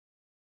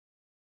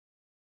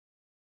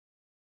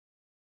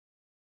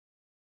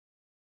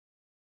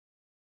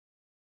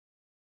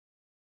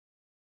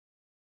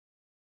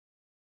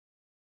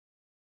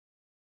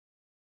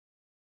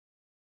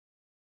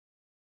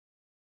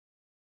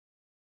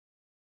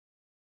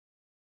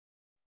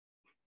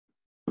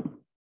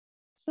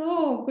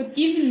So, good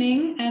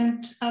evening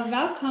and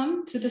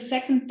welcome to the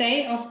second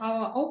day of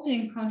our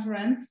opening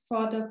conference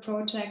for the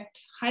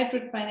project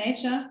Hybrid by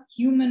Nature,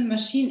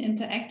 Human-Machine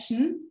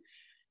Interaction.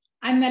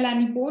 I'm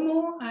Melanie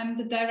Bono. I'm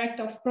the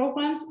Director of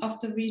Programs of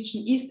the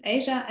region East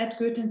Asia at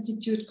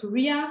Goethe-Institut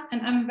Korea,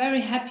 and I'm very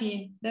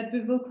happy that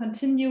we will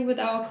continue with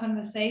our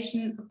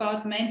conversation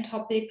about main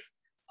topics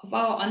of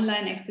our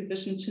online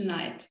exhibition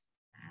tonight.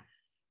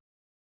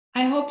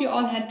 I hope you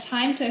all had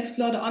time to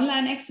explore the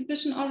online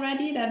exhibition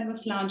already that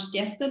was launched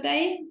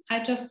yesterday.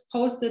 I just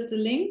posted the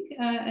link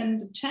in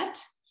the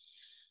chat.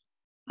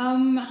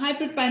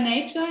 Hybrid by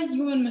Nature,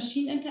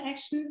 Human-Machine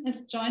Interaction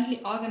is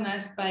jointly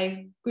organized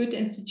by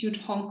Goethe-Institut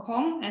Hong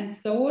Kong and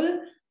Seoul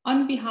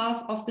on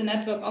behalf of the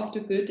network of the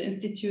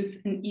Goethe-Institutes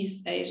in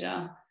East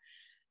Asia.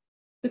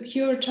 The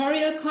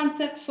curatorial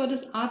concept for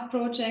this art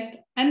project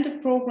and the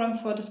program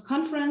for this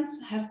conference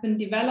have been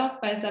developed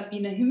by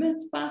Sabine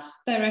Himmelsbach,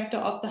 Director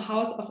of the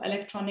House of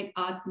Electronic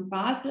Arts in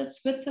Basel,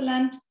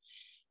 Switzerland,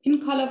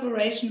 in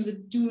collaboration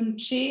with Dun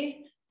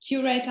Che,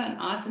 Curator in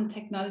Arts and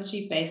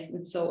Technology based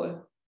in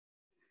Seoul.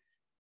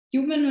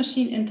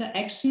 Human-machine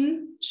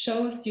interaction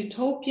shows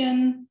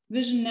utopian,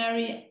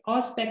 visionary,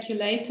 or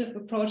speculative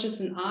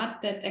approaches in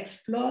art that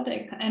explore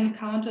the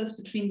encounters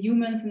between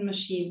humans and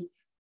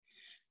machines.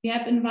 We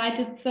have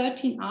invited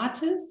 13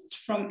 artists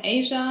from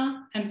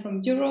Asia and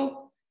from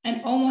Europe,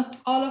 and almost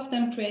all of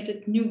them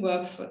created new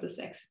works for this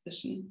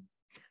exhibition.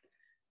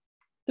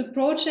 The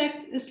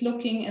project is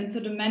looking into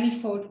the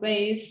manifold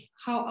ways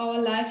how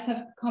our lives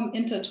have become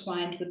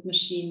intertwined with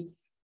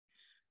machines.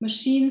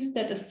 Machines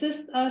that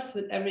assist us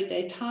with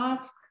everyday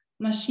tasks,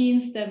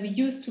 machines that we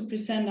use to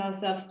present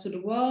ourselves to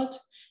the world,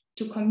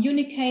 to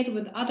communicate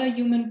with other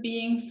human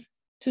beings,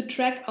 to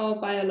track our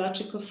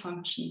biological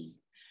functions.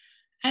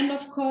 And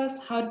of course,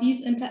 how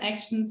these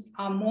interactions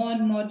are more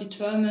and more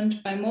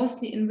determined by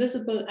mostly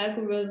invisible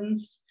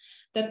algorithms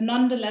that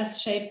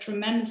nonetheless shape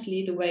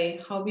tremendously the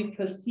way how we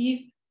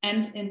perceive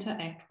and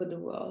interact with the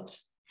world.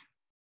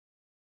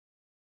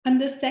 On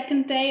the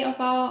second day of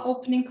our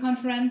opening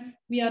conference,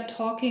 we are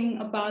talking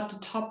about the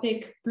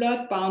topic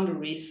blurred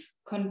boundaries,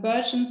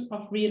 convergence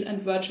of real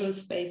and virtual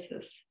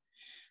spaces.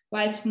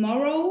 While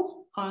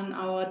tomorrow, on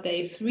our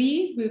day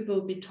 3, we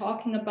will be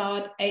talking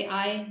about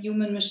AI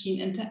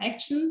human-machine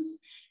interactions,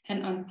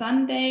 and on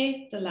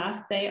Sunday, the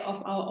last day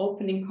of our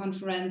opening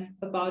conference,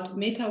 about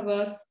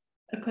Metaverse,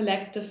 a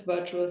collective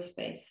virtual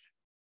space.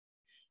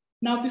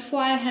 Now,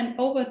 before I hand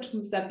over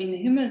to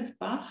Sabine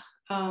Himmelsbach,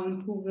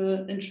 who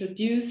will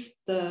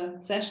introduce the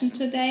session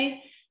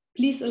today,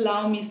 please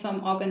allow me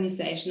some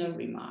organizational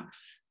remarks.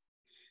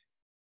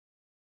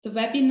 The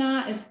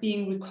webinar is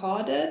being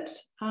recorded,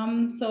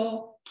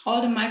 so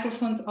all the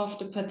microphones of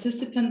the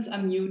participants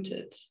are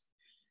muted.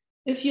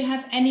 If you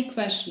have any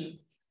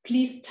questions,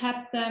 please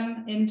type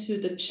them into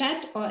the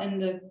chat or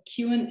in the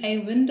Q&A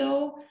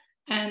window,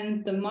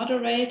 and the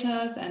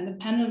moderators and the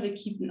panel will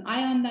keep an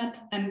eye on that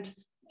and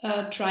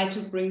try to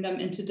bring them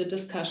into the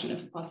discussion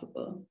if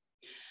possible.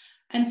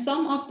 And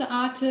some of the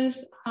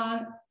artists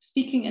are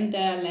speaking in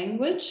their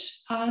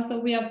language, so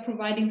we are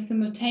providing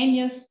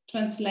simultaneous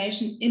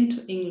translation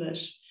into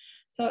English.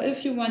 So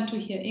if you want to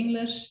hear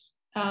English,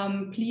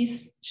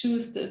 please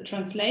choose the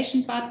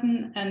translation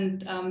button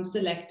and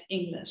select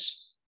English.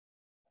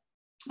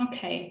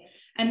 Okay,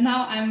 and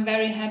now I'm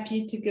very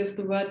happy to give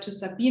the word to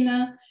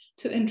Sabine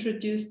to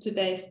introduce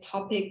today's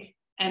topic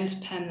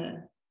and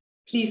panel.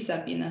 Please,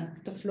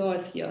 Sabine, the floor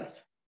is yours.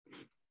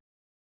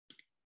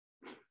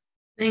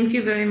 Thank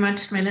you very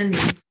much, Melanie.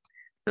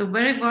 So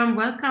very warm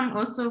welcome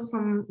also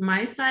from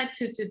my side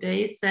to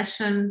today's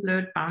session,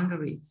 Blurred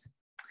Boundaries.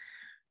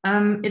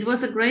 It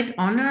was a great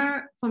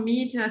honor for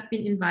me to have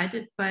been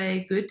invited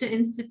by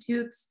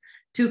Goethe-Instituts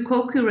to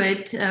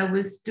co-curate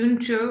with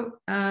Duncho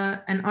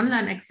an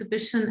online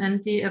exhibition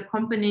and the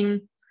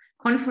accompanying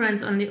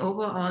conference on the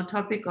overall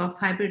topic of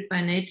hybrid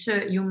by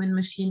nature,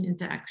 human-machine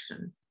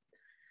interaction.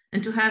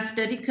 And to have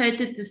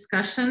dedicated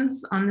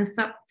discussions on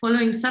the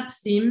following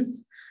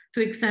sub-themes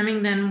to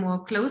examine them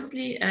more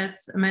closely,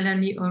 as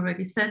Melanie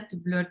already said, the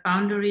blurred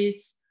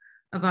boundaries,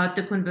 about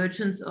the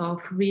convergence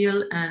of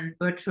real and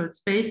virtual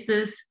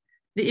spaces,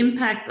 the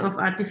impact of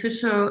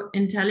artificial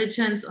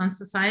intelligence on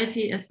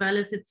society, as well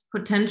as its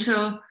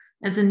potential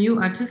as a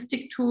new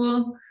artistic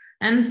tool,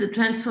 and the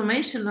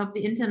transformation of the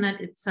internet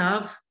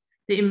itself,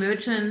 the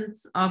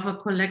emergence of a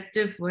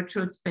collective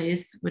virtual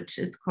space, which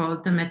is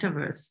called the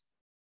metaverse.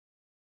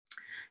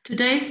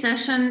 Today's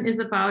session is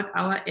about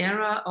our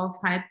era of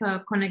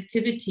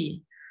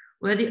hyperconnectivity,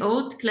 where the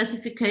old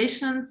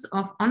classifications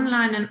of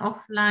online and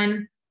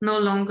offline no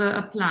longer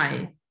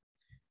apply.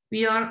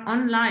 We are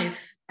on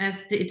life,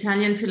 as the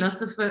Italian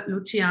philosopher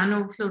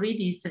Luciano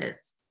Floridi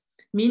says,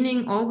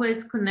 meaning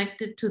always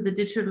connected to the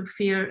digital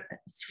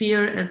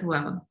sphere as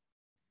well.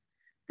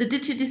 The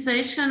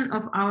digitization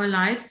of our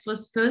lives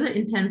was further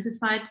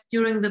intensified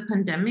during the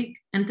pandemic,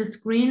 and the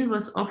screen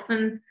was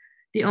often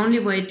the only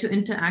way to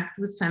interact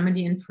with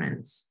family and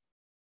friends.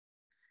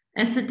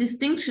 As the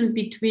distinction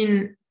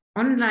between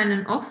online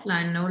and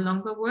offline no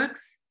longer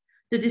works,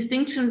 the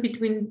distinction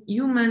between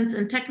humans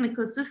and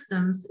technical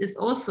systems is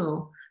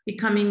also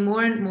becoming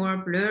more and more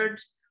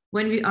blurred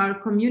when we are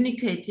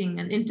communicating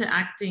and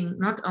interacting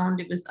not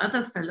only with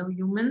other fellow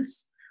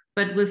humans,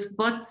 but with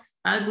bots,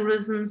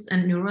 algorithms,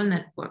 and neural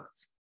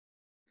networks.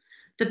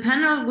 The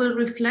panel will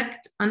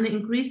reflect on the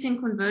increasing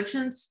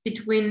convergence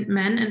between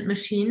man and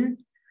machine,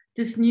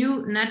 this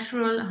new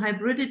natural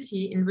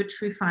hybridity in which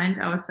we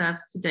find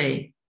ourselves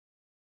today.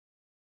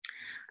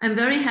 I'm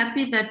very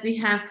happy that we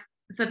have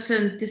such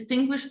a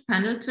distinguished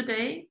panel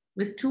today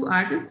with two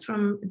artists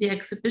from the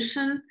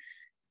exhibition,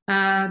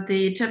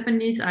 the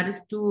Japanese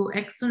artist duo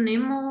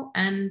Exonemo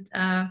and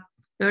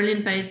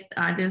Berlin-based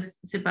artist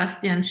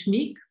Sebastian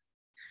Schmieg,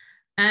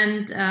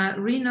 and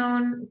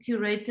renowned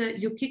curator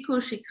Yukiko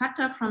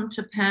Shikata from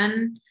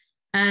Japan,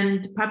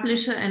 and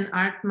publisher and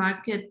art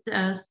market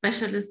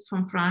specialist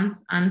from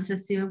France,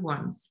 Anne-Cécile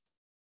Worms.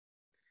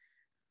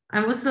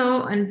 I'm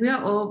also, and we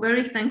are all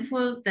very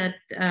thankful that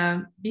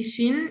Bi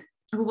Xin,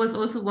 who was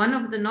also one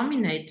of the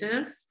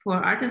nominators for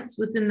artists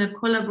within the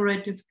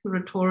collaborative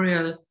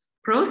curatorial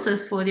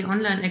process for the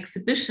online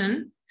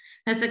exhibition,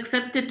 has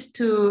accepted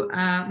to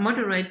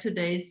moderate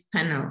today's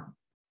panel.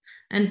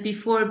 And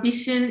before Bi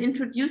Xin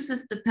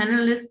introduces the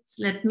panelists,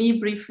 let me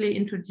briefly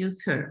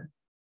introduce her.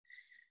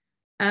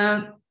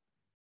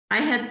 I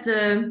had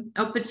the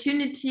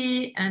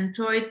opportunity and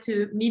joy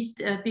to meet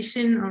Bi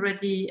Xin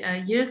already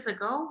years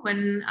ago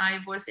when I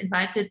was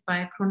invited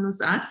by Kronos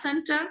Art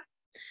Center.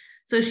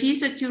 So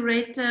she's a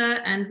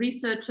curator and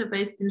researcher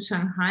based in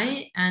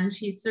Shanghai, and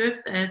she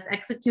serves as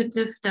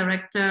executive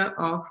director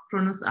of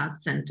Kronos Art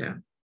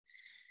Center.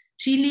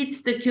 She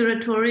leads the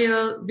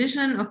curatorial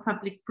vision of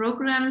public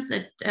programs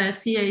at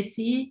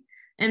CAC,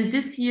 and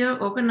this year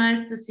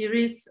organized a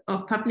series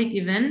of public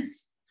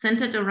events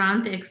centered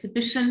around the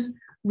exhibition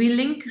We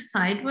Link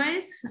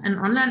Sideways, an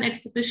online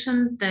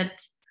exhibition that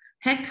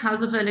HEC,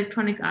 House of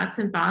Electronic Arts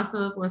in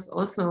Basel, was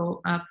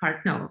also a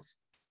partner of.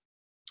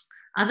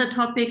 Other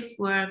topics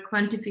were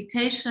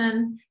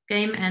quantification,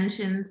 game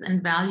engines,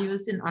 and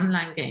values in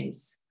online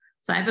games,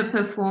 cyber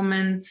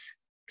performance,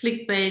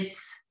 clickbait,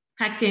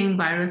 hacking,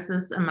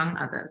 viruses, among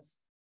others.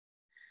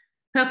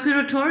 Her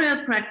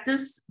curatorial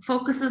practice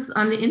focuses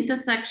on the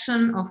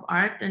intersection of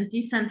art and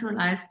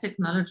decentralized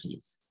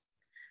technologies.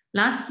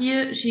 Last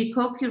year, she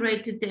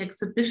co-curated the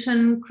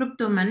exhibition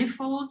Crypto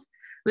Manifold,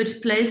 which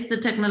placed the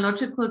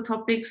technological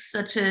topics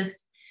such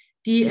as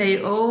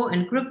DAO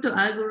and crypto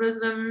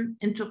algorithm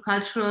into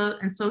cultural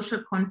and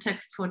social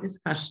context for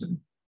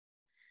discussion.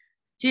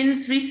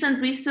 Jin's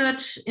recent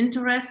research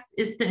interest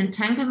is the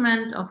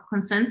entanglement of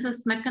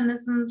consensus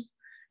mechanisms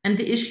and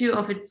the issue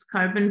of its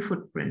carbon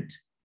footprint.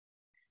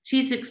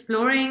 She's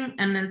exploring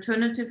an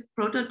alternative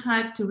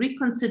prototype to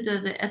reconsider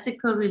the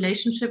ethical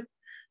relationship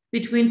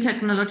between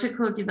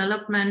technological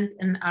development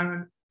and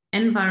our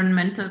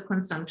environmental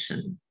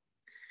consumption.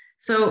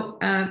 So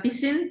Bi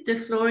Xin, the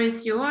floor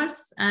is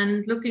yours,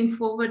 and looking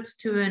forward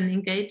to an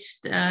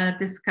engaged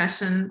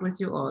discussion with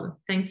you all.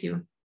 Thank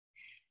you.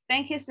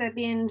 Thank you,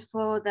 Sabine,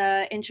 for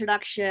the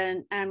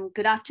introduction.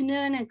 Good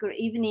afternoon and good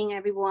evening,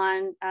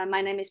 everyone.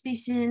 My name is Bi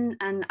Xin,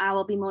 and I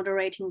will be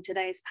moderating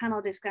today's panel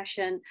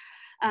discussion.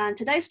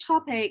 Today's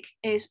topic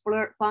is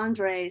blurred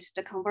boundaries,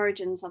 the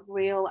convergence of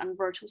real and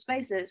virtual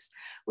spaces.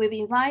 We've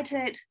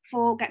invited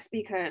 4 guest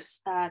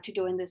speakers to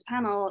join this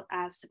panel.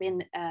 As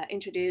Sabine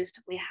introduced,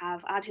 we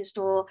have artist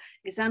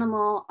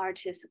Exonemo,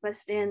 artist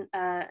Sebastian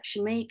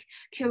Schmieg,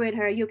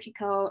 curator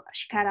Yukiko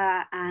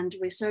Shikata, and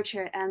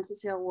researcher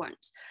Anne-Cécile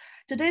Worms.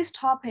 Today's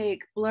topic,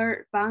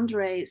 blurred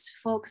boundaries,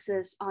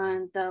 focuses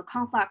on the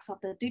conflicts of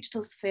the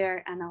digital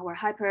sphere and our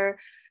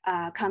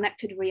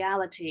hyper-connected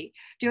reality.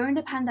 During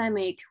the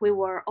pandemic, we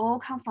were all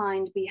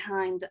confined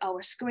behind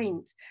our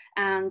screens,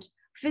 and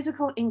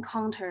physical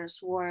encounters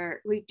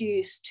were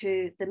reduced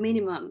to the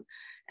minimum.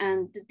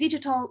 And the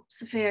digital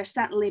sphere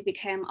sadly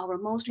became our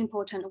most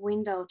important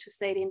window to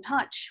stay in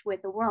touch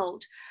with the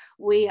world.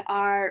 We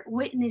are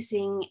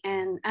witnessing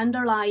an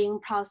underlying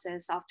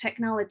process of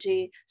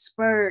technology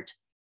spurred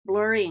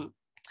blurring.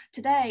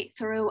 Today,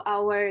 through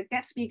our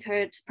guest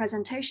speakers'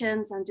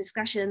 presentations and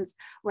discussions,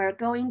 we're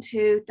going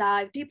to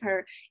dive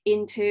deeper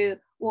into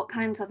what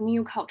kinds of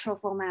new cultural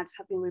formats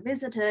have been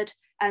revisited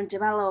and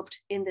developed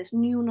in this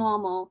new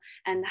normal,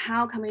 and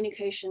how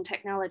communication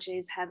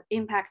technologies have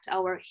impacted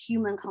our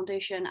human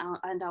condition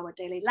and our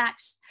daily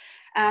lives.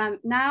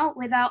 Now,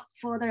 without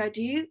further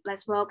ado,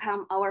 let's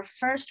welcome our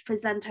first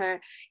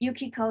presenter,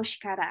 Yukiko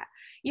Shikata.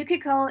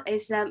 Yukiko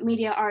is a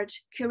media art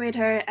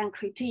curator and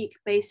critic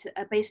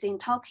based in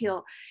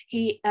Tokyo.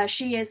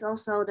 She is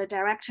also the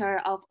director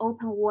of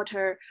Open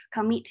Water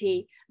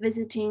Committee,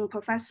 visiting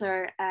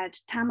professor at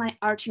Tamai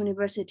Art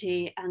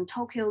University and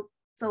Tokyo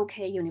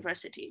Zokei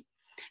University.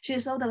 She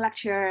is also the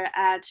lecturer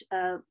at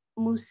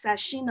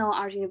Musashino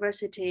Art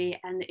University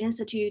and the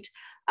Institute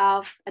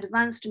of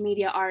Advanced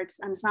Media Arts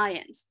and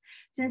Science.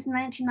 Since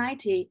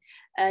 1990,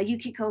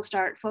 Yukiko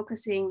started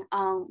focusing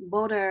on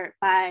border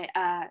by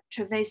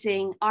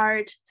traversing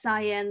art,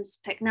 science,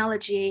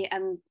 technology,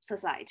 and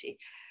society.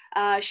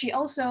 She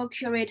also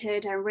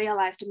curated and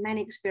realized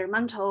many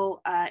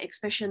experimental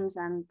exhibitions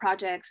and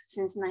projects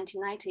since the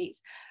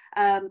 1990s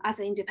as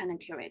an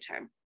independent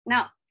curator.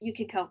 Now,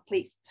 Yukiko,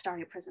 please start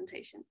your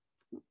presentation.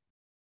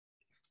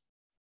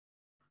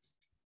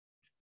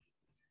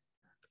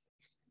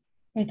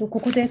 So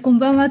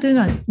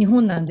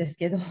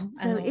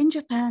in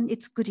Japan,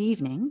 it's good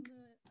evening.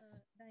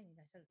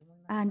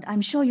 And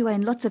I'm sure you are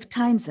in lots of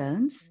time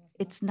zones.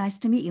 It's nice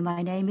to meet you.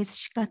 My name is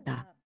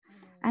Shikata.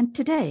 And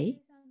today,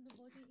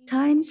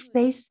 time,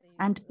 space,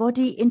 and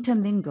body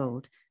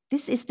intermingled.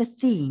 This is the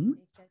theme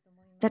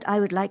that I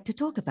would like to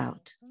talk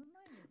about.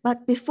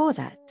 But before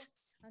that,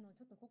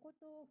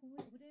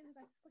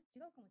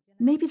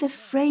 maybe the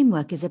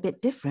framework is a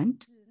bit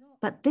different,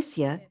 but this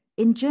year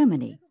in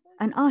Germany,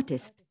 an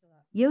artist,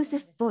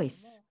 Joseph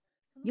Beuys,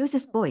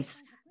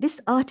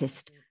 this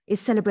artist is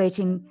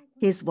celebrating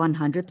his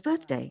 100th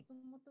birthday.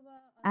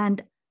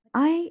 And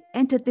I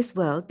entered this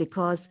world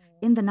because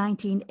in the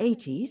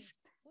 1980s,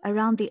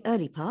 around the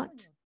early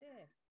part,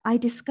 I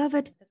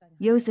discovered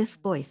Joseph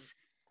Beuys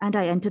and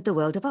I entered the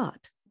world of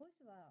art.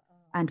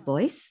 And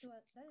Beuys,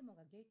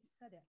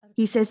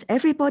 he says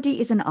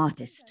everybody is an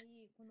artist.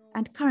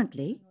 And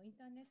currently,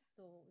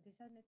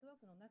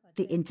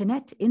 the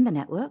internet, in the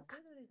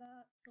network,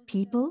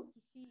 people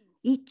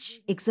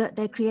each exert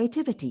their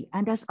creativity,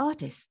 and as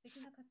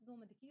artists,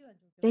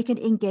 they can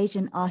engage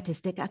in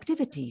artistic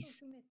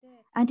activities.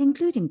 And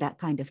including that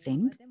kind of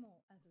thing,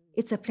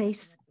 it's a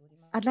place,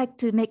 I'd like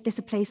to make this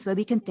a place where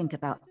we can think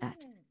about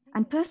that.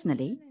 And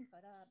personally,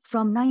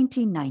 from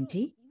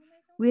 1990,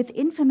 with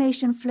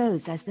information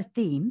flows as the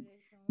theme,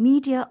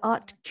 media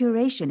art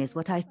curation is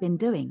what I've been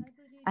doing.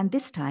 And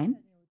this time,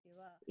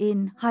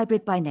 in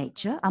Hybrid by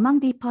Nature,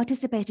 among the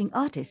participating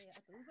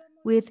artists,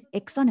 with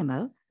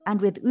Exonemo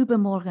and with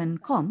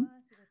Übermorgen.com,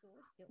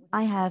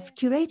 I have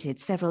curated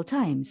several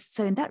times.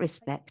 So in that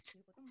respect,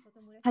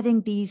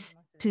 having these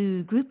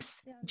two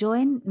groups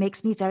join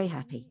makes me very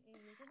happy.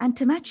 And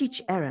to match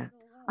each era,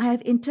 I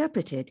have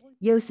interpreted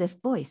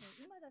Joseph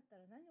Beuys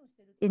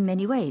in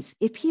many ways.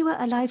 If he were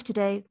alive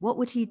today, what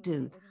would he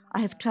do? I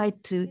have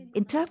tried to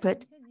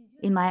interpret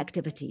in my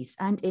activities.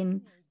 And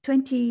in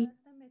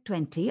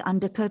 2020,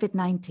 under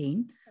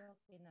COVID-19,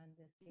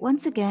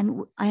 once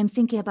again, I am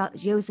thinking about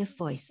Joseph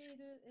Beuys.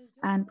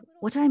 And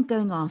what I'm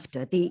going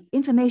after, the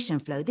information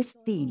flow, this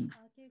theme.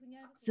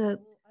 So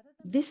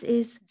this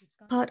is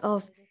part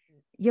of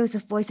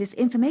Joseph Beuys's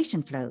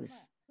information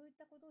flows.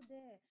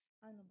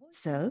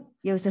 So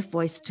Joseph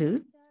Beuys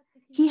too,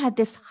 he had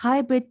this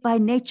hybrid by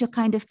nature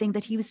kind of thing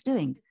that he was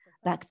doing.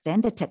 Back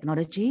then, the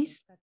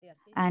technologies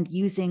and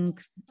using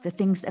the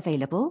things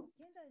available.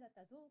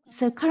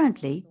 So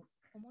currently,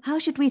 how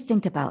should we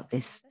think about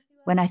this?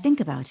 When I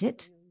think about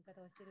it,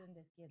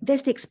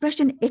 there's the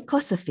expression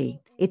ecosophy.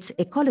 It's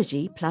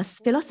ecology plus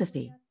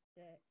philosophy.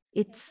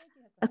 It's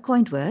a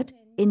coined word.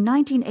 In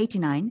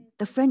 1989,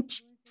 the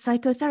French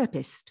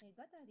psychotherapist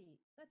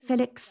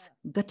Félix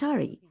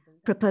Guattari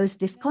proposed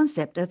this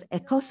concept of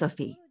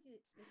ecosophy.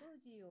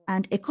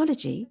 And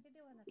ecology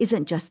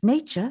isn't just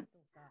nature,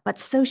 but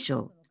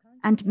social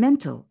and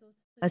mental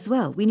as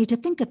well. We need to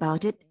think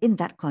about it in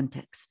that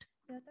context.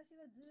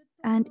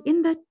 And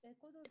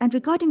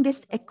regarding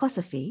this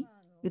ecosophy,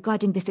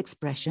 regarding this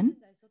expression,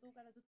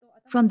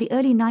 from the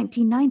early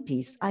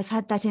 1990s, I've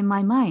had that in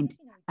my mind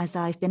as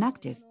I've been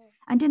active.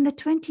 And in the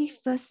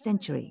 21st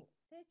century,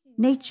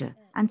 nature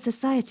and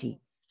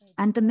society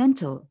and the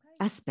mental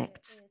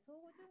aspects,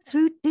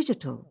 through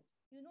digital,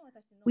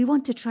 we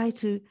want to try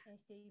to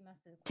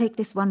take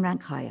this one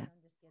rank higher.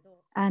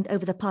 And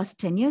over the past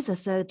 10 years or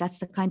so, that's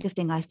the kind of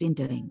thing I've been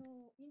doing.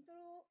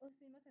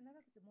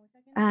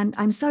 And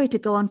I'm sorry to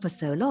go on for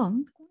so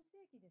long.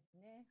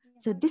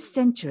 So this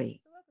century,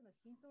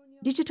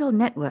 digital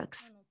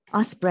networks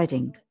are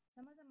spreading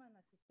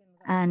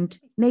and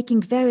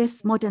making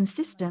various modern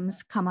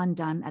systems come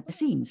undone at the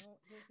seams.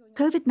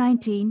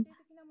 COVID-19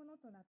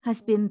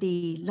 has been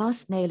the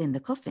last nail in the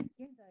coffin.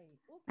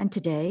 And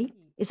today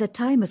is a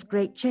time of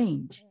great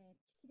change.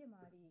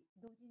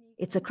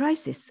 It's a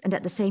crisis, and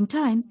at the same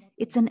time,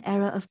 it's an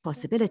era of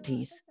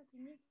possibilities.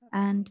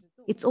 And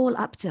it's all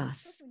up to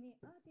us,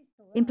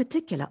 in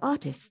particular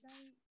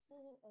artists,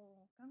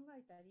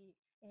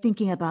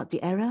 thinking about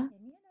the era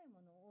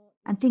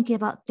and thinking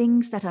about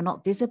things that are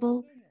not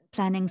visible,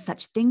 planning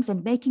such things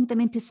and making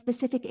them into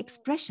specific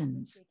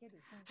expressions.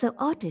 So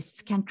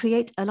artists can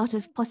create a lot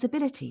of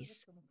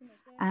possibilities.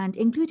 And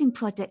including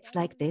projects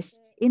like this,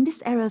 in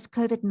this era of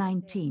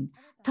COVID-19,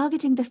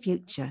 targeting the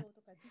future,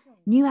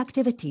 new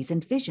activities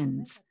and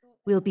visions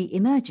will be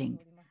emerging,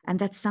 and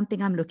that's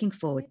something I'm looking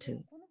forward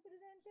to.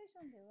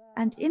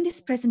 And in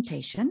this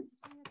presentation,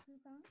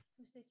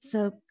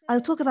 so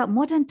I'll talk about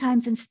modern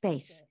times and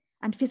space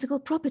and physical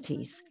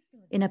properties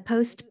in a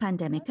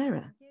post-pandemic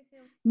era.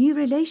 New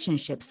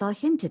relationships are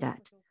hinted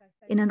at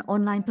in an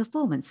online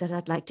performance that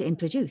I'd like to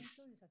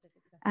introduce.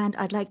 And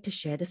I'd like to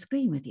share the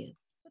screen with you.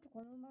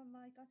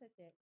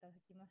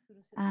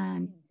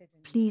 And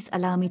please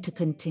allow me to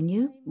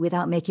continue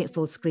without making it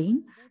full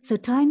screen. So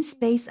time,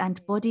 space,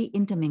 and body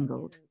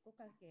intermingled.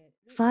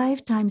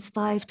 5 times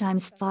 5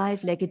 times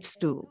 5-legged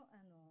stool.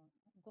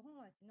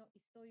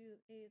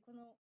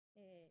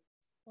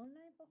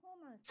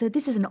 So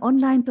this is an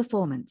online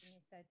performance,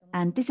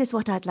 and this is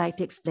what I'd like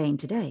to explain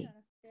today.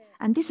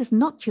 And this is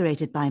not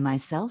curated by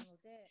myself.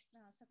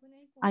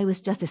 I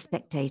was just a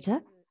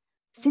spectator.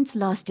 Since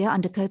last year,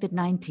 under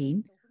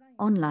COVID-19,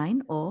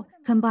 online or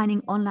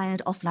combining online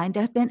and offline,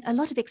 there have been a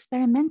lot of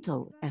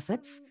experimental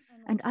efforts,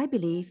 and I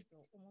believe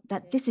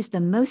that this is the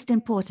most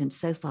important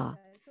so far.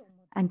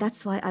 And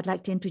that's why I'd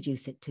like to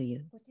introduce it to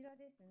you.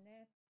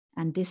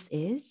 And this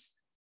is...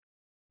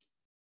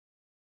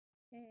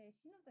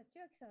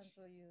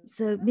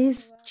 So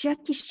Ms.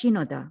 Chiaki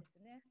Shinoda,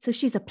 so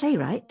she's a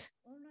playwright,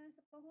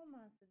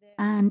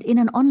 and in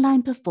an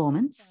online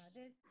performance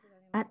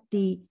at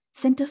the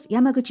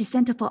Yamaguchi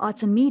Center for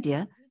Arts and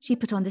Media, she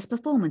put on this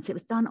performance. It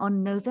was done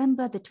on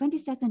November the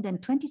 22nd and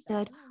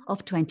 23rd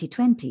of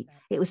 2020.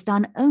 It was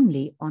done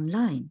only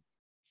online.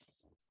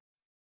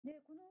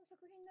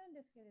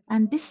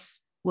 And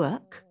this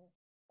work,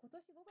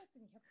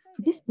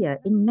 this year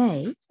in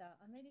May,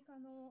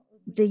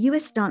 the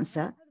US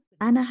dancer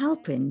Anna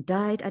Halprin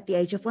died at the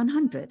age of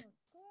 100,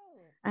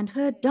 and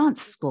her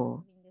dance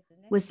score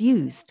was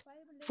used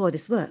for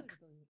this work.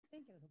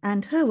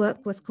 And her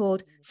work was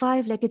called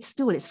 5-Legged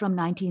Stool. It's from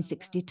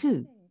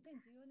 1962.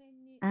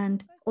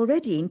 And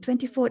already in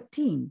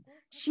 2014,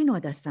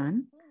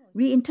 Shinoda-san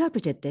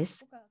reinterpreted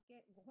this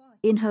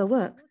in her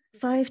work,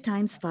 5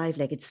 times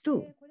 5-Legged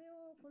Stool.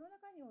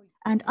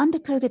 And under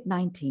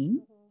COVID-19,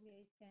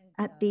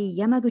 at the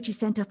Yamaguchi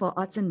Center for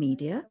Arts and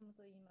Media,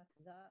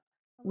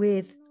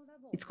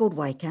 it's called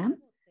YCAM,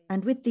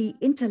 and with the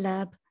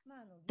Interlab,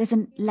 there's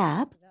a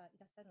lab,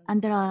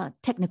 and there are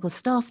technical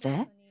staff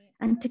there,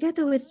 and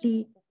together with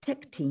the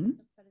tech team,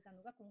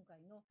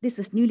 this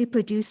was newly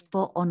produced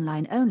for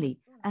online only,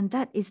 and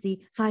that is the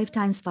 5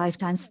 times 5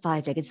 times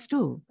 5-legged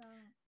stool.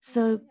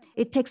 So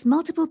it takes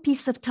multiple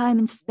pieces of time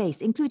and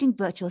space, including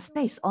virtual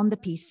space on the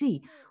PC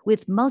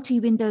with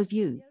multi-window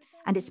view,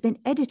 and it's been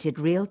edited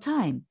real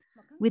time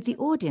with the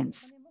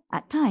audience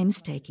at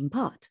times taking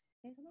part.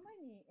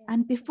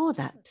 And before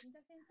that,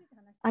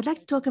 I'd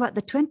like to talk about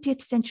the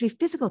 20th century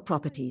physical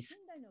properties.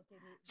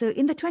 So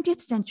in the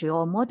 20th century,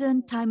 or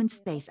modern time and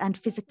space and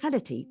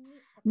physicality,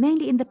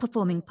 mainly in the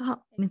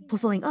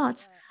performing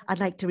arts, I'd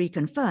like to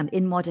reconfirm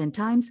in modern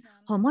times,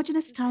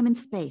 homogeneous time and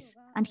space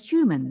and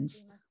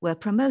humans were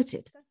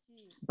promoted.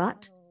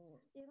 But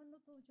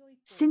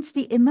since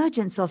the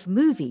emergence of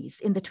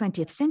movies in the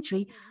 20th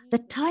century, the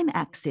time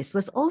axis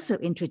was also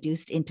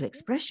introduced into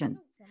expression.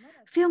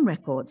 Film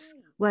records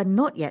were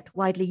not yet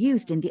widely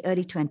used in the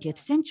early 20th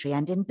century,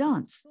 and in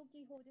dance,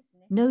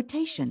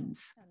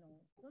 notations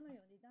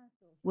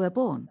were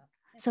born.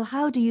 So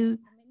how do you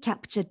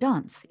capture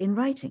dance in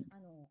writing?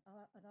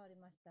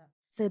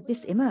 So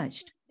this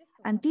emerged.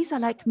 And these are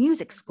like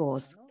music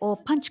scores or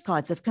punch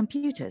cards of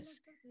computers.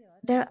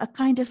 They're a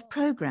kind of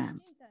program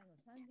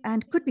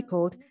and could be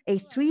called a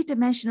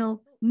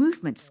three-dimensional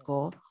movement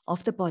score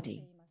of the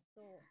body.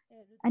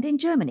 And in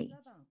Germany,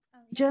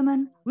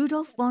 German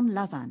Rudolf von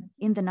Lavan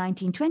in the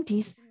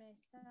 1920s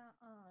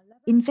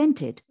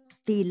invented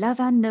the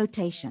Lavan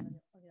notation.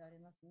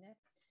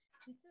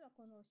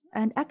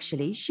 And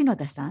actually,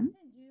 Shinoda-san,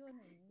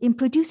 in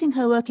producing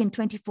her work in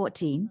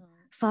 2014,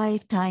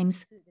 5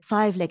 times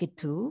 5-legged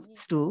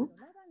stool,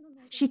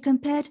 she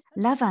compared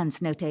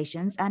Lavan's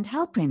notations and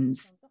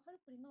Halprin's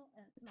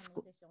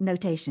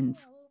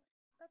notations,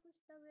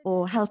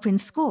 or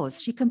Halprin's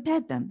scores. She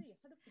compared them,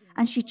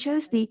 and she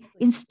chose the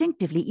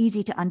instinctively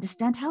easy to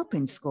understand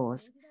Halprin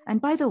scores.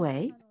 And by the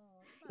way,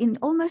 in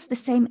almost the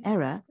same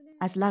era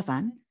as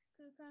Lavan,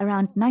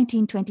 around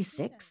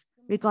 1926,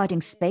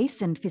 regarding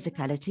space and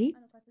physicality,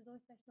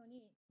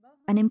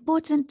 an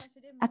important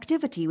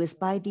activity was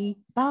by the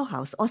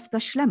Bauhaus Oskar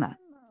Schlemmer.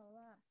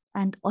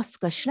 And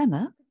Oskar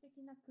Schlemmer,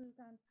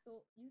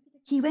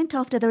 he went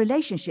after the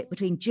relationship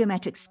between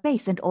geometric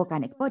space and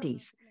organic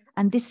bodies,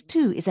 and this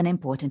too is an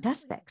important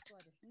aspect.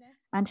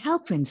 And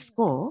Halprin's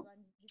score,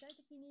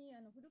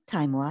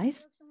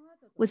 time-wise,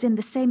 was in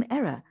the same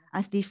era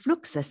as the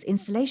Fluxus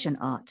installation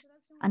art,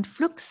 and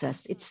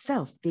Fluxus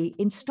itself, the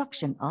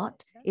instruction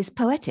art, is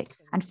poetic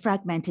and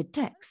fragmented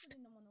text.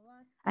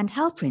 And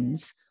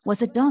Halprin's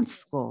was a dance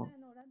score.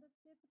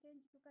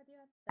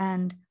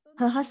 And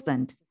her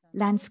husband,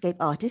 landscape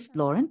artist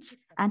Lawrence,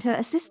 and her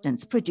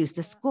assistants produced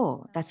the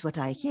score. That's what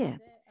I hear.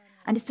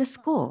 And it's a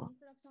score.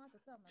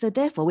 So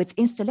therefore, with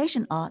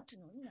installation art,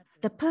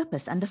 the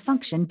purpose and the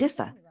function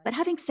differ. But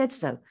having said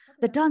so,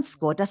 the dance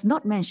score does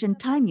not mention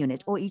time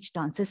unit or each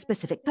dancer's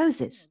specific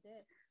poses.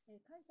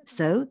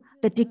 So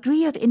the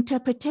degree of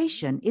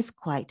interpretation is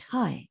quite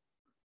high.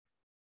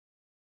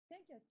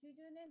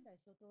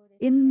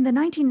 In the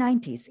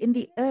 1990s, in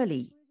the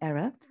early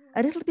era,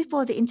 a little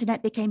before the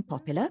internet became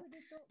popular,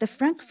 the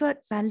Frankfurt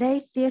Ballet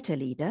Theatre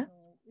leader,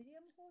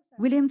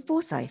 William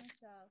Forsythe,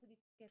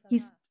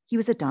 he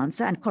was a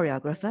dancer and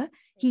choreographer.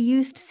 He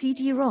used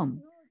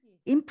CD-ROM,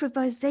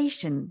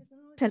 improvisation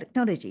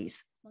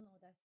technologies,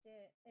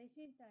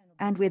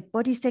 and with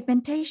body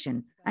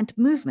segmentation and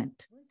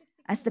movement.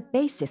 as the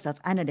basis of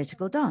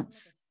analytical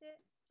dance,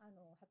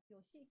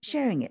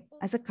 sharing it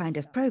as a kind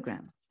of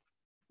program.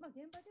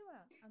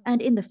 And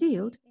in the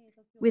field,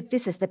 with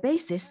this as the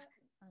basis,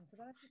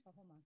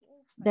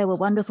 there were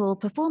wonderful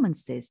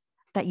performances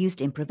that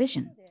used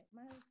improvisation.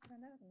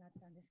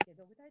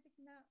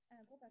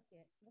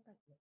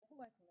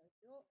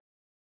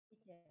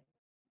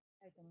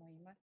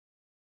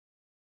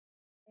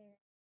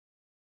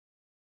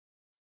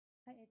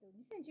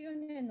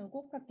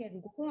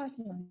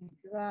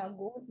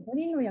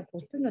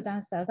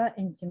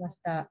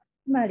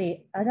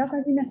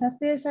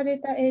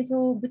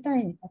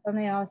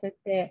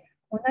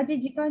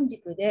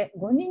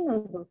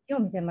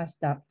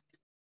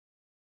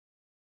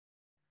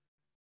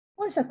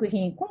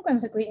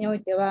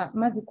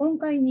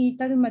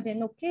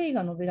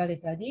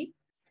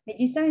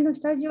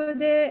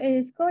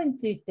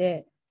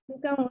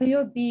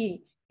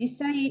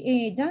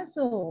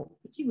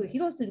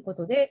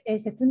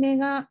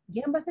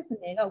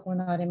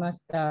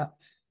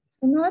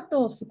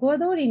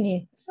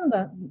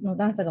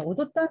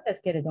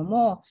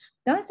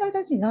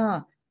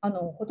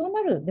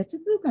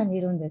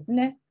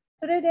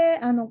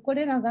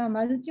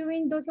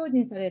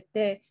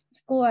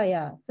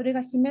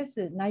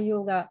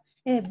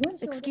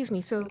 Excuse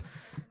me, so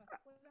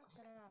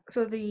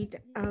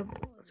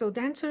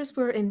dancers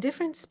were in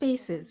different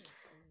spaces,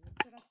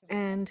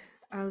 and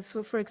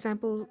so for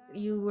example,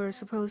 you were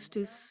supposed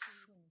to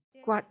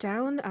squat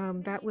down,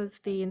 that was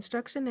the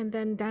instruction, and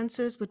then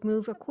dancers would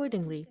move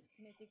accordingly.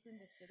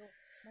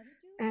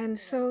 And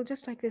so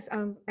just like this,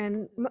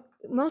 and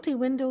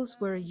multi-windows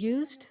were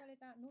used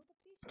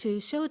to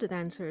show the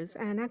dancers,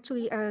 and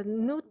actually a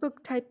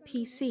notebook type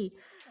PC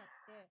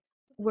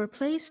were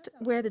placed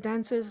where the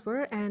dancers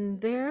were,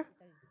 and there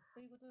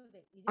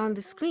on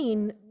the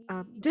screen,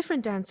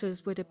 different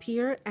dancers would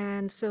appear,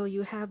 and so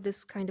you have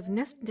this kind of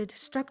nested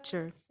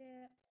structure.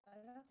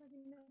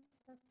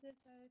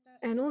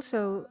 And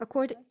also,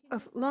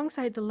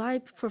 alongside the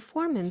live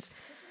performance,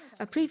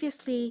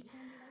 previously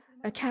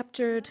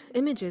captured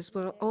images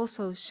were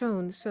also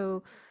shown.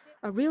 So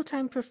a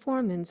real-time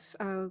performance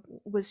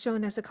was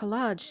shown as a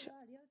collage.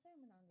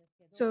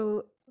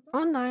 So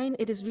online,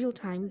 it is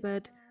real-time,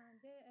 but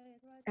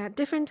at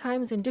different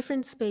times in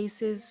different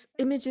spaces,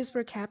 images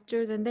were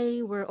captured and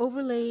they were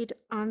overlaid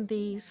on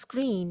the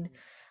screen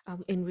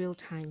in real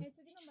time.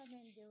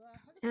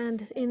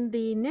 And in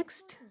the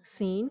next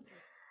scene,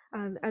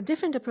 a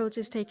different approach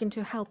is taken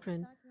to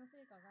Halprin.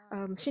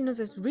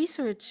 Shinoda's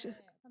research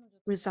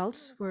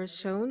results were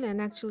shown, and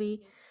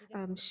actually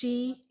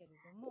she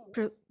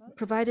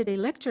provided a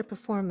lecture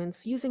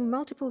performance using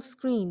multiple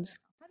screens.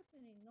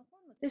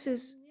 This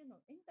is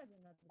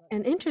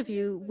an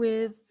interview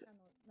with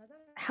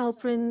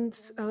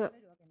Halprin's,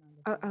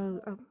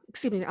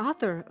 the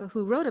author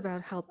who wrote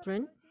about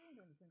Halprin.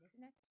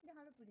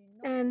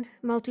 And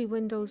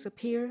multi-windows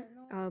appear.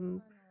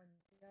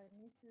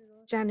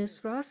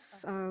 Janice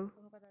Ross,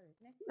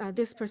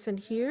 this person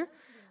here,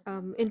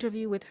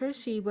 interview with her.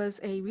 She was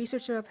a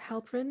researcher of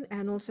Halprin,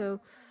 and also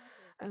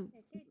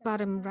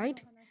bottom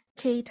right,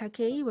 Kei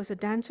Takei was a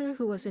dancer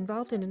who was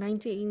involved in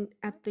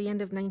at the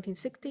end of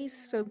 1960s.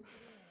 So,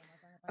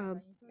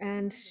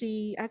 and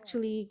she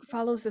actually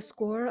follows the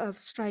score of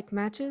strike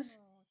matches.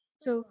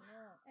 So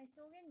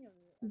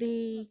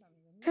the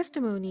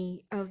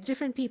testimony of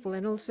different people,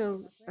 and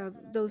also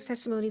those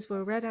testimonies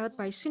were read out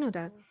by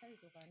Shinoda.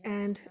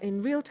 And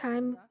in real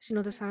time,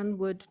 Shinoda-san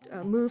would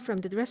move from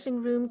the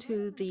dressing room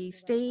to the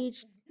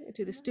stage,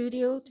 to the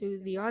studio,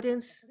 to the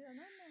audience,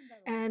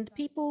 and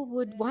people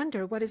would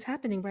wonder what is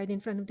happening right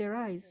in front of their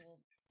eyes.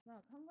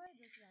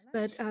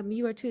 But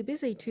you are too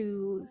busy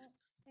to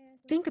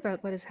think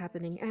about what is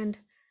happening. And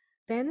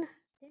then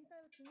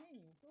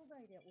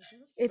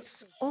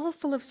it's all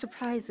full of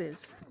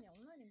surprises.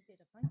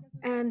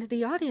 And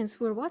the audience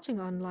who are watching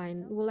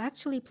online will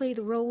actually play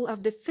the role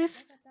of the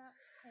fifth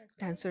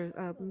dancer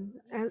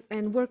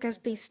and work as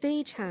the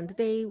stagehand.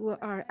 They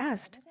are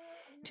asked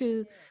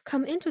to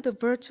come into the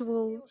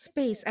virtual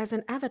space as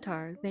an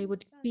avatar. They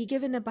would be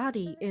given a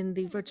body in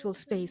the virtual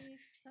space.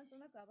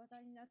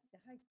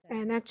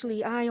 And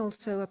actually, I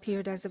also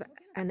appeared as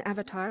an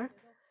avatar.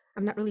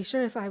 I'm not really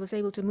sure if I was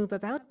able to move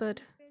about,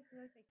 but...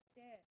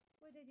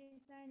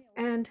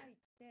 And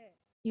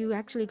you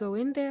actually go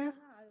in there,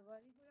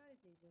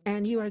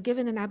 and you are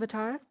given an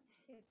avatar,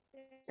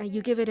 and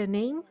you give it a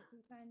name,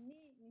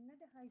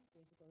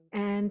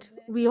 and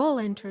we all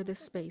enter this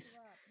space.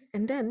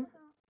 And then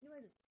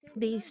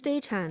the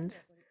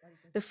stagehand,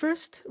 the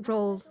first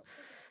role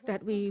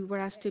that we were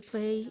asked to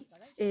play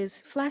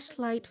is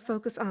flashlight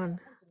focus on.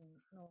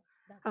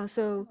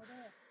 So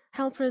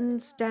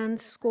Halprin's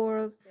dance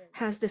score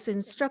has this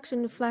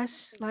instruction,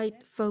 flashlight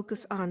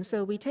focus on.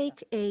 So we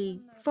take a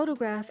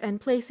photograph and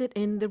place it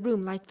in the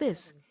room like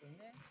this.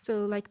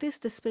 So like this,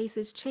 the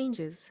spaces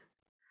changes.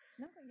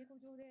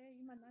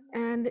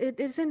 And it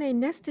is in a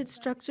nested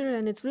structure,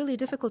 and it's really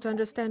difficult to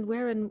understand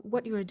where and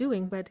what you are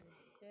doing,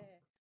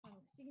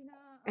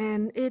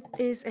 and it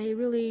is a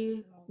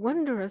really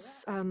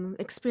wondrous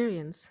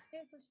experience.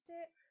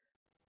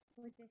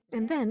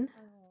 And then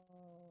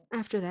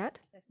after that,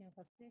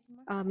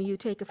 you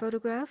take a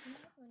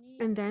photograph,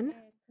 and then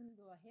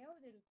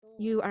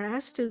you are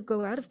asked to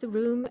go out of the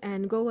room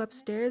and go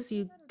upstairs.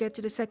 You get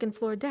to the second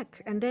floor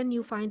deck, and then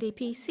you find a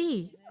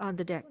PC on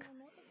the deck.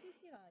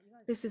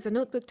 This is a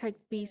notebook type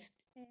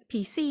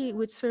PC,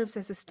 which serves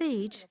as a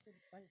stage.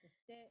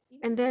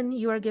 And then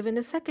you are given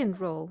a second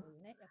role,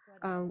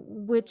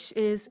 which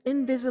is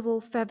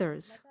invisible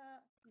feathers.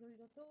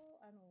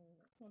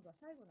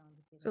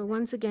 So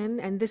once again,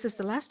 and this is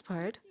the last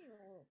part,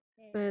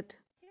 but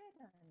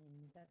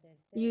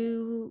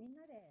you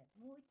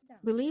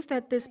believe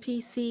that this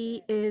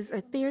PC is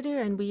a theater,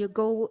 and we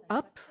go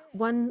up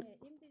one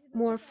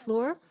more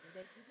floor,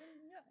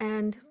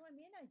 and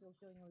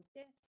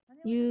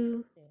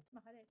you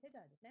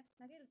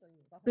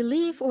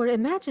believe or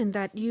imagine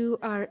that you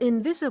are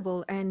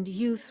invisible, and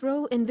you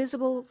throw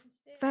invisible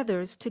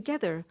feathers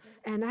together.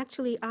 And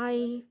actually,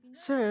 I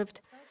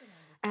served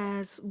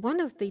as one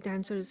of the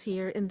dancers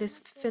here in this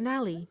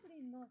finale.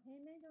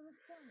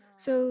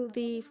 So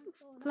the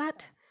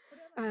flat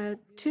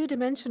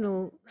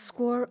two-dimensional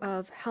score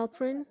of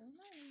Halperin,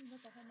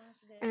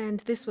 and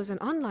this was an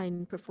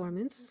online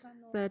performance,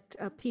 but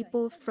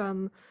people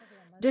from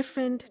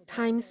different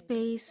time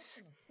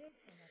space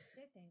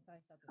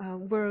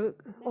were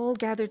all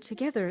gathered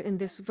together in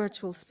this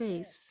virtual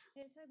space.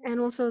 And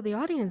also the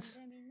audience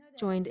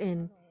joined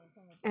in.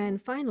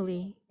 And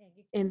finally,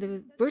 in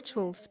the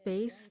virtual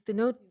space, the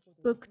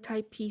notebook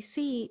type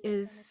PC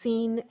is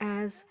seen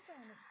as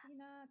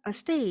a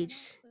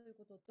stage.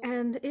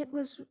 And it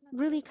was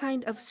really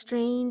kind of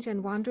strange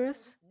and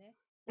wondrous.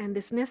 And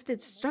this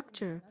nested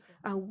structure,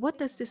 what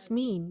does this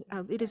mean?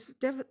 It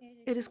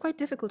is quite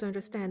difficult to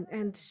understand.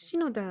 And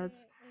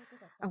Shinoda's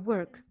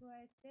work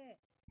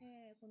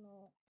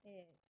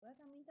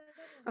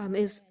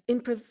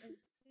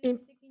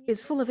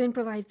is full of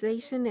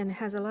improvisation and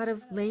has a lot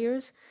of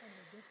layers.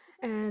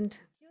 And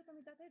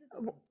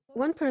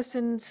one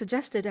person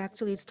suggested,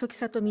 actually, it's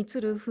Tokisato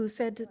Mitsuru, who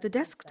said the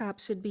desktop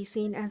should be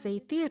seen as a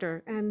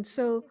theater. And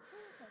so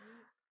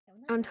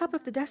on top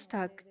of the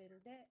desktop,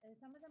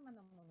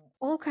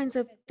 all kinds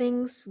of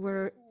things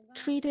were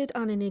treated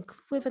on an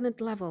equivalent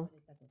level.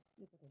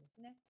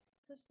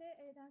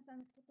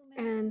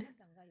 And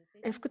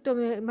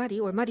Fukutome Mari,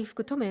 or Mari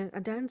Fukutome,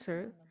 a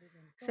dancer,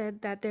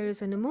 said that there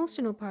is an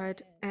emotional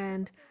part,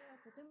 and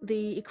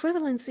the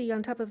equivalency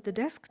on top of the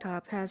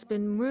desktop has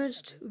been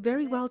merged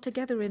very well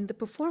together in the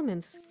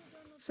performance.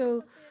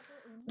 So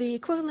the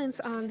equivalence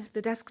on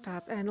the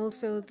desktop and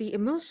also the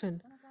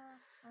emotion,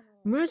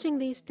 merging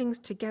these things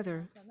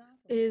together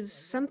is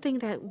something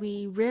that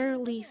we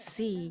rarely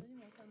see.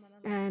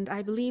 And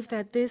I believe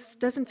that this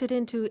doesn't fit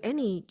into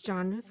any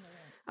genre.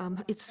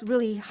 It's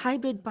really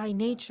hybrid by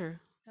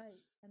nature.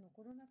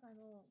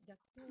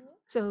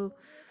 So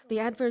the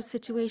adverse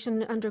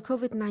situation under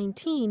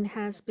COVID-19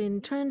 has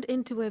been turned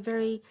into a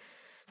very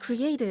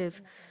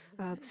creative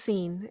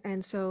scene.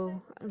 And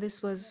so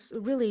this was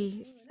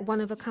really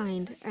one of a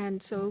kind.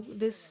 And so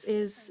this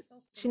is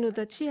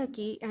Shinoda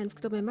Chiaki and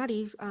Fukutome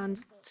Mari on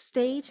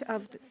stage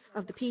of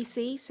the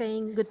PC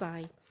saying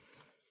goodbye.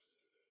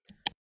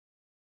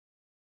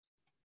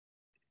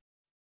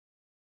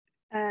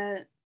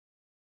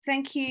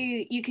 Thank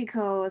you,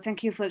 Yukiko.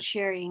 Thank you for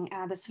sharing.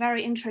 That's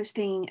very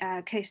interesting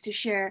case to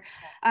share.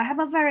 I have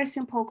a very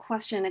simple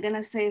question. I'm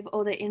gonna save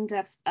all the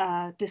in-depth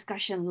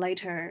discussion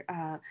later.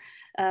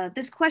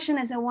 This question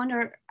is, I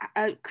wonder,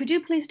 could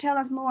you please tell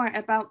us more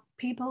about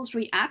people's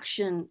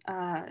reaction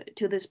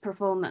to this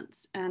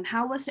performance, and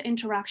how was the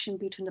interaction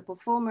between the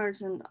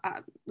performers and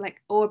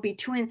or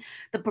between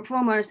the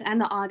performers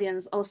and the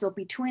audience, also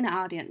between the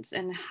audience,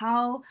 and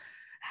how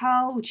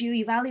would you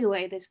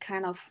evaluate this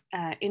kind of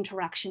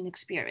interaction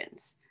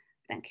experience?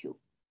 Thank you.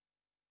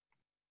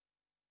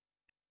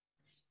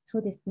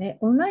 Let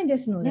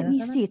me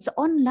see, it's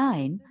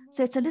online,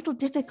 so it's a little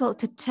difficult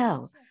to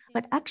tell.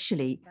 But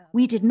actually,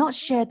 we did not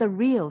share the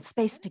real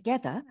space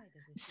together,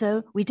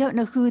 so we don't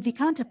know who the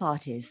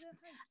counterpart is.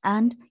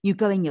 And you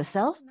go in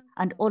yourself,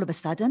 and all of a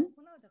sudden,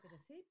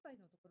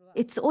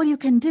 it's all you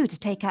can do to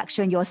take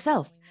action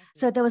yourself.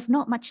 So there was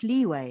not much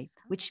leeway,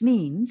 which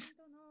means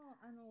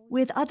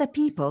with other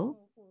people,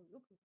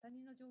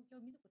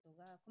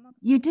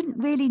 you didn't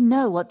really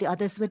know what the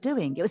others were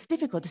doing. It was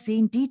difficult to see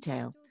in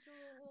detail.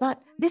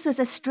 But this was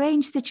a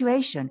strange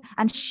situation,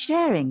 and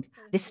sharing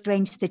this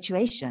strange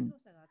situation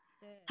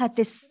had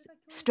this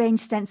strange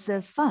sense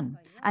of fun.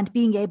 And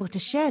being able to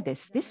share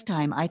this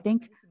time, I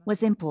think,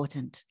 was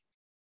important.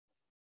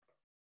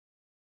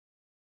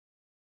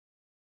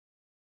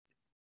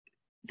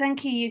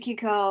 Thank you,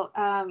 Yukiko.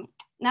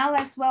 Now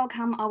let's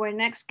welcome our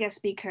next guest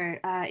speaker,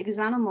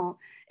 Exonemo.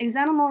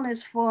 Exonemo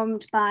is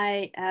formed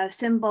by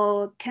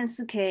Symbol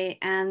Kensuke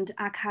and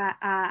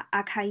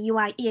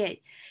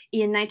Akaiwaye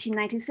in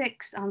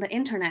 1996 on the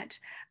internet.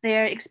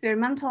 Their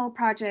experimental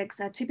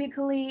projects are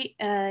typically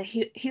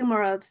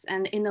humorous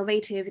and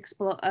innovative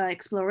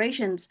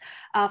explorations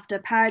of the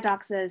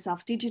paradoxes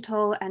of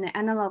digital and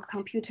analog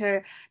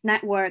computer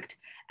networked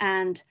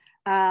and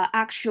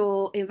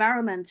actual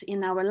environments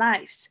in our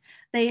lives.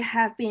 They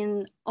have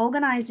been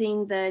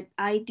organizing the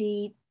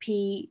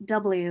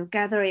IDPW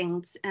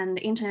gatherings and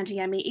Internet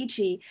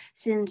Yamiichi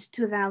since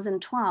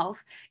 2012.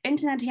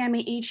 Internet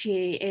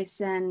Yamiichi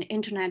is an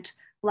internet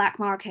black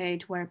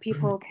market where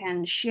people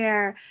can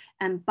share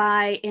and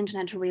buy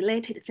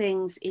internet-related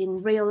things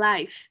in real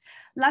life.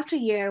 Last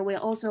year, we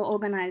also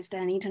organized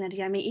an Internet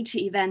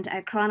Yamiichi event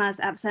at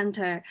Krona's Art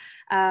Center.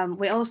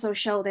 We also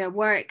showed their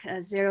work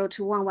 0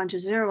 to 1, 1 to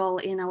 0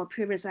 in our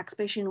previous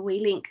exhibition,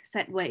 We Link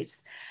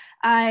Setways.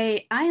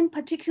 I am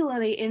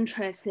particularly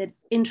interested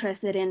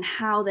in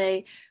how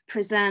they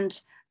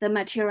present the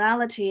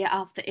materiality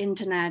of the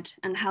internet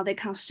and how they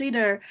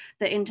consider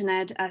the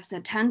internet as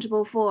a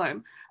tangible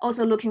form.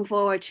 Also looking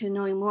forward to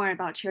knowing more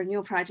about your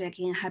new project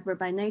in Hybrid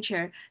by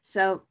Nature.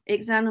 So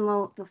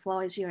Exonemo, the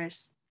floor is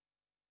yours.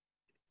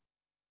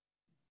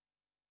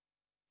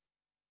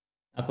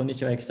 こんに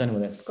ちは、Exonemo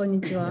です。こん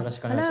にちは。よろし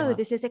くお願いします。Hello,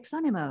 this is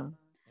Exonemo.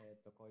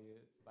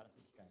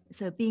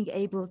 So being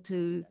able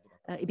to,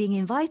 being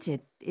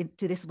invited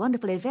to this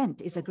wonderful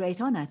event is a great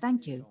honor.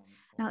 Thank you.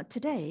 Now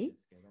today,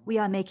 we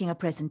are making a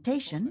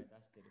presentation,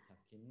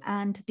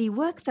 and the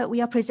work that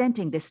we are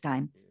presenting this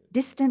time,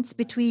 Distance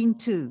Between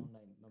Two,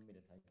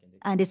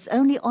 and it's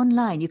only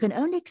online. You can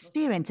only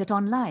experience it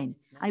online.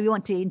 And we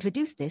want to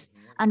introduce this,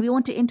 and we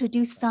want to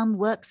introduce some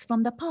works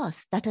from the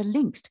past that are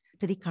linked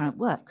to the current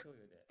work.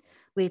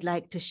 We'd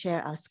like to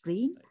share our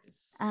screen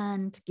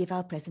and give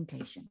our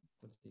presentation.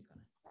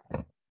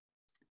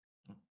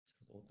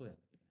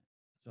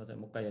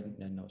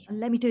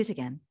 Let me do it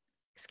again.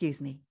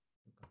 Excuse me.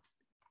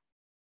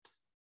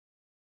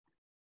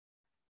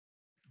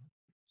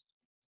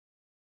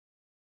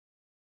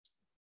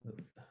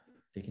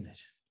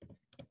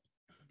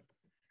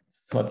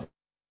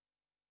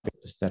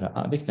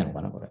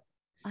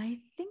 I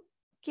think,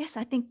 yes,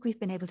 I think we've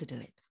been able to do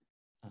it.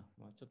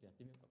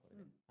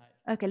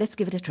 Okay, let's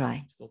give it a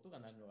try.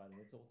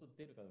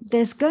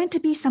 There's going to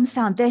be some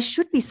sound. There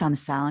should be some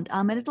sound.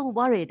 I'm a little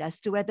worried as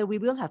to whether we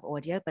will have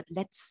audio, but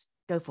let's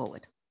go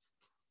forward.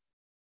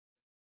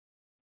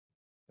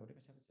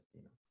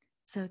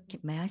 So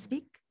may I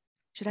speak?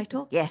 Should I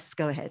talk? Yes,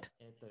 go ahead.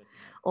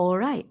 All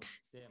right.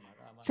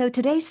 So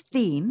today's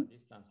theme,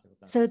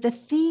 so the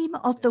theme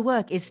of the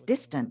work is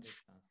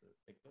distance.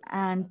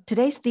 And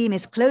today's theme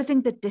is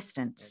closing the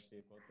distance.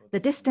 The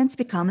distance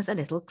becomes a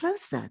little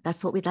closer.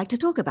 That's what we'd like to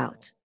talk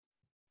about.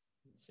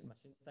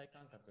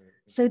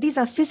 So these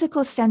are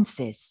physical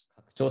senses,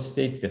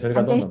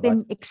 and they've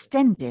been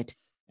extended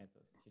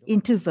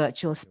into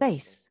virtual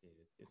space.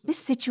 This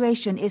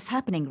situation is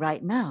happening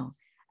right now,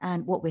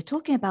 and what we're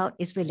talking about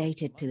is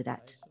related to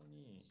that.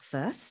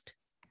 First,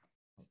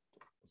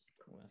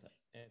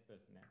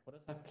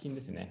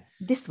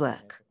 this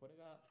work.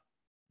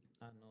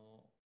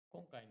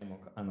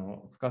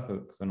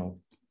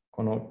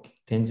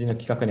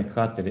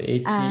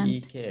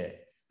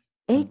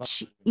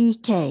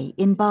 HEK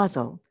in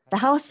Basel, the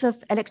House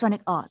of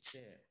Electronic Arts.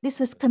 This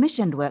was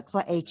commissioned work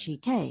for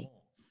HEK.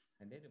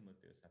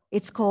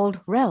 It's called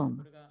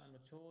Realm.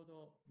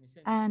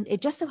 And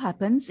it just so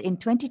happens in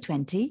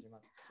 2020,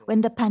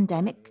 when the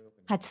pandemic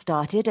had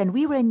started and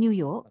we were in New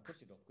York,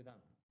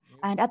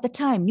 and at the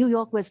time, New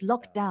York was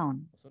locked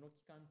down.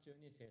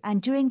 And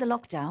during the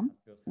lockdown,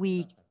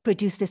 we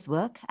produced this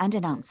work and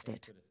announced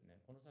it.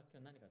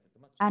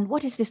 And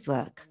what is this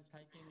work?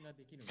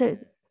 So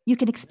you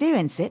can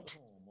experience it.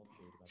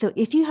 So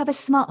if you have a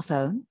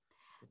smartphone,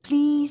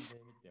 please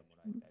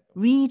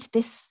read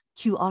this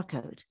QR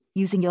code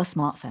using your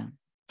smartphone.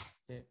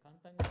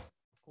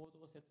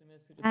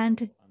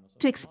 And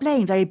to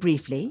explain very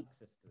briefly,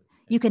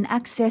 you can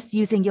access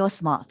using your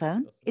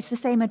smartphone. It's the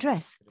same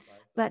address.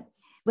 But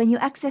when you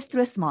access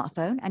through a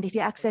smartphone, and if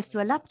you access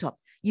through a laptop,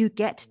 you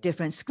get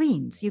different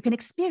screens. You can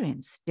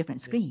experience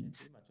different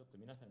screens.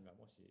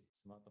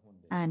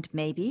 And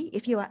maybe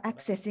if you are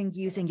accessing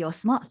using your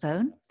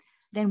smartphone,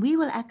 then we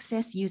will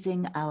access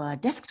using our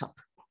desktop.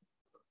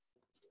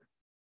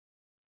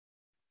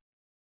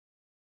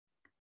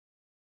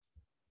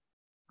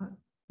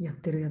 So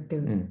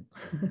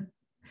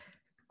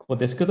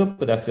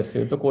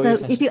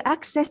if you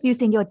access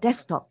using your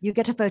desktop, you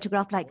get a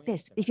photograph like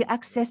this. If you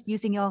access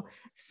using your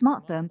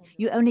smartphone,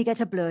 you only get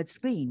a blurred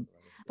screen.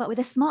 But with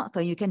a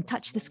smartphone, you can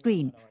touch the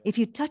screen. If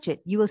you touch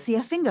it, you will see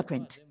a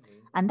fingerprint.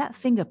 And that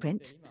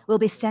fingerprint will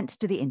be sent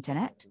to the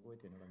internet.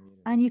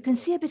 And you can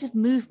see a bit of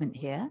movement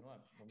here.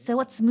 So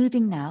what's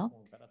moving now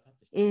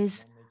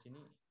is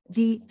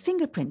the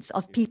fingerprints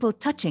of people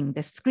touching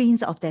the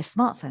screens of their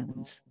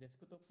smartphones.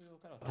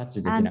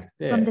 And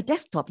from the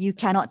desktop, you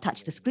cannot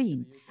touch the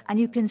screen. And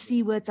you can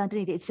see words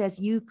underneath. It says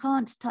you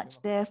can't touch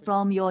there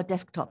from your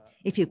desktop.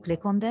 If you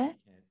click on there,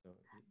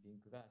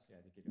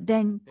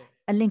 then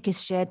a link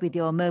is shared with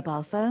your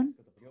mobile phone.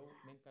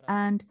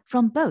 And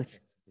from both,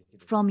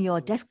 from your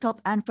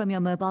desktop and from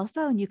your mobile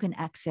phone, you can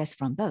access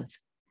from both.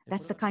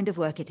 That's the kind of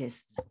work it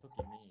is.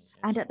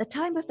 And at the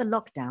time of the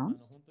lockdown,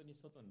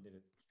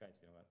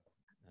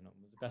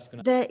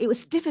 it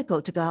was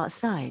difficult to go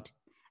outside.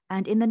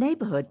 And in the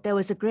neighborhood, there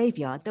was a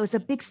graveyard, there was a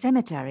big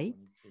cemetery,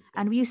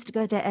 And we used to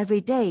go there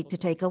every day to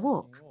take a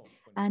walk.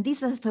 And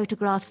these are the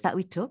photographs that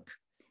we took,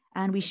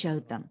 and we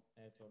showed them.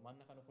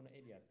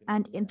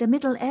 And in the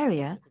middle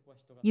area,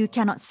 you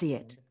cannot see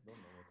it.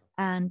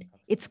 And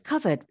it's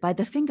covered by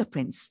the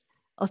fingerprints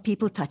of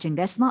people touching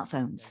their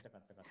smartphones.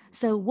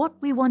 So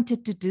what we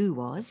wanted to do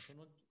was,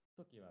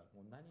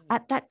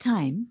 at that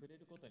time,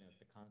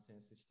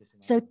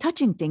 so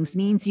touching things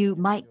means you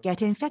might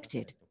get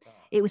infected.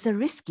 It was a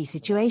risky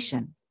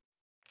situation.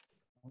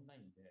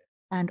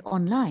 And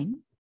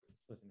online,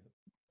 so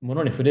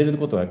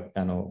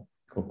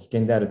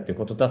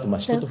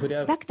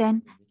back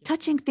then,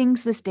 touching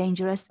things was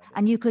dangerous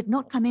and you could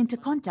not come into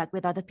contact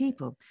with other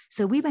people.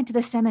 So we went to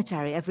the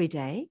cemetery every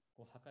day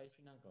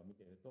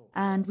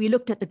and we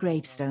looked at the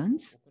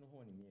gravestones.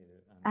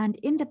 And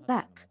in the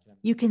back,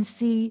 you can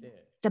see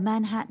the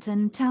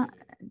Manhattan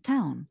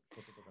town.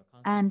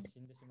 And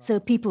so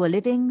people were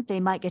living, they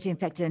might get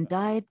infected and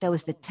died. There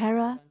was the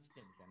terror.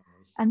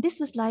 And this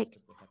was like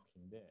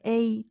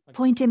a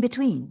point in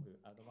between.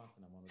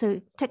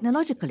 So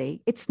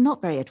technologically, it's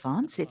not very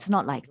advanced. It's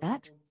not like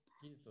that.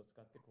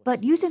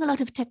 But using a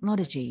lot of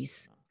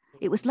technologies,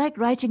 it was like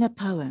writing a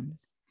poem.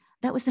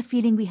 That was the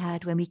feeling we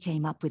had when we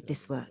came up with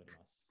this work.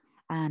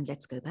 And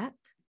let's go back.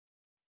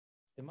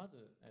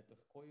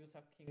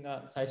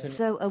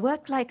 So a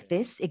work like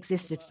this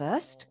existed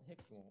first.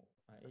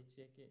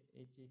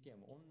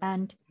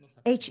 And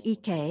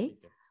HEK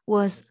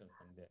was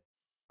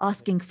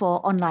asking for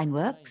online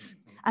works.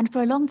 And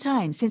for a long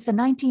time, since the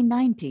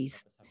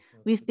 1990s,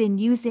 we've been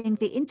using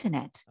the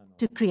internet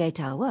to create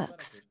our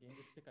works.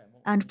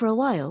 And for a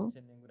while,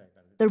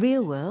 the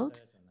real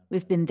world,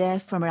 we've been there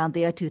from around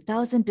the year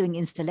 2000 doing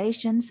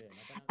installations.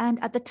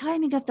 And at the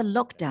timing of the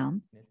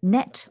lockdown,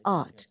 net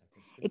art,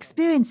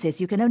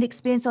 experiences you can only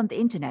experience on the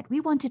internet.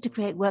 We wanted to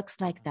create works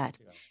like that.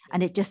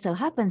 And it just so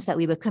happens that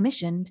we were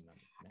commissioned,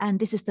 and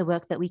this is the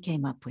work that we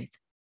came up with.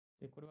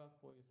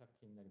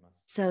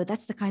 So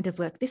that's the kind of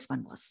work this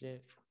one was.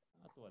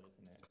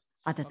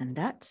 Other than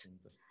that,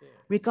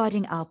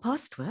 regarding our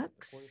past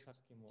works,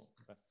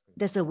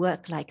 there's a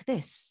work like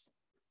this.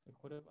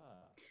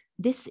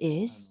 This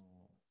is,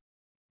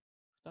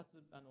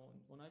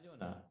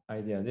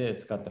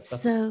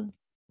 so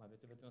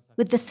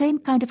with the same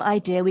kind of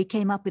idea, we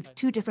came up with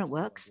two different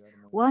works.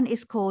 One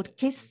is called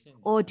KISS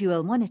or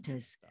Dual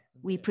Monitors.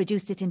 We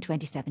produced it in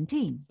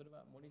 2017.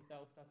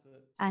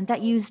 And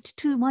that used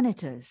two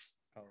monitors,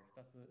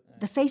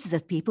 the faces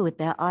of people with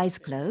their eyes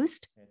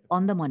closed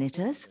on the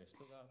monitors.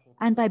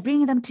 And by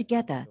bringing them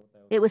together,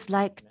 it was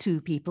like two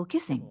people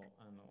kissing.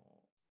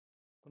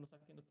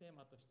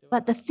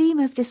 But the theme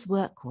of this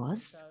work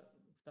was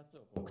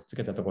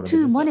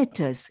two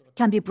monitors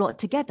can be brought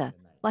together,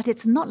 but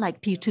it's not like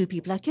two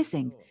people are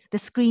kissing. The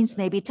screens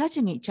may be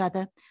touching each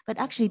other, but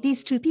actually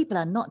these two people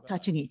are not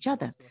touching each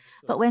other.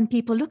 But when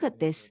people look at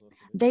this,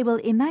 they will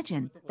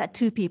imagine that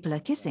two people are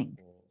kissing.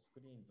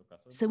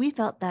 So we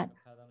felt that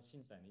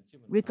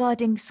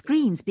regarding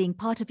screens being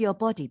part of your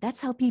body,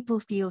 that's how people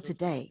feel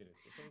today.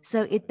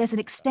 So there's an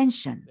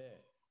extension.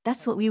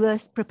 That's what we were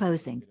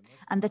proposing.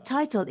 And the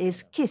title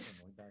is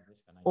KISS,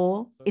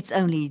 or it's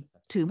only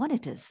two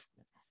monitors.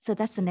 So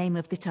that's the name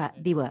of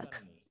the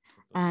work.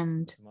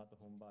 And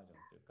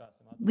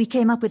we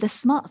came up with a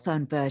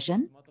smartphone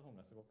version.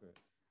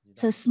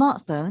 So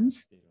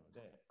smartphones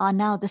are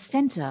now the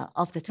center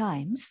of the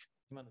times.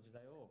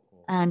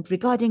 And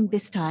regarding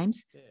these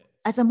times,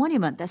 as a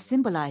monument that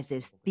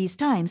symbolizes these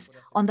times,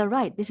 on the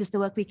right, this is the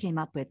work we came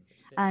up with.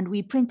 And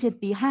we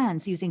printed the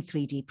hands using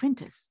 3D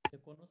printers.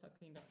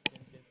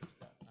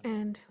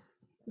 And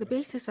the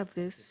basis of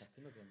this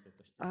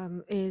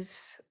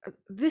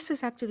this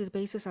is actually the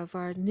basis of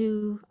our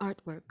new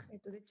artwork.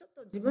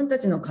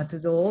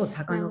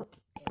 Now,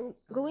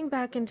 going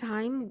back in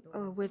time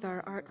with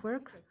our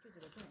artwork,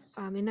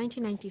 in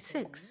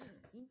 1996,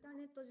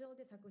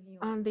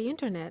 on the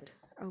internet,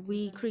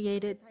 we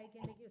created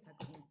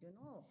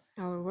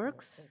our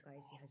works,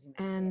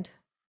 and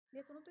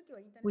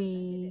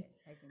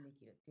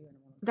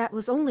that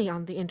was only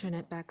on the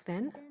internet back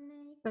then.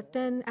 But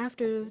then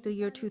after the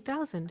year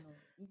 2000,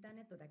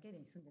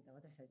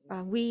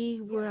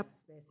 we were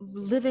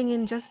living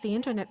in just the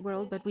internet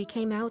world, but we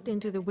came out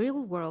into the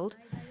real world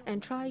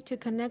and tried to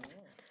connect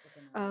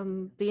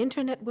the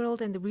internet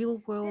world and the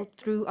real world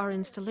through our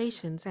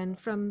installations. And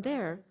from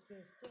there,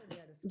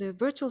 the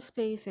virtual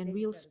space and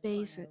real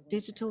space,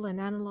 digital and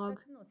analog,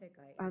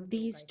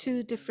 these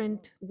two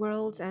different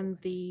worlds and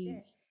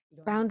the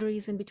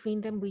boundaries in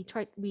between them,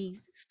 we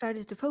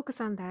started to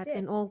focus on that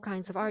in all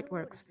kinds of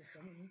artworks.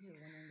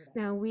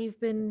 Now, we've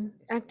been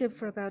active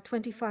for about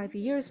 25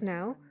 years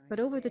now, but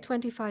over the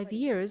 25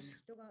 years,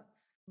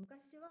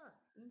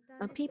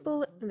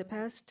 people in the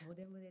past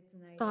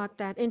thought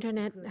that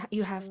internet,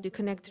 you have to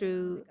connect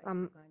through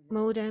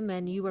modem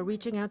and you were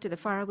reaching out to the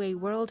faraway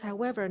world.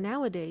 However,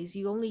 nowadays,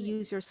 you only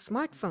use your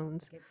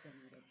smartphones.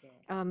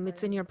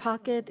 It's in your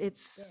pocket,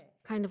 it's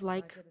kind of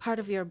like part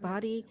of your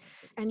body,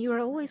 and you are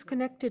always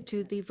connected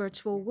to the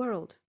virtual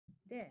world.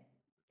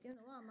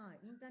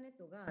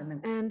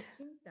 And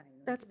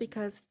that's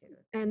because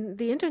And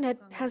the internet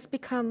has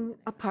become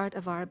a part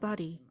of our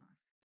body,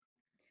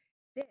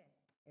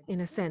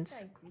 in a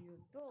sense.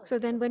 So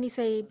then when you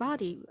say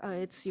body,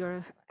 it's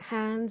your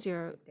hands,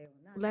 your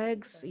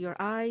legs, your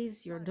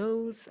eyes, your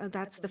nose,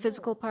 that's the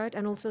physical part,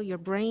 and also your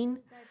brain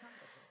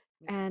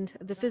and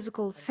the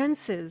physical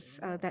senses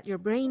that your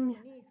brain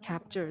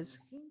captures.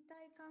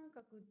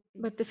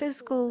 But the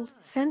physical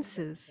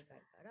senses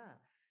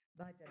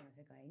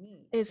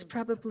is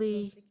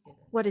probably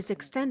what is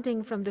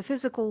extending from the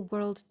physical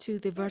world to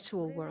the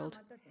virtual world.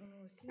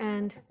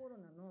 And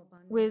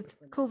with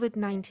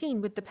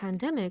COVID-19, with the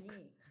pandemic,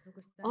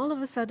 all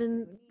of a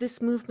sudden,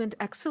 this movement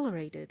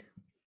accelerated.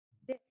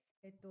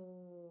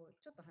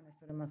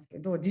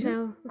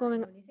 Now,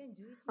 going,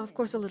 of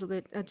course, a little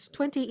bit, it's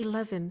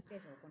 2011,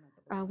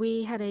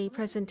 we had a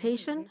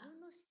presentation.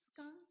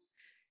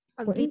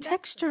 The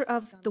texture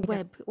of the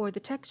web or the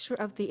texture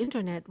of the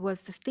internet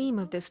was the theme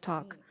of this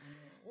talk.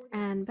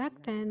 And back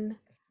then,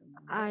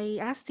 I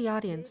asked the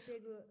audience,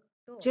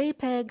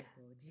 JPEG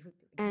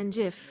and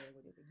GIF,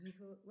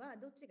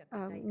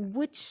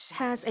 which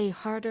has a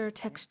harder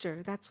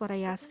texture? That's what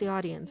I asked the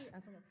audience.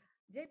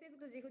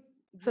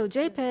 So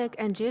JPEG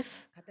and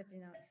GIF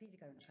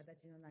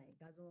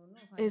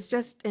is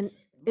just an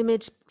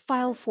image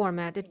file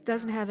format. It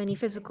doesn't have any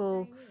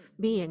physical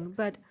being,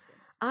 but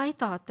I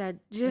thought that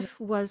GIF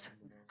was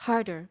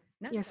harder.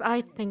 Yes,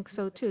 I think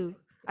so too.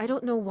 I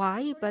don't know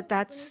why, but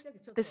that's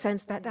the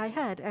sense that I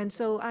had. And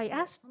so I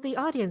asked the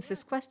audience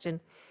this question.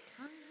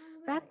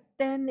 Back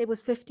then it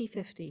was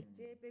 50-50.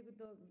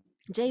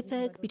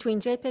 JPEG, between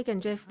JPEG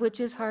and GIF, which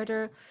is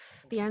harder?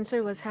 The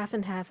answer was half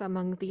and half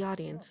among the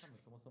audience.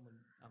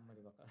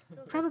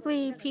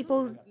 Probably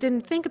people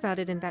didn't think about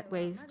it in that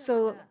way.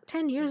 So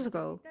 10 years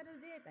ago,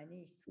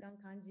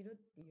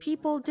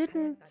 people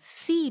didn't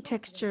see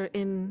texture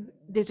in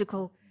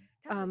digital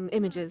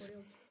images.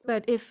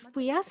 But if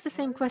we ask the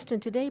same question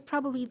today,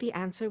 probably the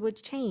answer would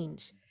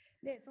change.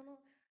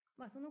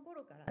 But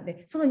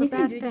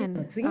back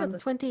then,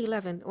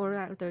 2011, or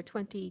rather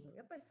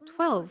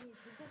 2012,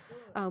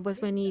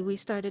 was when we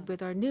started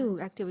with our new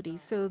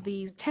activities. So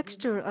the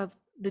texture of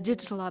the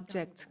digital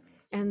object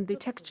and the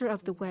texture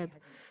of the web,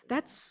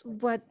 that's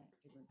what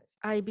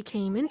I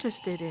became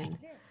interested in.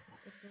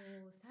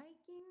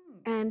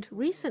 And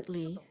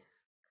recently,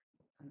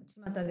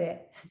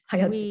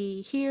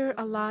 we hear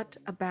a lot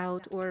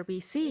about, or we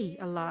see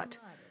a lot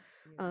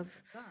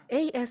of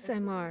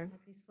ASMR,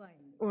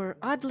 or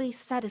oddly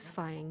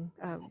satisfying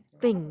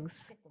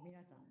things.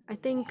 I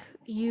think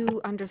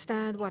you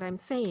understand what I'm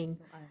saying.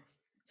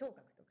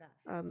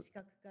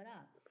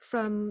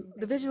 From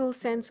the visual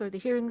sense or the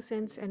hearing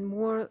sense and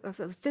more of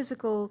the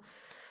physical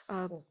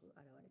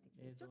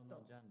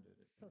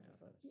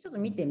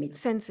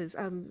senses.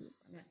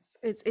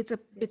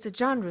 It's a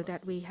genre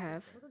that we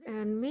have,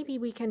 and maybe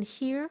we can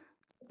hear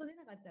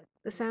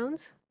the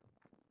sounds.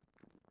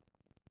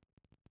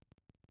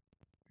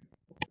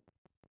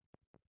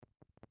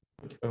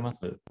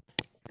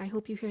 I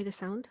hope you hear the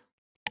sound.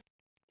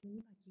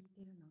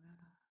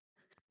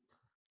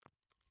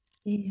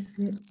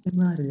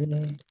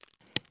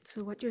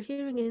 So what you're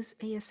hearing is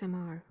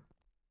ASMR.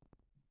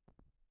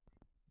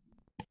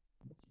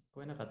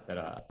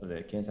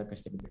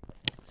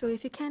 So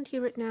if you can't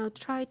hear it now,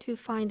 try to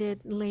find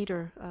it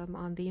later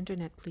on the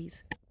internet,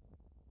 please.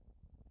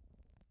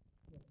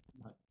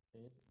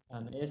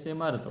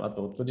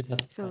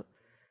 So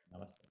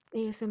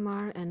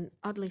ASMR and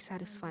oddly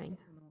satisfying.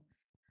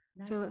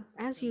 So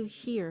as you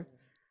hear,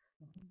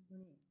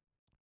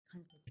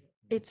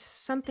 it's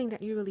something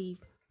that you really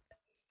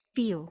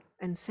feel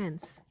and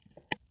sense.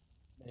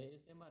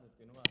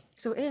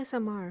 So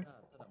ASMR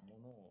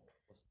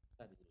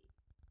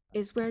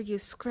is where you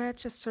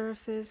scratch a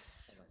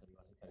surface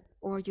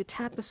or you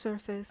tap a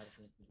surface.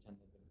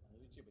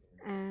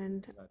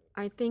 And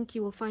I think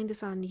you will find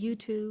this on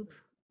YouTube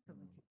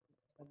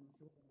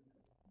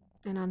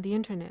and on the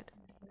internet.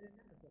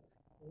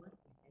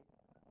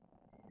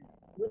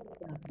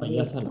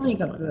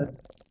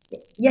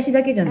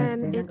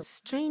 And it's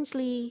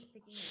strangely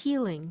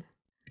healing.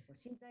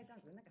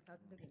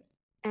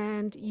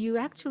 And you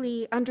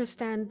actually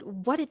understand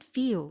what it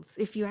feels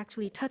if you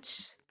actually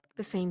touch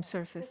the same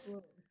surface.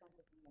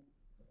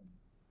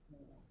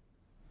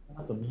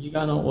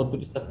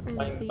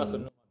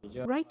 And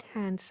the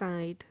right-hand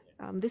side,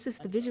 this is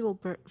the visual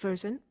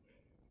version.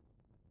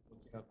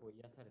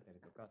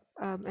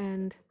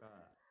 And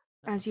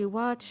as you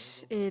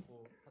watch, it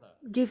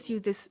gives you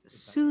this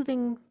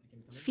soothing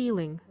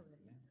feeling.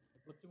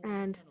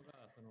 And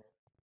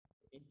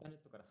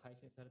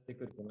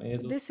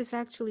this is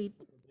actually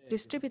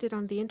distributed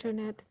on the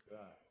internet.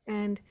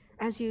 And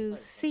as you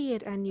see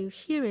it and you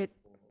hear it,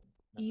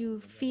 you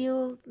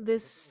feel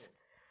this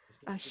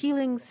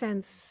healing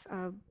sense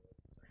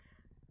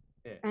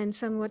and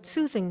somewhat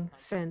soothing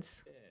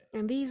sense.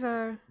 And these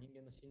are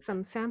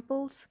some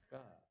samples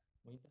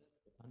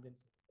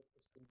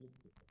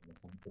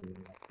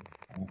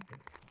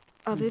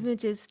of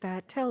images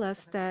that tell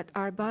us that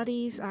our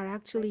bodies are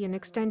actually an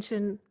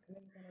extension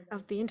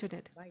of the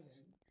internet.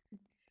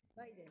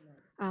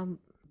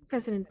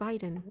 President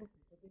Biden,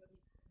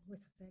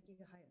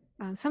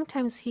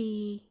 sometimes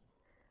he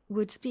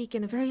would speak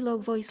in a very low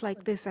voice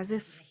like this, as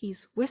if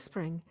he's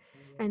whispering.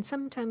 And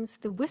sometimes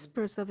the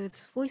whispers of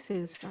his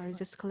voices are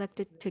just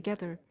collected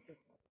together.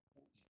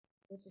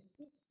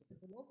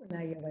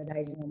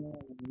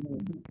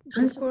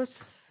 Of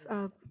course,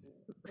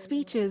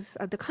 speeches,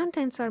 the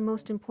contents are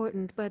most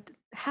important, but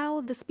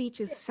how the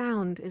speeches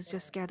sound is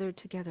just gathered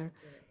together.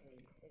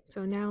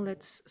 So now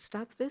let's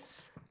stop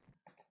this.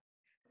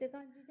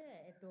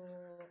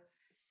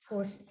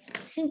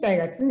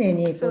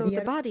 So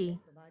the body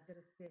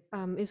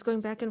is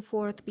going back and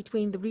forth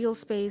between the real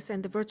space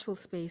and the virtual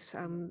space,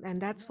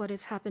 and that's what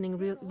is happening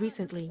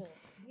recently.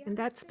 And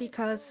that's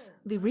because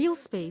the real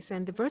space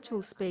and the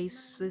virtual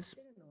space's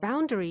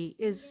boundary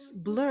is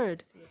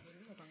blurred.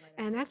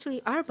 And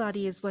actually, our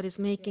body is what is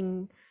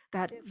making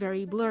that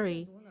very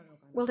blurry.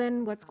 Well,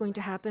 then what's going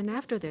to happen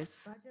after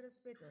this?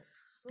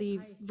 The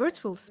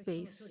virtual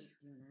space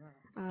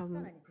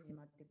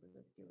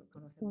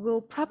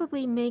will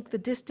probably make the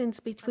distance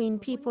between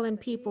people and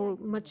people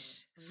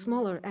much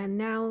smaller. And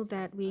now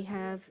that we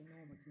have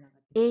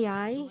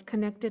AI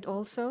connected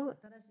also,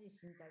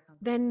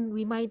 then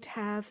we might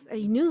have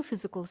a new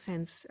physical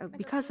sense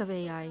because of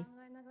AI.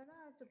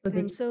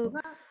 And so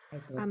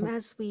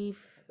as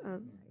we've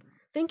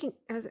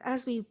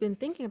been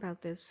thinking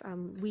about this,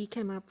 we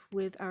came up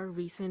with our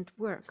recent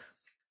work,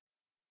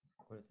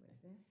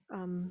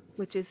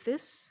 which is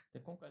this.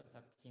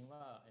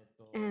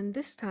 And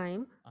this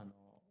time,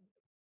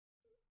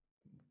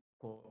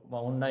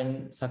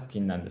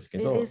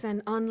 it is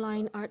an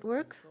online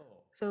artwork.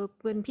 So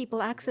when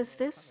people access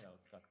this,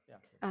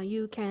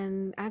 you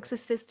can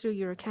access this through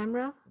your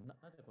camera.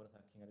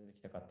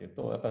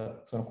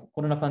 So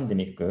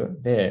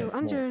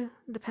under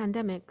the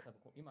pandemic,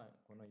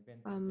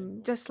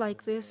 just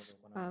like this,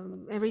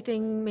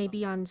 everything may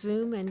be on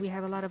Zoom, and we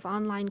have a lot of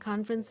online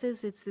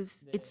conferences.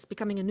 It's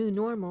becoming a new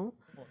normal.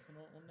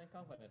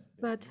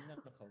 But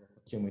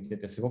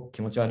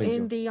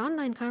in the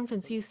online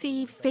conference, you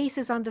see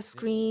faces on the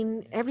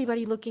screen,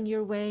 everybody looking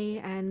your way,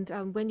 and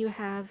when you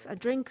have a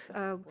drink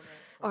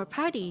or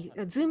party,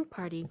 a Zoom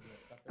party,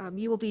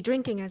 you will be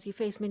drinking as you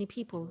face many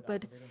people.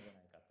 But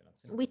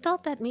we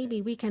thought that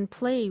maybe we can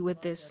play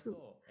with this,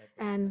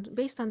 and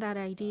based on that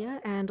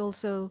idea, and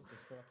also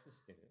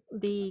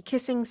the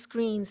kissing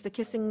screens, the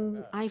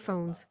kissing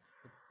iPhones,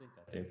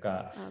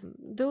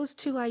 those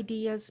two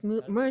ideas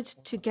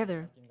merged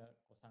together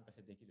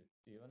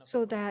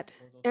so that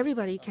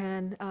everybody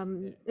can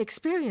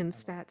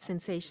experience that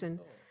sensation.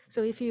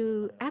 So if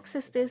you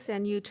access this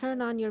and you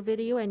turn on your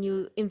video and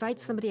you invite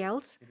somebody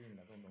else,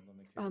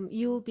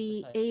 you'll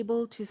be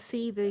able to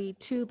see the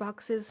two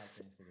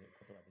boxes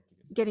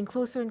getting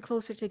closer and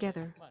closer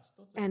together,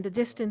 and the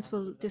distance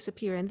will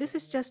disappear. And this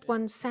is just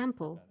one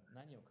sample.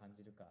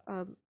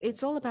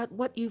 It's all about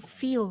what you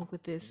feel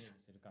with this.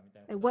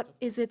 And what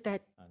is it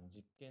that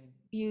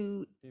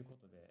you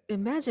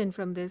imagine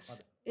from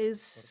this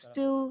is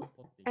still,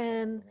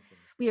 and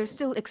we are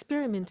still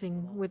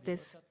experimenting with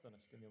this.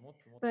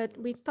 But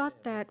we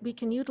thought that we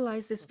can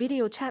utilize this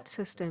video chat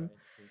system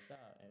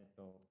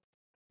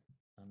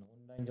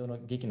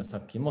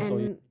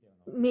and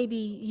maybe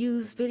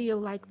use video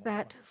like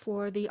that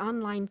for the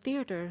online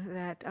theater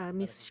that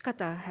Ms.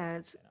 Shikata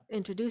has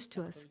introduced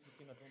to us.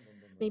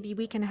 Maybe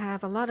we can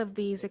have a lot of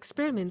these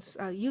experiments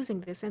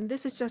using this, and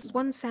this is just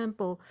one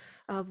sample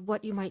of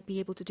what you might be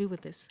able to do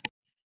with this.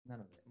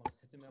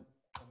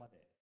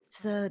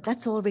 So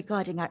that's all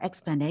regarding our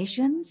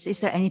explanations. Is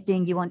there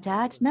anything you want to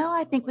add? No,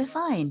 I think we're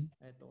fine.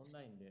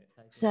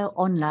 So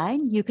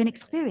online, you can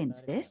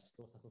experience this.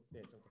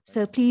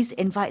 So please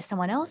invite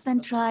someone else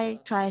and try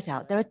it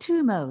out. There are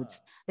two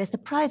modes. There's the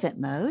private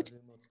mode.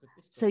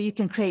 So you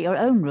can create your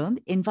own room,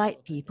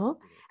 invite people,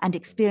 and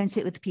experience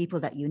it with people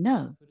that you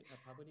know.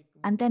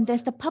 And then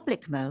there's the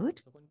public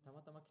mode.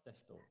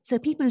 So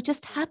people who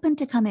just happen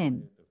to come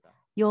in,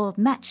 you're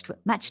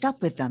matched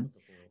up with them.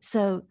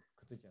 So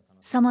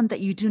someone that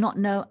you do not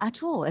know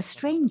at all, a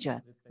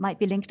stranger, might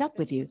be linked up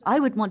with you. I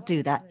would want to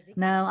do that.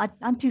 No,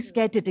 I'm too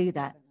scared to do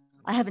that.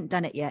 I haven't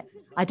done it yet.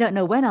 I don't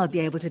know when I'll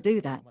be able to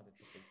do that.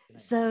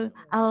 So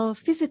our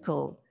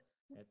physical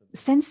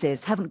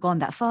senses haven't gone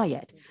that far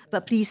yet,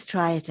 but please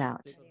try it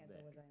out.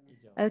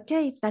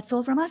 Okay, that's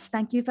all from us.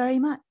 Thank you very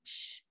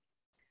much.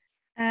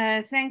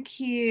 Thank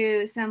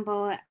you,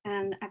 Sambo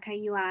and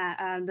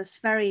Akayua. This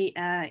very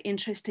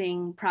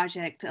interesting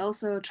project. I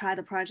also tried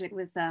a project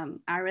with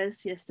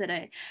Iris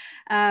yesterday.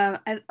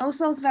 And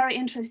also, it's very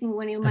interesting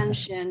when you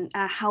mention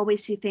how we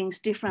see things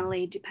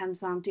differently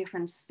depends on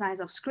different size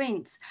of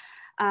screens.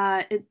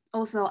 It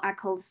also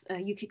echoes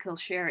Yukiko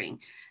sharing.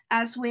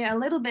 As we are a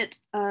little bit,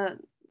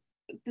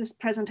 this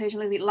presentation a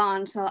little bit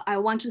long, so I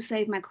want to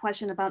save my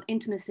question about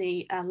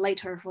intimacy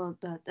later for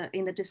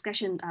in the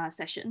discussion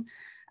session.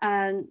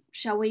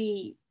 Shall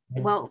we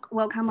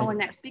welcome our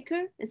next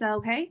speaker? Is that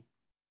okay?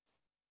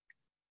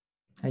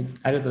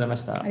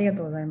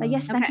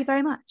 Yes, thank you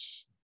very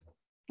much.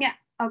 Yeah,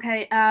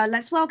 okay.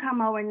 Let's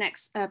welcome our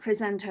next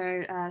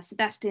presenter,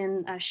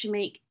 Sebastian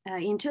Schmieg.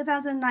 In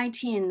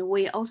 2019,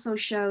 we also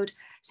showed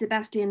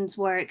Sebastian's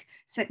work,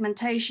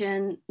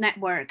 Segmentation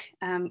Network,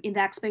 in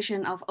the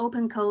exhibition of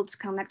Open Codes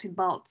Connected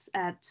Bots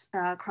at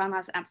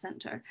Krana's App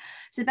Center.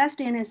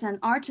 Sebastian is an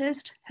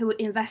artist who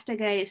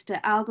investigates the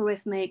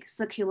algorithmic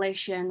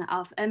circulation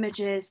of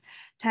images,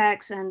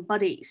 text, and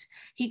bodies.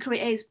 He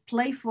creates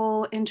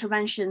playful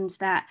interventions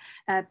that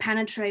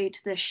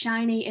penetrate the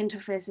shiny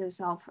interfaces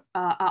of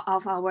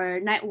our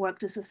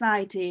networked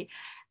society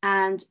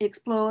and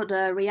explore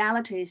the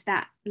realities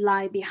that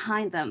lie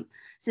behind them.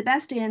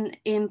 Sebastian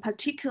in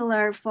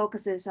particular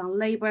focuses on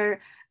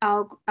labor,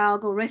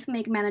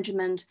 algorithmic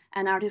management,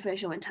 and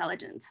artificial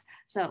intelligence.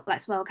 So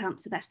let's welcome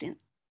Sebastian.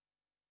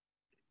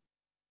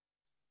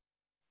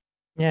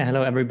 Yeah,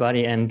 hello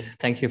everybody, and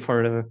thank you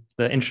for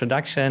the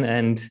introduction,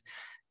 and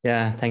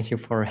yeah, thank you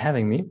for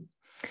having me.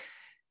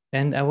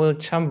 And I will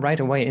jump right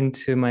away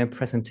into my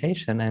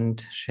presentation and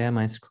share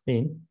my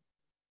screen.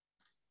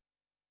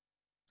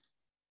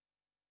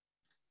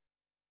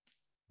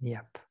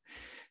 Yep.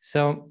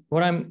 So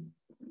what I'm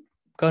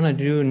gonna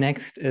do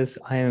next is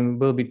I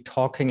will be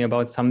talking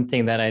about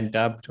something that I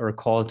dubbed or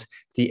called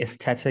the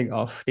aesthetic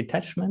of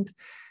detachment.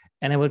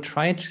 And I will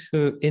try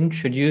to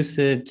introduce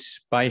it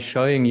by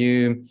showing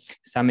you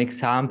some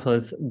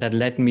examples that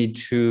led me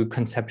to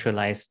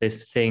conceptualize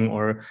this thing,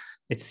 or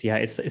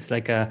it's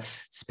like a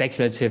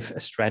speculative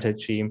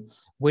strategy,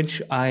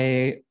 which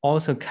I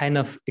also kind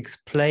of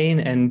explain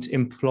and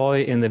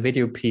employ in the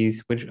video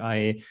piece, which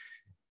I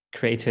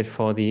created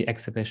for the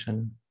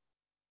exhibition.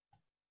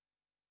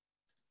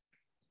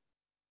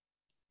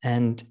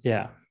 And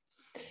yeah,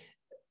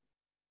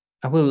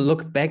 I will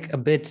look back a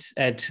bit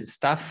at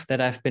stuff that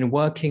I've been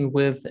working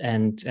with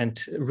and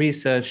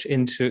research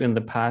into in the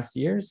past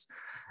years.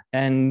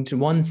 And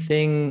one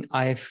thing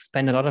I've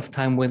spent a lot of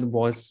time with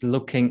was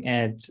looking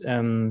at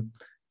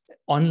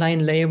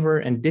online labor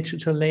and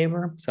digital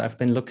labor. So I've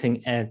been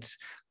looking at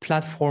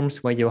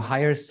platforms where you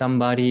hire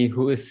somebody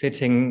who is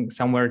sitting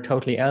somewhere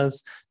totally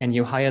else, and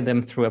you hire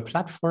them through a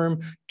platform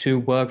to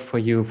work for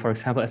you, for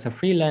example, as a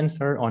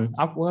freelancer on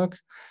Upwork.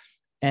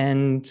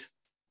 And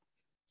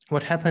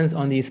what happens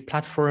on these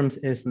platforms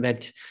is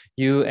that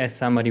you, as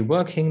somebody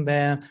working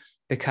there,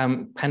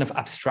 become kind of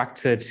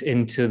abstracted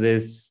into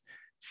this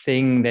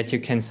thing that you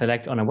can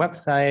select on a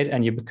website,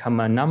 and you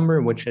become a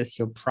number, which is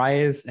your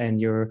price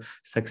and your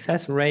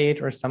success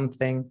rate or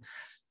something.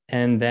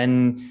 And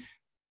then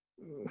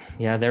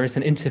yeah, there is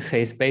an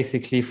interface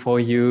basically for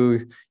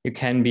you. You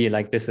can be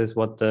like, this is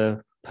what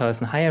the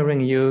person hiring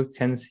you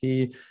can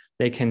see.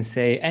 They can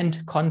say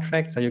end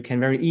contract, so you can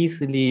very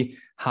easily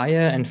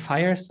hire and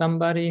fire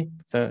somebody.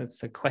 So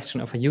it's a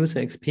question of a user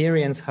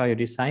experience, how you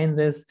design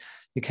this.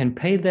 You can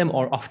pay them,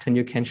 or often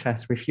you can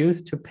just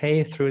refuse to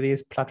pay through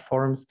these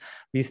platforms,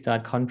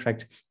 restart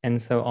contract,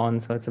 and so on.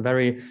 So it's a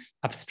very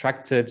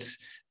abstracted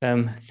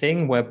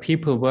thing where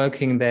people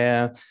working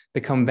there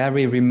become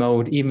very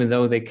remote, even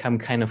though they come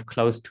kind of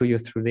close to you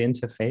through the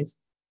interface.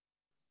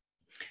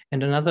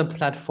 And another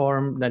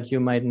platform that you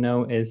might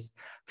know is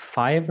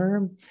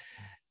Fiverr.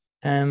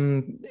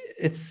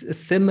 It's a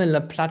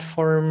similar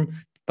platform,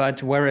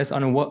 but whereas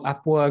on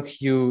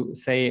Upwork, you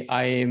say,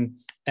 I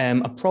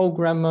am a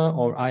programmer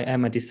or I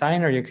am a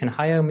designer, you can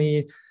hire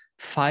me.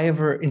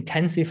 Fiverr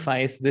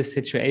intensifies this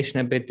situation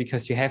a bit,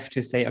 because you have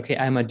to say, okay,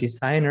 I'm a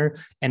designer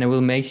and I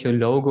will make your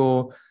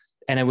logo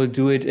and I will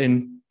do it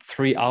in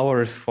 3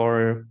 hours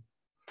for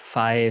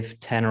 $5,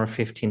 $10, or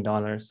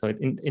 $15. So it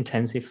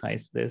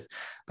intensifies this,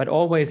 but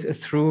always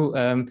through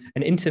an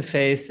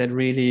interface that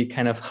really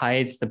kind of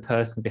hides the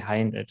person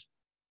behind it.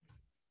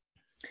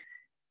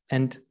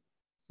 And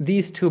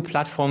these two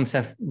platforms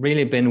have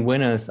really been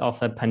winners of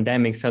the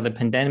pandemic. So the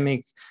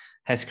pandemic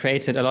has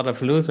created a lot of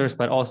losers,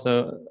 but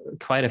also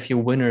quite a few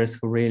winners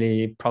who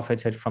really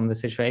profited from the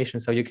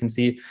situation. So you can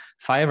see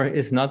Fiverr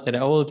is not that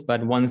old,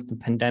 but once the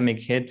pandemic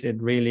hit, it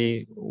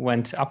really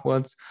went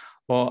upwards.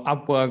 Well,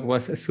 Upwork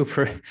was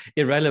super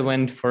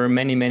irrelevant for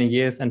many, many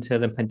years until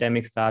the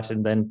pandemic started,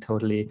 and then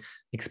totally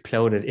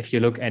exploded if you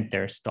look at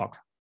their stock.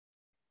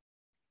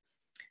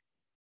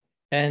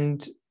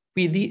 And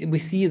we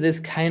see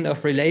this kind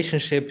of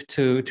relationship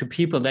to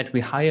people that we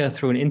hire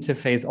through an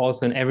interface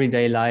also in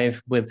everyday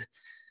life, with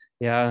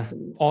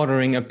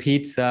ordering a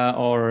pizza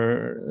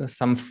or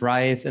some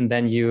fries, and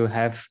then you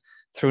have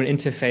through an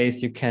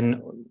interface you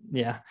can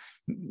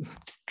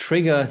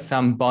trigger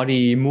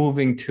somebody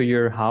moving to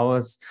your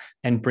house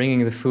and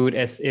bringing the food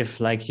as if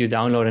like you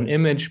download an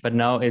image, but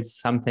now it's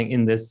something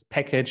in this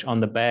package on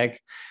the bag.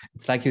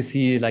 It's like you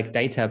see like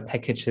data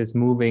packages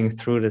moving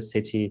through the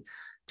city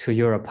to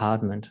your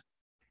apartment.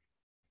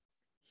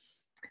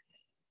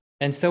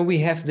 And so we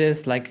have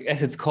this, like,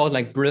 as it's called,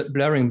 like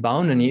blurring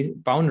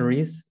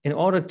boundaries. In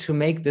order to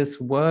make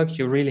this work,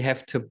 you really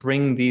have to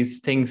bring these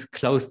things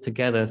close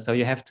together. So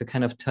you have to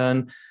kind of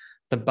turn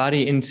the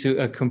body into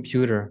a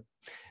computer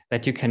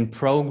that you can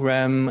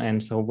program.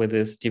 And so with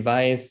this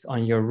device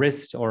on your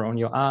wrist or on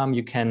your arm,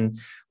 you can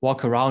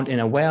walk around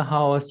in a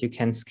warehouse, you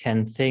can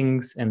scan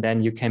things, and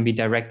then you can be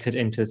directed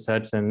into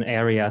certain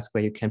areas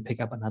where you can pick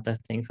up another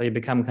thing. So you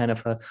become kind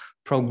of a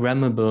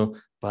programmable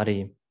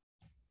body.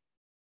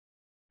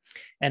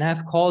 And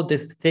I've called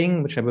this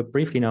thing, which I will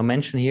briefly now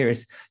mention here,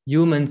 is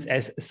humans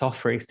as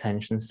software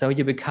extensions. So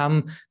you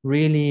become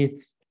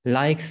really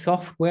like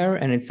software,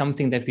 and it's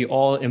something that we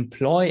all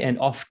employ, and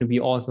often we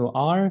also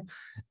are.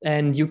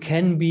 And you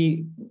can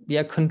be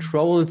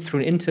controlled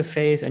through an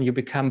interface, and you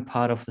become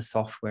part of the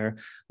software.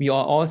 We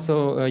are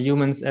also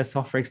humans as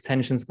software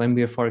extensions when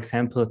we, for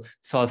example,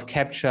 solve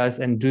CAPTCHAs,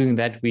 and doing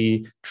that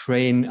we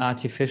train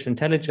artificial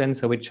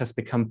intelligence. So we just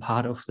become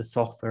part of the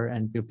software,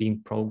 and we're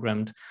being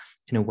programmed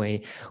in a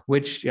way,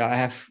 which I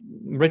have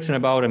written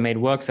about and made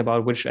works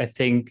about, which I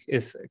think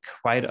is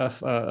quite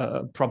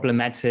a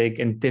problematic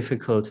and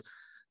difficult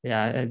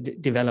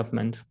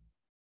development.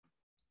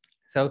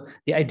 So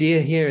the idea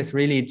here is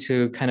really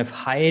to kind of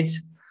hide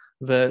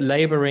the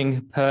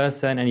laboring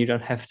person, and you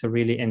don't have to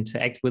really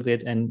interact with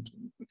it. And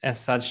as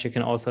such, you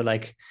can also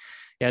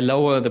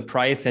lower the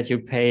price that you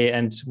pay,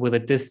 and with the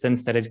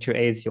distance that it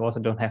creates, you also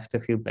don't have to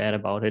feel bad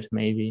about it,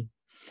 maybe.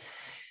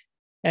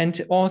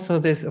 And also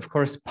this, of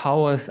course,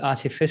 powers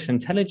artificial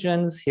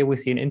intelligence. Here we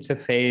see an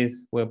interface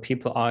where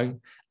people are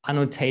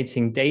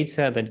annotating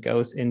data that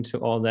goes into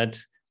all that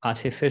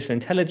artificial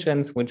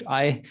intelligence, which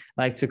I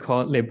like to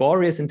call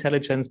laborious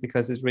intelligence,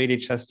 because it's really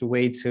just a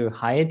way to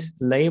hide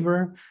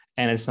labor,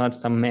 and it's not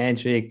some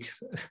magic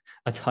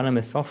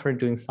autonomous software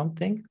doing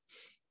something.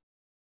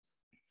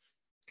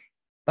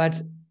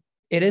 But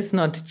it is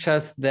not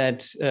just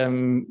that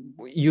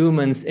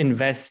humans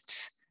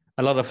invest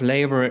a lot of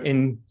labor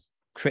in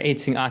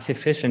creating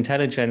artificial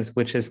intelligence,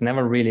 which is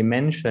never really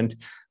mentioned.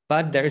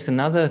 But there's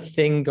another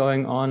thing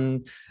going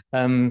on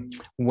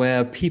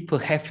where people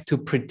have to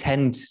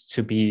pretend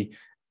to be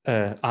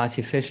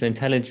artificial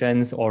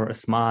intelligence or a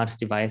smart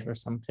device or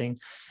something.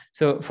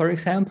 So, for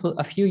example,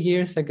 a few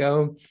years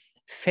ago,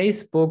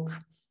 Facebook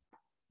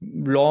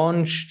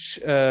launched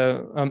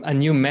a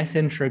new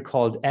messenger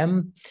called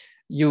M.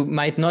 You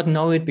might not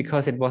know it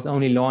because it was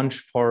only launched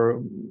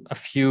for a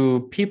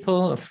few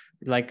people,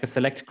 like a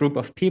select group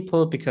of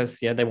people, because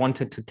they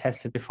wanted to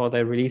test it before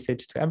they release it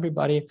to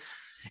everybody.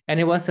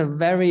 And it was a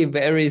very,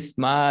 very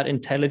smart,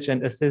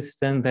 intelligent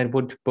assistant that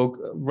would book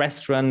a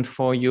restaurant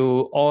for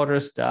you,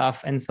 order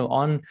stuff, and so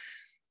on.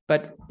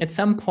 But at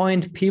some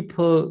point,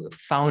 people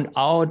found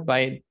out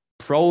by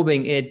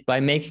probing it, by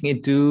making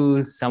it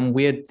do some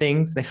weird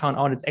things, they found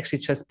out it's actually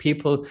just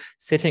people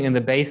sitting in the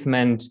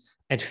basement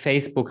at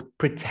Facebook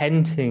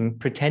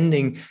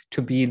pretending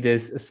to be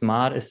this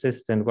smart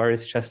assistant, where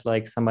it's just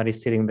like somebody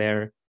sitting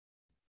there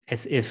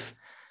as if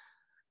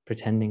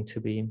pretending to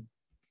be.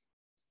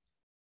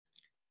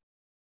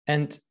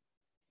 And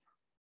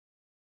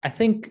I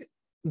think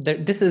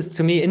that this is,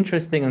 to me,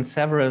 interesting on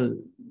several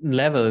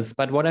levels.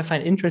 But what I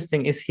find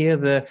interesting is here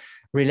the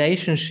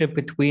relationship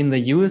between the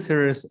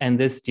users and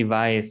this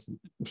device.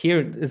 Here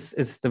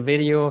is the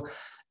video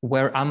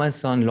where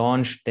Amazon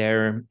launched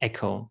their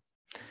Echo.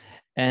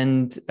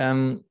 And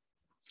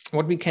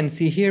what we can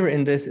see here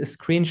in this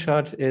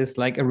screenshot is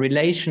like a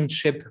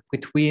relationship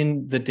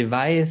between the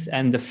device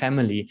and the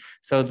family.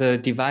 So the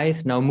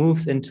device now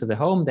moves into the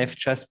home. They've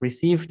just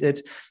received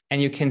it.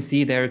 And you can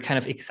see they're kind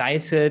of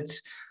excited.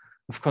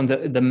 Of course,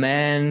 the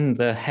man,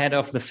 the head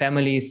of the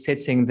family,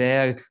 sitting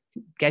there,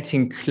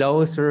 getting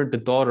closer. The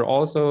daughter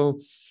also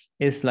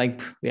is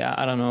like,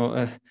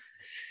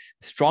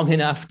 strong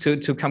enough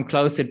to come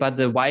closer, but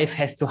the wife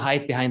has to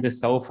hide behind the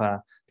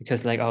sofa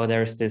because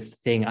there's this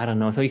thing, I don't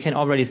know. So you can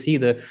already see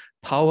the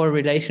power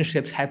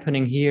relationships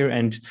happening here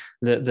and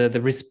the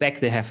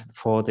respect they have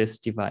for this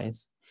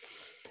device.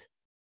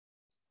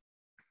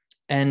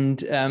 And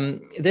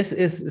this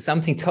is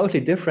something totally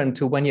different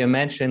to when you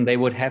imagine they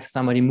would have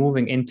somebody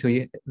moving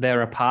into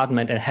their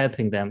apartment and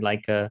helping them,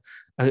 like a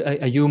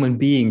human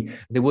being.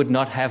 They would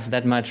not have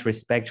that much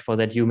respect for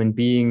that human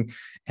being,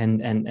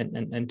 and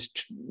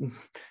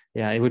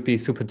it would be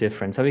super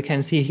different. So we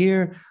can see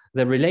here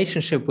the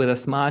relationship with a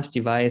smart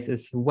device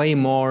is way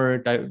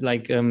more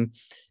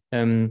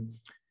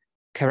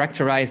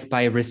characterized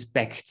by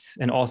respect,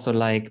 and also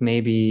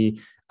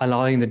maybe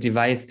allowing the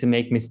device to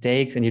make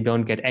mistakes and you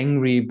don't get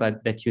angry,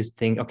 but that you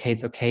think, okay,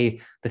 it's okay.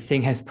 The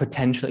thing has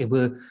potential. It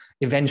will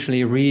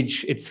eventually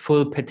reach its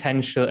full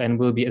potential and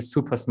will be a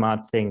super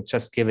smart thing.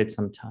 Just give it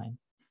some time,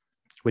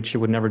 which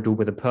you would never do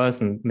with a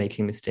person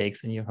making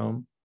mistakes in your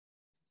home.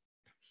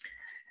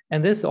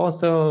 And this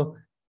also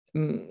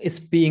is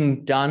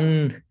being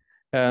done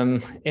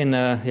in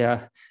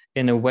a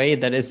way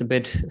that is a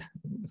bit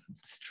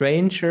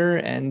stranger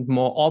and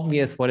more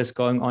obvious what is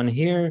going on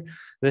here.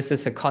 This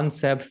is a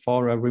concept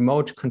for a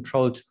remote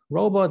controlled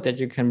robot that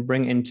you can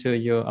bring into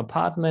your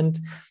apartment,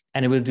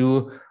 and it will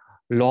do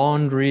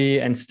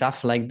laundry and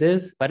stuff like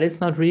this, but it's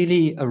not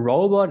really a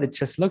robot. It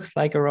just looks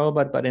like a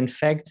robot, but in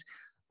fact,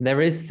 there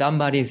is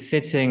somebody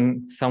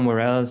sitting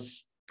somewhere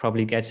else,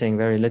 probably getting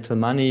very little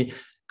money,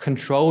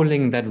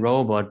 controlling that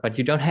robot, but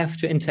you don't have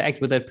to interact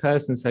with that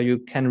person. So you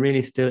can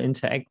really still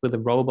interact with the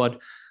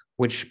robot,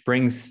 which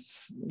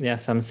brings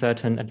some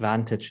certain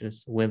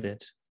advantages with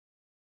it.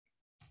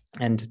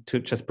 And to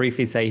just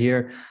briefly say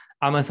here,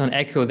 Amazon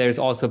Echo, there's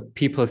also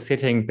people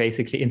sitting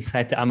basically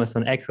inside the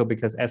Amazon Echo,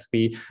 because as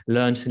we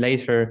learned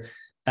later,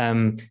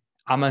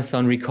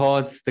 Amazon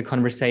records the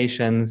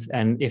conversations,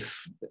 and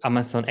if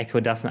Amazon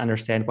Echo doesn't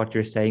understand what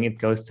you're saying, it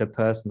goes to a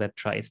person that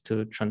tries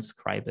to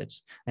transcribe it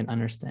and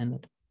understand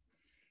it.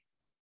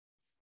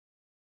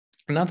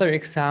 Another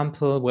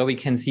example where we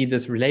can see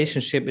this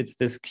relationship, it's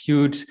this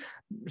cute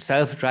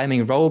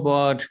self-driving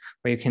robot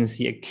where you can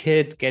see a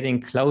kid getting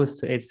close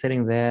to it,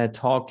 sitting there,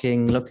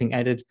 talking, looking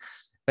at it.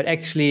 But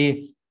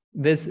actually,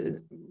 this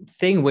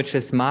thing which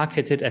is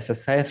marketed as a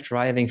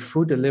self-driving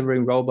food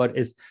delivering robot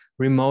is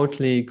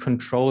remotely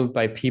controlled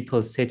by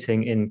people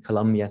sitting in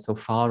Colombia, so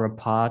far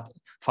apart,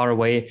 far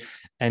away,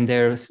 and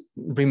they're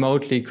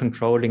remotely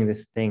controlling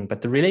this thing.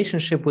 But the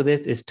relationship with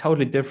it is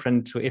totally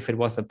different to if it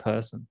was a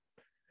person.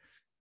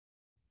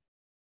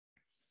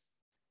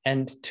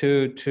 And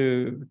to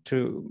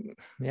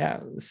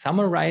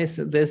summarize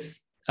this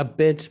a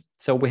bit,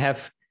 so we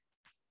have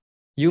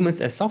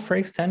humans as software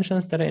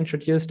extensions that I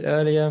introduced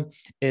earlier,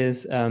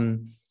 is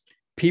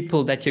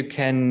people that you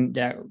can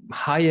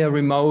hire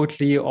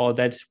remotely or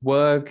that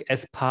work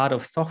as part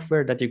of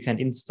software that you can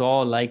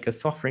install like a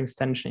software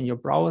extension in your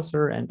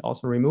browser and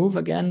also remove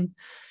again.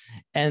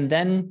 And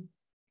then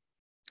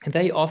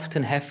they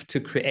often have to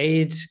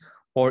create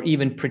or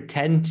even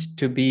pretend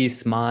to be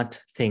smart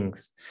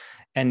things.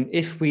 And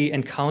if we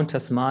encounter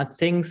smart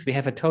things, we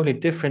have a totally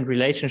different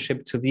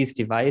relationship to these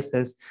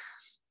devices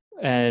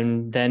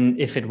than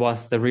if it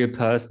was the real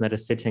person that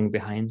is sitting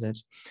behind it.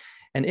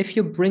 And if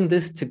you bring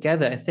this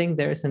together, I think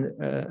there is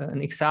an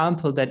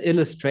example that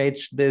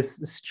illustrates this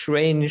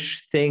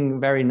strange thing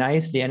very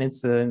nicely. And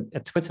it's a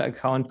Twitter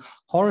account,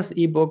 Horse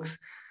eBooks.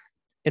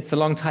 It's a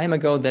long time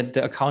ago that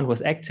the account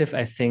was active.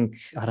 I think,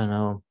 I don't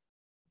know,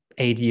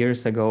 8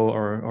 years ago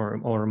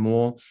or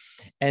more.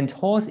 And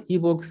Horse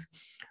eBooks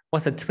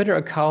was a Twitter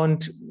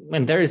account,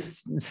 and there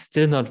is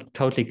still not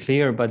totally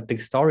clear, but the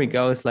story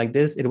goes like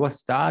this. It was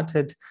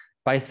started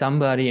by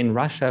somebody in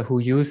Russia who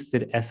used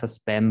it as a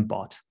spam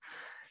bot.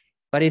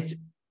 But it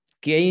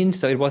gained,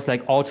 so it was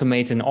like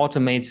an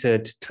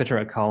automated Twitter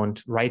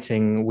account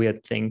writing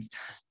weird things.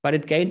 But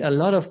it gained a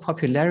lot of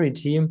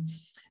popularity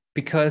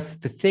because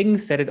the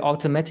things that it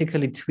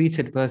automatically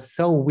tweeted were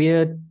so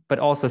weird, but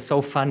also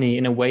so funny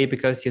in a way,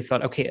 because you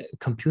thought, okay, a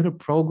computer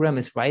program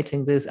is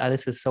writing this.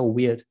 This is so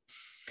weird.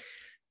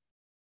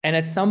 And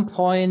at some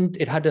point,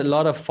 it had a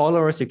lot of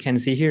followers. You can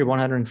see here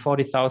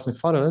 140,000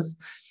 followers.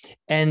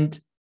 And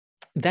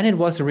then it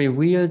was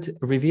revealed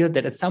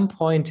that at some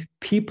point,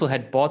 people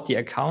had bought the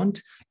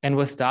account and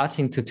were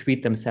starting to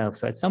tweet themselves.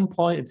 So at some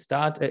point,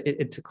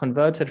 it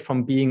converted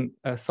from being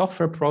a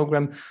software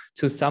program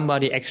to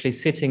somebody actually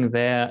sitting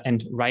there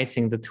and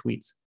writing the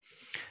tweets.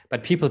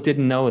 But people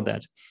didn't know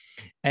that.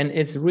 And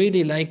it's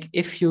really like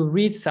if you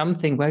read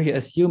something where you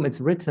assume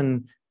it's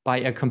written by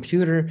a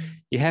computer,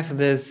 you have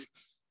this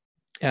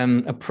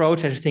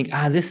approach that you think,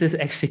 this is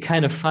actually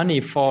kind of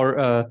funny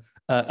for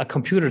a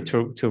computer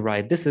to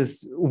write. This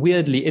is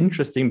weirdly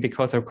interesting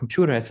because a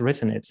computer has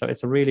written it. So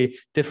it's a really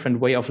different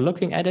way of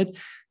looking at it.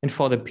 And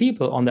for the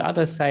people on the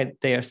other side,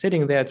 they are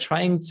sitting there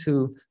trying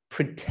to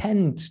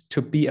pretend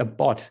to be a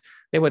bot.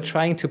 They were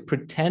trying to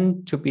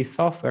pretend to be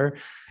software.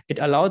 It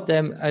allowed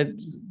them a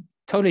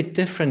totally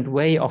different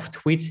way of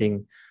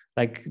tweeting.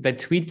 Like they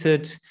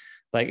tweeted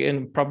like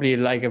in probably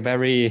like a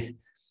very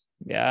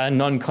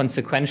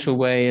non-consequential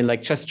way,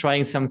 like just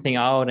trying something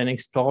out and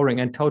exploring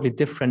a totally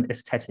different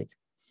aesthetic.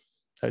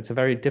 So it's a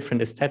very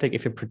different aesthetic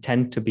if you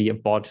pretend to be a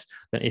bot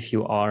than if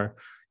you are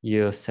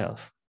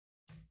yourself.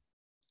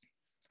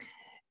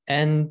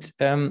 And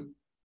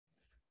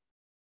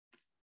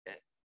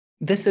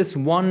this is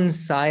one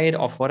side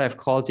of what I've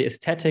called the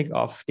aesthetic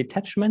of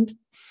detachment.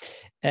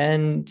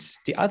 And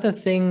the other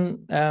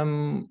thing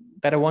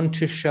that I want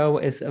to show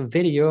is a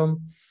video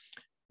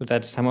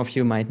that some of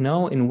you might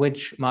know, in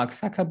which Mark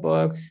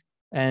Zuckerberg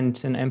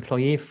and an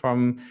employee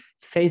from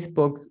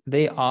Facebook,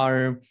 they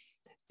are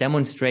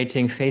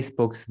demonstrating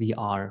Facebook's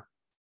VR.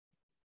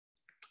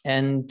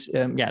 And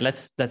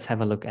let's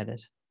have a look at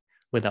it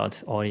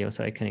without audio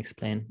so I can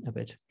explain a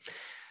bit.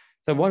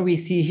 So what we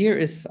see here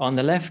is on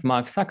the left,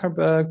 Mark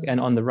Zuckerberg, and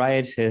on the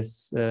right,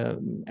 his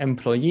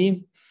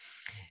employee.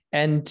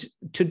 And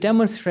to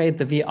demonstrate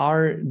the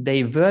VR,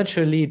 they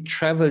virtually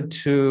traveled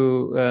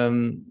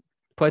to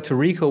Puerto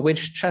Rico,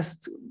 which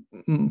just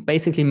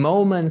basically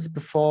moments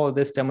before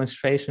this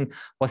demonstration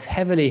was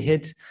heavily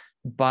hit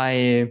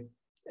by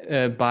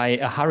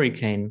a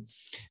hurricane.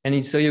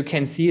 And so you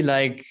can see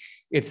like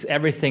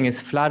everything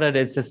is flooded.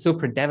 It's a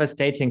super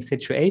devastating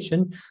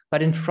situation.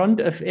 But in front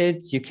of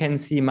it, you can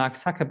see Mark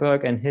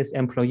Zuckerberg and his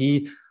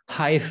employee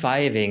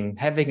high-fiving,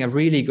 having a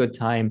really good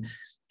time.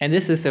 And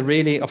this is a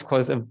really, of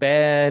course, a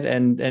bad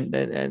and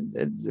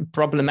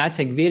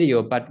problematic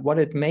video. But what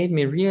it made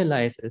me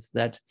realize is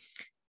that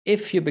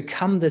if you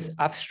become this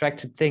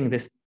abstracted thing,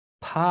 this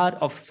part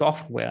of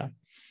software,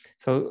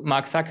 so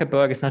Mark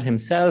Zuckerberg is not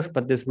himself,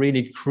 but this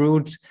really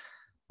crude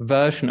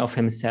version of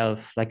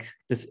himself, like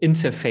this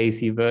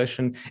interfacey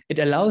version, it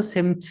allows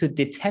him to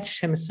detach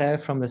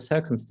himself from the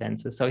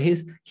circumstances. So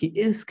he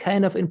is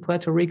kind of in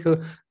Puerto Rico,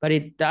 but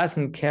he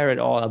doesn't care at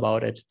all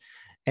about it.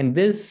 And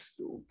this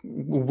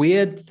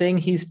weird thing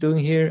he's doing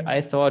here,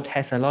 I thought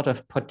has a lot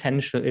of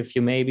potential if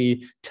you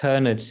maybe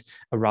turn it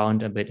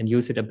around a bit and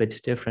use it a bit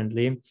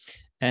differently.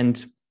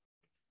 And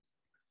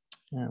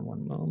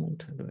one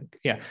moment.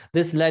 Yeah,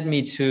 this led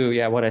me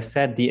to what I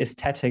said, the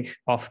aesthetic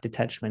of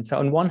detachment. So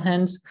on one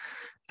hand,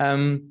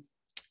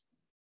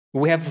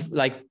 we have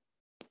like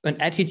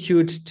an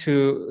attitude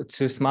to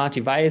smart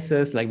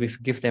devices, like we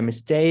forgive their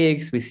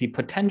mistakes, we see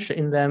potential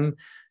in them,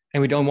 and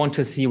we don't want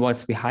to see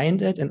what's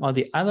behind it. And on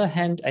the other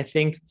hand, I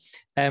think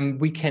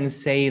we can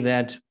say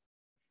that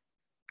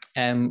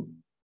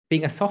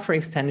being a software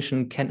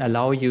extension can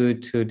allow you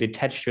to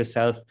detach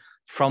yourself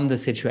from the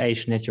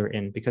situation that you're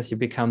in, because you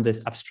become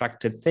this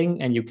abstracted thing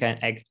and you can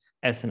act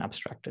as an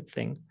abstracted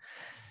thing.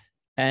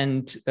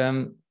 And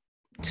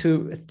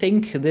to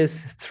think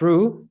this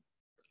through,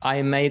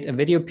 I made a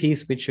video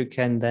piece, which you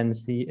can then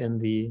see in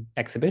the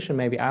exhibition,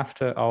 maybe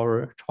after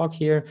our talk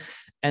here.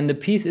 And the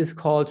piece is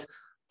called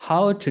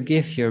How to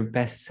Give Your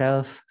Best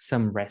Self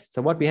Some Rest.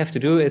 So what we have to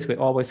do is we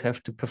always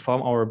have to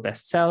perform our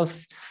best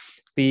selves,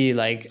 be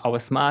like our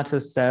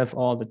smartest self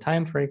all the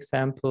time, for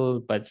example,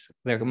 but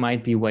there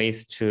might be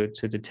ways to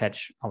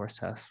detach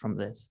ourselves from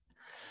this.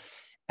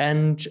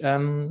 And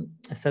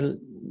as a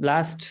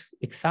last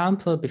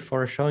example,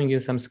 before showing you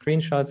some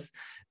screenshots,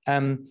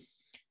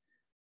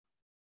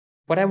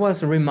 what I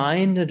was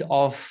reminded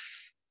of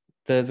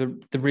the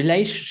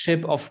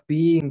relationship of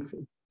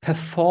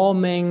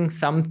performing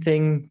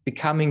something,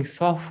 becoming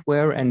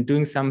software and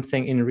doing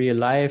something in real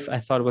life, I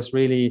thought was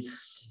really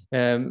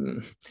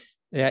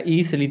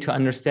easily to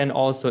understand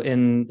also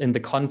in the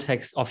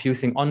context of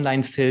using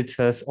online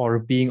filters or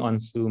being on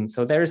Zoom.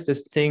 So there is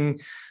this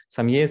thing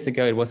some years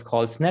ago, it was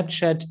called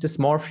Snapchat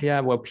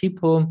dysmorphia, where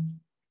people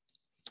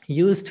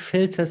used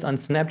filters on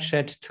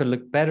Snapchat to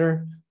look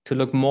better, to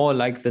look more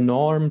like the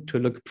norm, to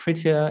look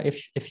prettier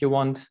if you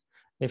want,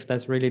 if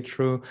that's really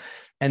true.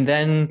 And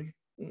then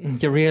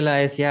you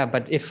realize,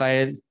 but if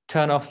I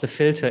turn off the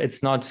filter,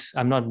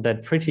 I'm not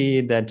that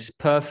pretty, that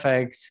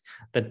perfect,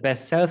 that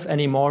best self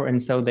anymore.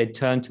 And so they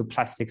turn to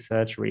plastic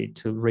surgery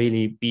to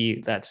really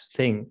be that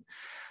thing.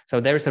 So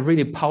there's a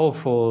really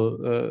powerful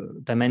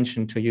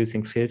dimension to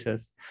using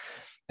filters.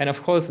 And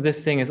of course,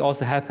 this thing is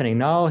also happening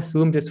now.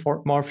 Zoom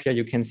dysmorphia,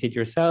 you can see it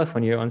yourself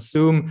when you're on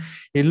Zoom.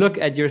 You look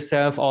at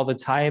yourself all the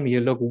time,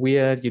 you look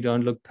weird, you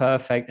don't look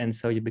perfect. And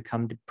so you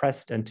become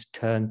depressed and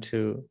turn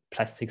to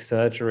plastic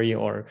surgery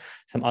or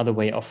some other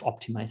way of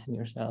optimizing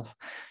yourself.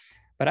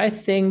 But I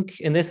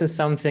think, and this is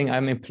something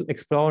I'm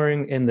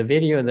exploring in the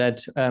video, that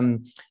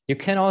you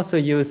can also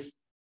use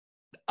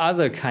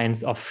other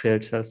kinds of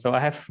filters. So I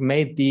have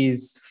made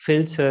these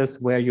filters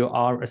where you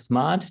are a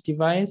smart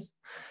device.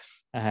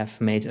 I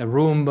have made a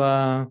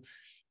Roomba.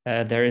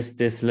 There is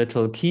this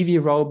little Kiwi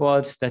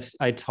robot that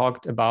I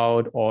talked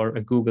about, or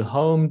a Google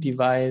Home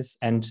device.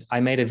 And I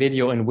made a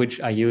video in which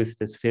I use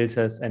these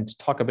filters and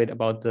talk a bit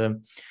about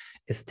the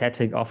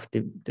aesthetic of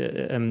the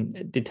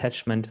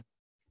detachment.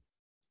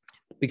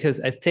 Because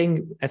I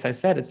think, as I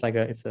said, it's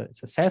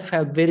a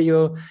self-help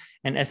video.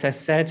 And as I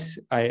said,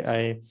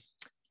 I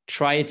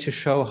try to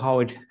show how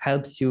it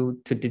helps you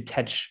to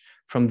detach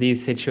from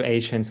these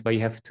situations where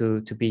you have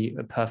to be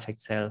a perfect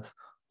self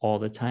all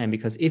the time.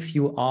 Because if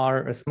you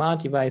are a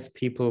smart device,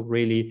 people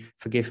really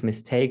forgive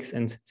mistakes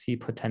and see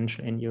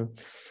potential in you.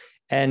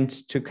 And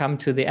to come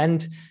to the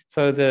end,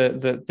 so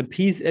the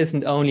piece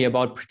isn't only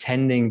about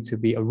pretending to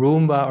be a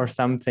Roomba or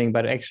something,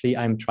 but actually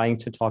I'm trying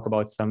to talk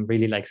about some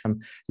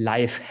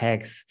life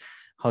hacks,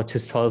 how to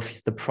solve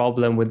the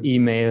problem with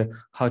email,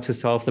 how to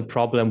solve the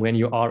problem when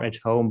you are at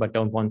home but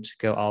don't want to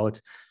go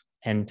out,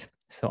 and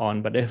so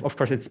on. But of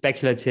course it's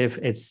speculative,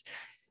 it's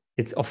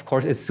of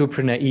course it's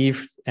super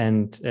naive,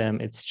 and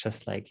it's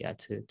just like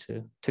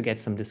to get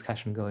some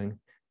discussion going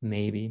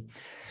maybe.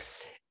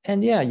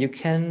 And you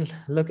can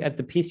look at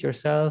the piece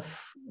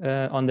yourself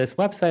on this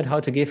website, How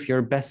to Give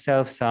Your Best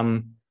Self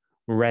Some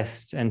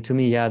Rest. And to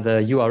me,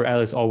 the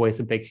URL is always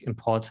a big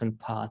important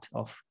part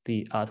of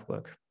the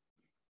artwork.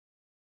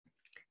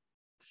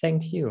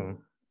 Thank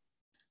you.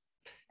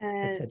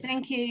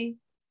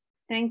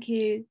 Thank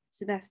you,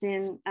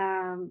 Sebastian.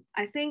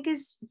 I think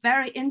it's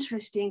very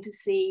interesting to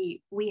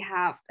see we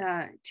have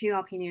two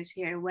opinions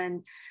here.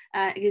 When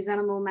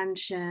Exonemo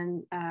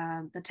mentioned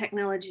the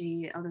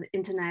technology of the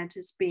internet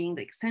as being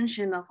the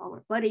extension of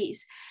our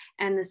bodies,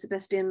 and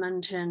Sebastian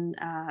mentioned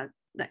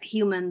that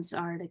humans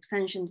are the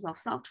extensions of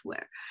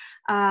software.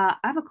 I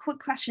have a quick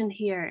question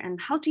here. And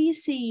how do you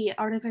see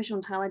artificial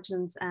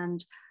intelligence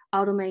and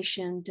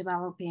automation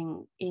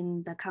developing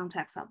in the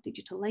context of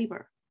digital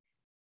labor?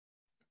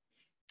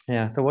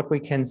 So what we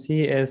can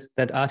see is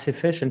that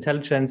artificial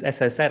intelligence,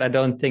 as I said, I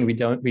don't think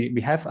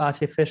we have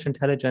artificial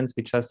intelligence.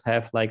 We just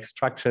have like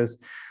structures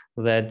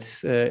that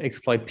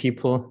exploit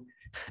people,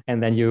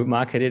 and then you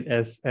market it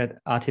as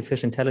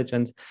artificial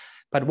intelligence.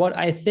 But what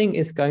I think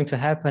is going to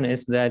happen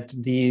is that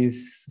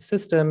these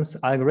systems,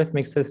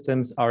 algorithmic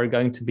systems, are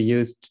going to be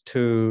used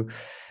to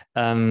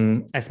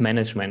as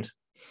management,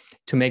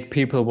 to make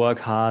people work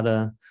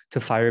harder,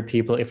 fire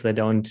people if they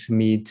don't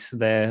meet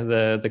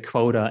the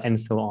quota and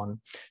so on.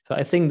 So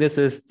I think this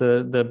is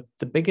the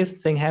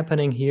biggest thing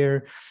happening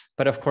here.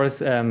 But of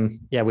course,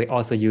 yeah, we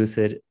also use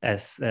it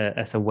as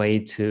a way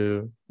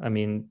to, I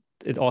mean,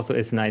 it also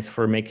is nice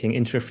for making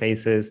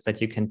interfaces that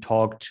you can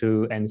talk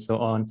to and so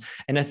on.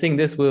 And I think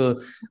this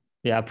will,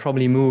 yeah,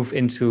 probably move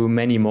into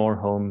many more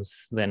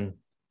homes than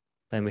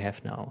we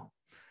have now.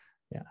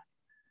 Yeah.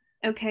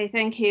 Okay,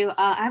 thank you.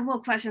 I have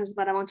more questions,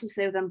 but I want to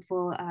save them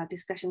for a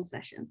discussion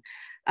session.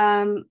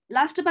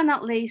 Last but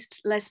not least,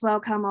 let's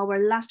welcome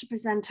our last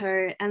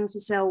presenter,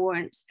 Anne-Cécile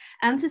Warnes.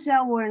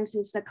 Anne-Cécile Warnes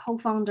is the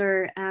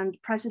co-founder and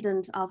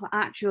president of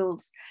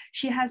ArtJaws.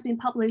 She has been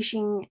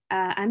publishing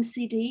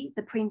MCD,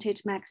 the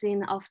printed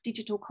magazine of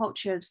digital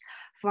cultures,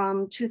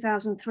 from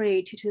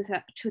 2003 to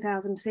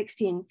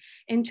 2016.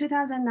 In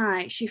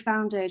 2009, she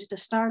founded the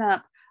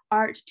startup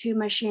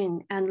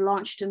Art2Machine and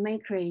launched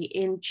Makery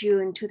in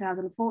June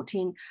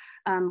 2014,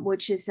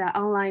 which is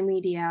online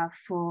media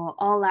for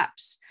all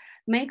apps.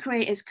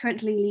 Makery is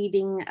currently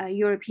leading a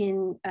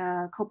European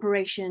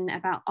cooperation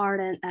about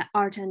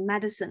art and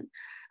medicine.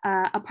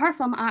 Apart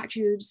from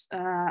ArtJaws,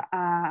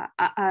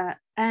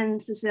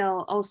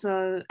 Anne-Cécile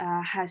also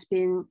has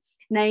been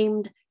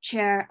named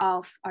chair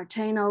of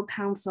Cardano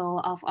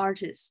Council of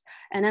Artists,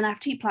 an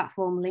NFT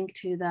platform linked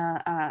to the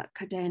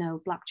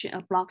Cardano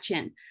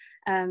blockchain.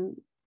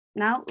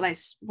 Now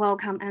let's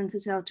welcome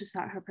Anne-Cécile to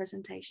start her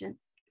presentation.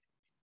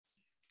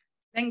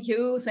 Thank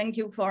you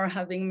for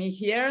having me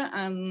here.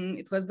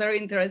 It was very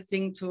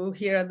interesting to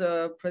hear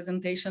the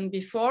presentation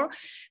before.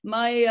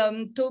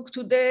 My talk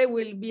today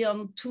will be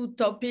on two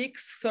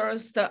topics.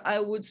 First, I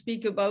would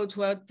speak about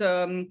what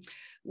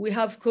we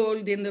have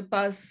called in the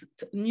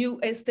past new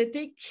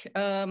aesthetic,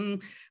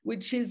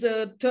 which is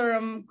a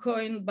term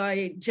coined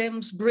by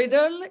James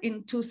Bridle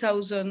in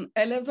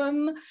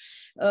 2011,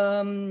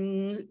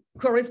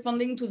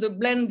 corresponding to the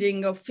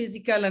blending of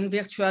physical and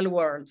virtual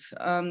worlds.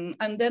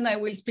 And then I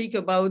will speak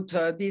about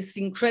this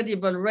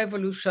incredible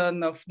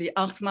revolution of the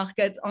art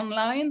market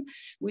online.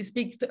 We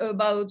speak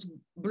about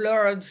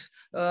blurred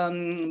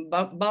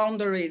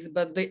boundaries,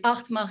 but the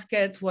art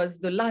market was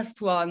the last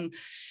one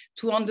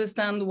to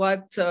understand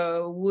what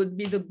would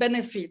be the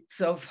benefits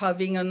of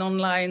having an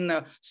online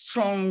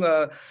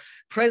strong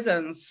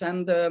presence.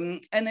 And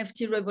the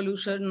NFT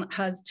revolution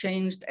has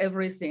changed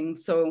everything.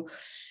 So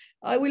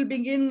I will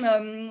begin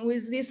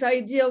with this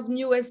idea of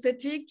new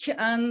aesthetic,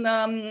 and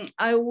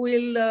I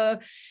will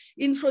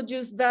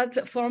introduce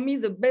that. For me,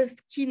 the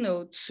best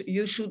keynote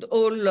you should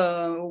all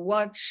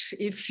watch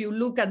if you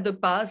look at the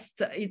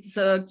past. It's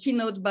a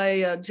keynote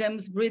by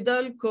James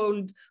Bridle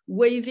called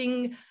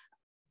Waving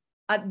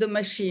at the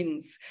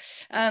Machines.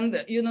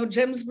 And, you know,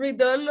 James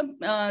Bridle,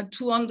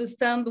 to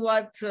understand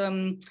what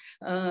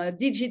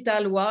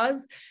digital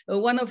was,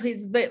 one of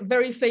his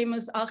very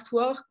famous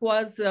artwork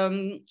was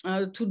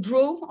to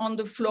draw on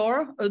the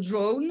floor a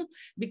drone,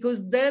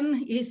 because then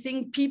he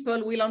thinks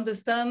people will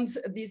understand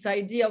this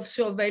idea of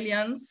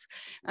surveillance.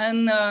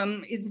 And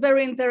it's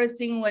very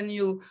interesting when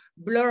you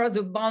blur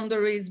the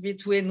boundaries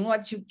between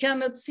what you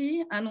cannot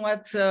see and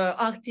what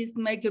artists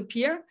make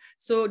appear.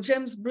 So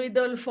James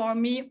Bridle, for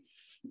me,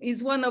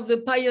 is one of the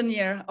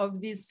pioneers of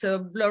this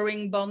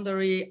blurring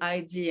boundary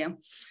idea.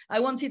 I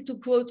wanted to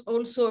quote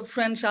also a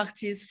French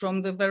artist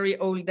from the very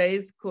old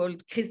days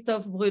called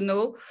Christophe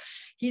Bruno.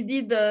 He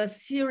did a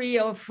series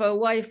of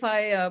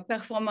Wi-Fi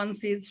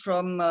performances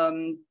from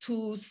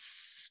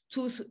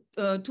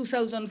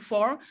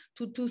 2004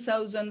 to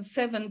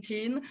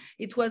 2017.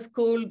 It was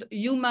called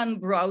Human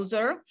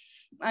Browser.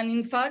 And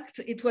in fact,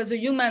 it was a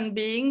human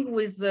being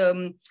with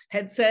a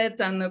headset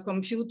and a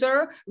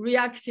computer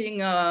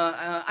reacting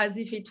as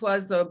if it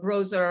was a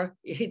browser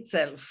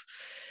itself.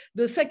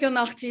 The second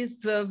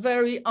artist,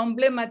 very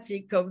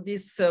emblematic of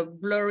this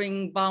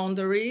blurring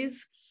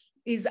boundaries,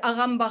 is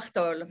Aram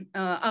Bartol.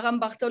 Aram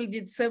Bartol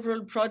did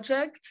several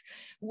projects.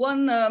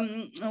 One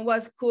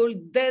was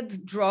called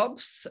Dead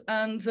Drops.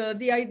 And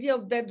the idea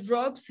of dead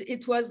drops,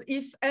 it was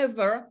if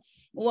ever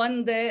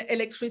one day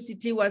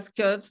electricity was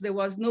cut, there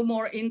was no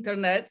more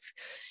internet.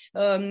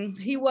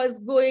 He was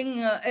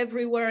going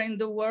everywhere in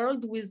the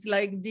world with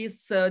like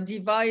this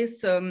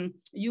device,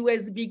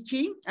 USB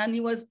key, and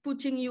he was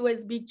putting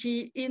USB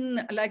key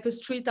in like a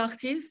street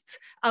artist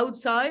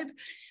outside,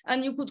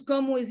 and you could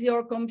come with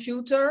your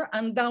computer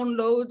and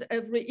download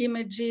every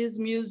images,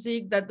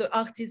 music that the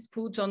artist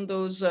put on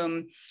those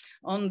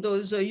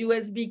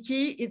USB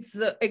key. It's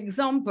the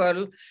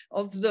example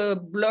of the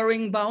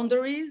blurring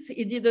boundaries.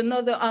 He did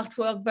another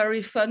artwork,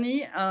 very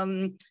funny.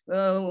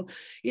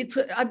 It's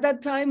at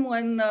that time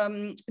when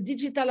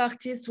digital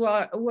artists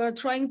were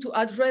trying to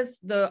address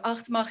the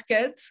art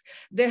markets,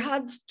 they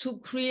had to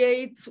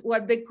create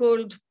what they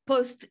called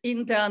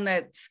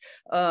post-internet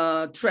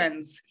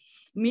trends,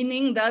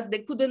 meaning that they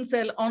couldn't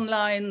sell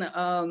online,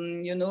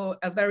 you know,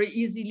 very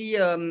easily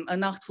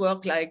an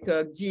artwork like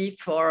a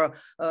GIF or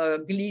a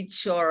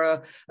glitch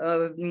or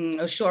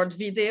a short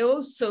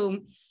video. So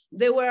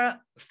they were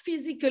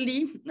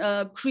physically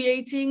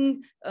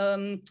creating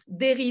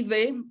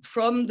derivations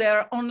from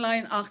their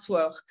online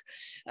artwork.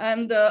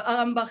 And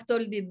Aram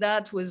Bartol did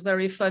that with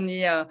very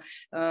funny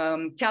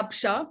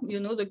CAPTCHA, you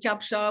know, the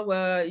CAPTCHA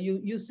where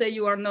you say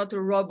you are not a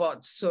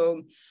robot.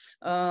 So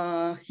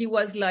he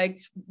was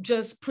like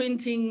just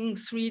printing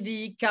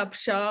 3D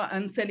CAPTCHA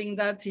and selling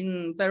that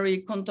in very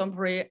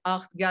contemporary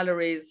art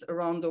galleries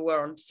around the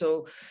world.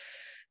 So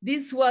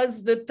this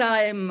was the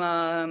time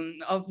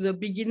of the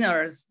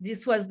beginners.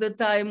 This was the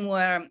time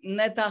where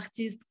net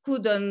artists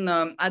couldn't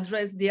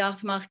address the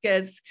art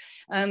markets.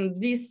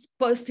 And this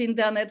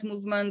post-internet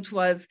movement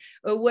was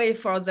a way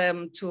for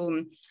them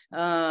to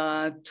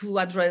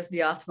address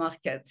the art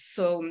markets.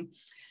 So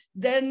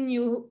then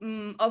you,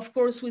 of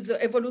course, with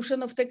the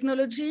evolution of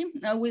technology,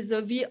 with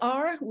the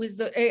VR, with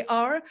the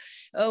AR,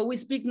 we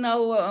speak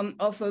now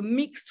of a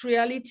mixed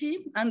reality,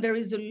 and there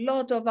is a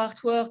lot of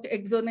artwork.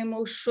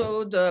 Exonemo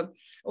showed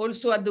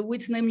also at the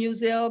Whitney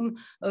Museum,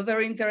 a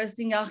very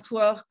interesting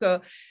artwork.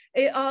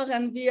 AR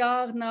and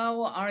VR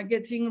now are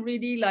getting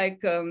really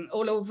like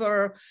all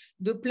over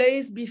the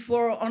place.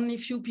 Before, only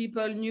few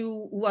people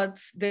knew what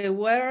they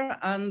were.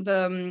 And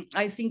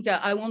I think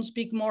I won't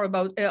speak more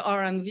about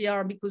AR and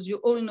VR because you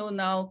all know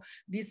now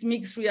this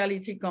mixed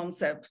reality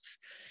concept.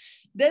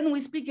 Then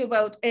we speak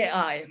about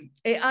AI.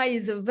 AI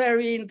is a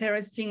very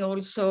interesting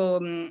also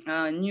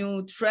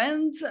new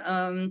trend.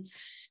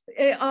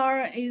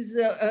 AI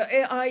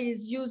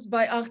is used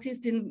by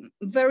artists in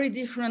very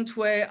different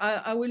way.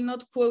 I will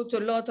not quote a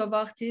lot of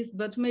artists,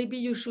 but maybe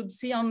you should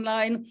see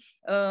online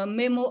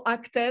Memo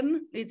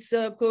Acten. It's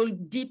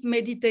called Deep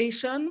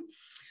Meditation.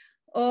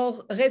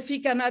 Or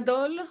Refik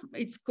Anadol,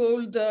 it's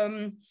called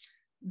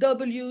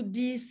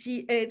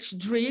WDCH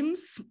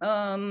Dreams.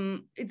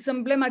 It's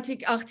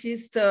emblematic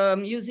artist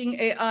using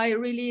AI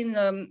really in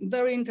a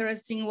very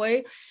interesting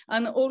way.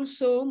 And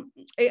also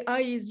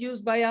AI is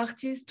used by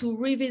artists to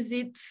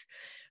revisit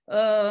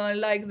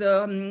like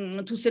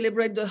to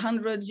celebrate the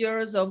 100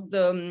 years of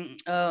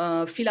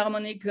the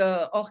Philharmonic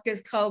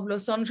Orchestra of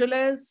Los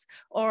Angeles,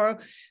 or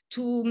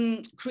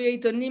to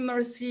create an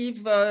immersive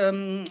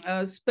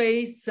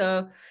space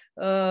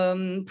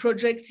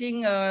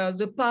projecting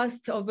the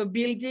past of a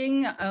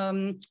building.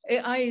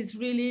 AI is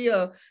really,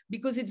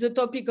 because it's the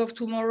topic of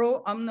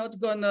tomorrow, I'm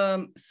not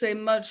gonna say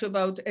much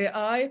about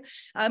AI.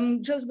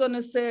 I'm just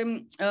gonna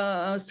say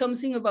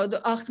something about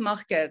the art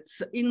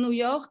markets. In New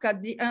York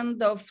at the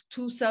end of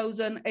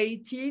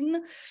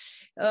 2018,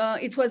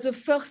 it was the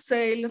first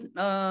sale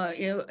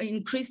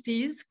in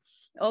Christie's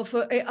of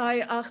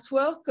AI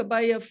artwork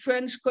by a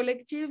French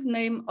collective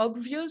named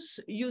Obvious,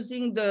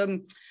 using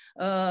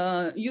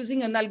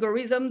using an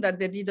algorithm that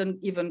they didn't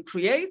even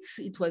create.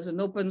 It was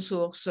an open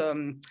source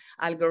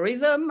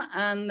algorithm,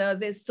 and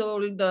they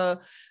sold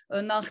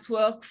an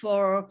artwork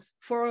for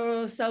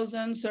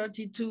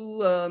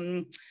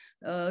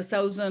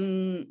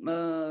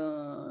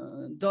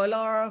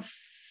 $432,000.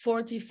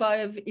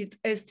 45 it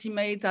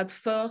estimate at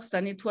first,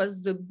 and it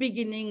was the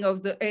beginning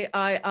of the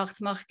AI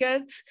art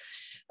markets.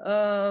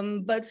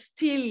 But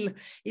still,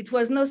 it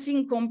was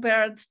nothing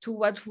compared to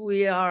what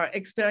we are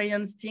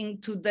experiencing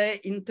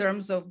today in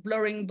terms of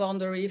blurring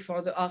boundary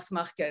for the art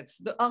markets.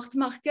 The art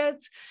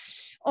market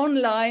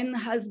online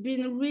has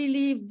been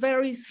really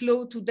very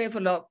slow to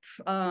develop.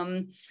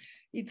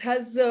 It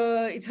has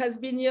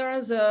been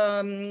years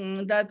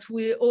that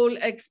we all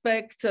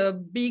expect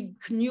big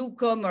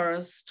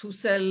newcomers to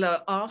sell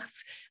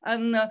art,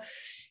 and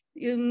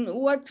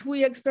what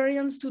we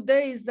experience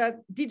today is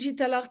that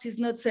digital art is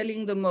not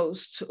selling the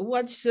most.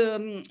 What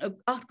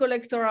art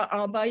collectors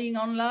are buying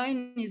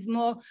online is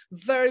more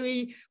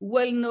very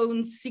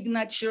well-known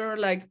signature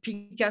like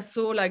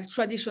Picasso, like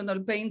traditional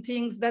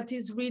paintings. That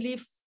is really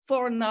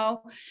for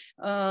now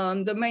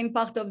the main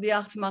part of the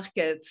art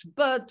market.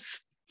 But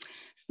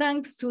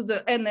thanks to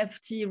the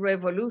NFT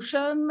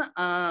revolution,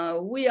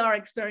 we are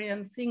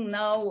experiencing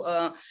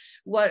now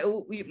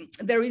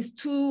there is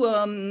two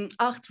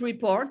art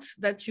reports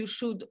that you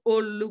should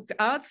all look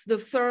at. The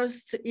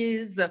first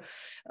is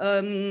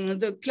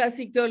the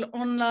classical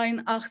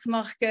online art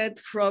market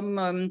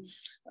from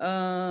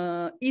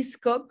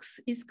Hiscox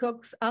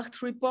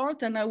art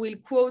report, and I will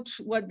quote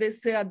what they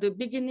say at the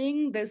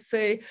beginning. They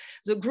say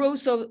the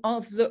growth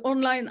of the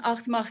online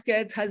art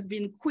market has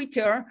been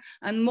quicker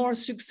and more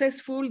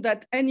successful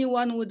than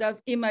anyone would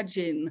have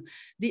imagined.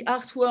 The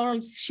art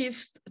world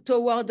shifts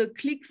toward the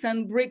clicks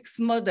and bricks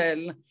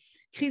model.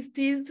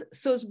 Christie's,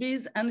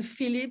 Sotheby's, and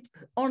Philip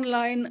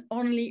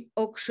online-only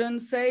auction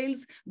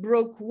sales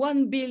broke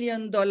 $1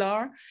 billion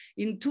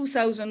in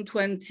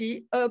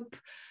 2020, up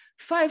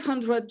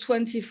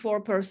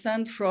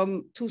 524%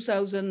 from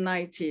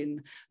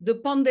 2019. The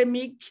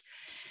pandemic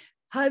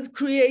has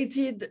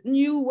created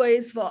new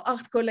ways for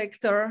art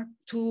collectors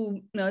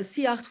to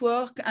see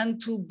artwork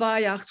and to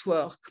buy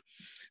artwork.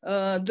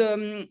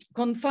 The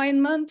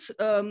confinement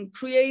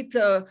create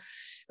a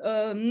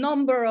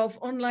number of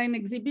online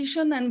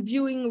exhibition and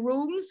viewing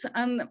rooms,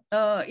 and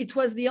it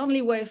was the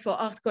only way for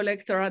art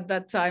collectors at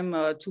that time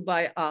to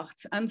buy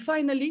art. And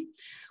finally,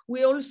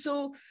 we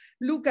also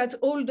look at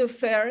all the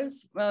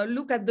fairs,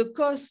 look at the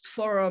cost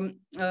for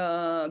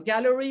a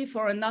gallery,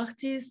 for an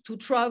artist to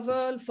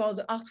travel, for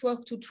the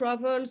artwork to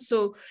travel.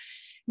 So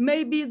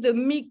maybe the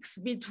mix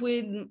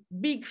between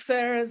big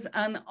fairs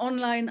and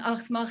online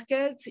art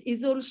markets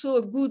is also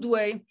a good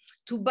way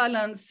to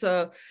balance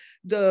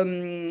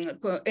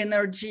the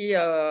energy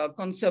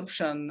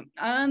consumption.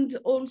 And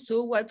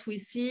also what we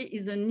see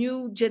is a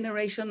new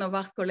generation of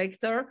art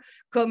collector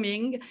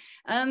coming,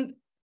 and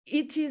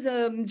it is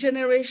a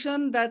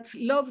generation that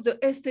love the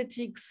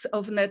aesthetics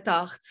of net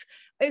art,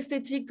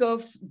 aesthetic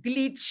of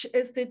glitch,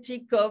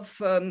 aesthetic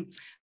of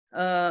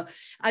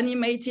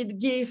animated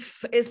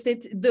GIF,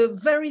 aesthetic. The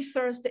very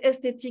first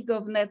aesthetic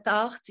of net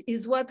art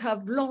is what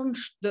have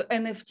launched the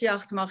NFT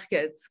art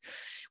markets.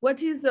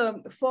 What is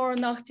for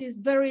an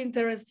artist very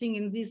interesting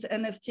in this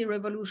NFT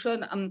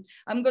revolution,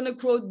 I'm going to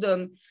quote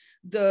the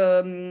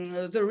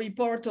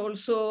report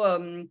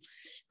also,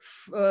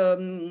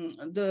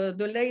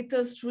 the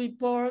latest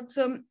report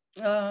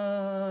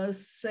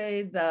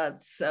say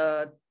that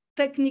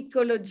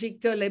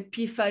technological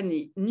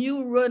epiphany,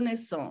 new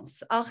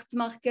renaissance, art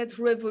market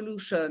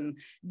revolution,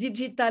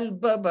 digital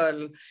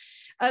bubble,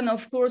 and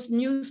of course,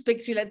 new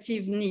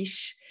speculative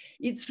niche.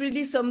 It's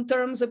really some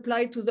terms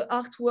applied to the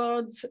art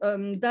world,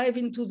 dive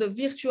into the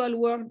virtual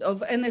world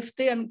of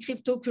NFT and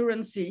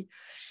cryptocurrency.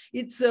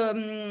 It's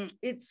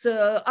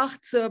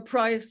art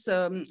price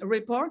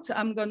report.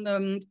 I'm going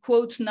to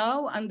quote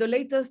now, and the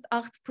latest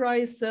art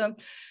price, it's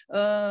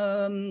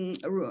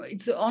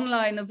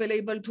online,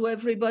 available to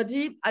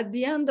everybody. At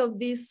the end of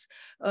this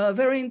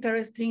very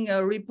interesting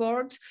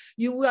report,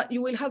 you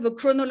will have a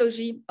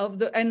chronology of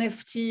the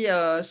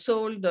NFT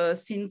sold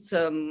since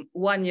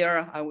 1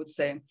 year, I would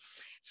say.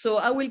 So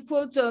I will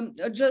quote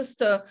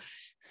just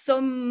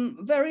some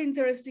very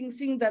interesting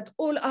thing that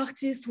all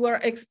artists were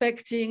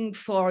expecting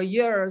for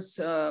years.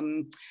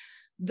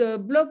 The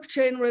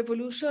blockchain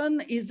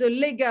revolution is a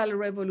legal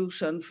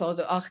revolution for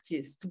the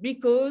artist,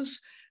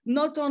 because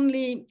not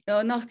only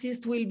an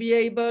artist will be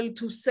able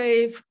to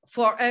save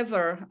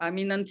forever, I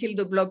mean, until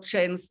the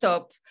blockchain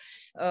stop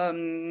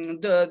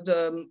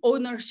the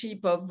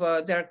ownership of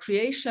their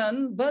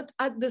creation, but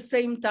at the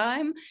same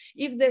time,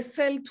 if they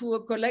sell to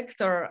a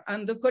collector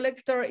and the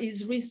collector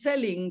is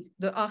reselling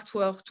the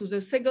artwork to the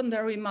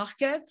secondary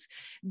markets,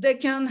 they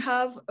can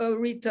have a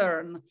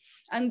return.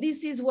 And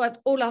this is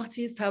what all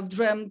artists have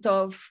dreamt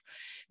of.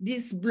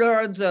 This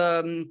blurred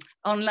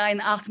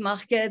online art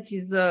market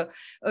is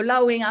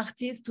allowing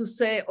artists to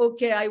say,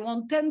 okay, I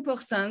want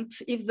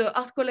 10%. If the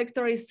art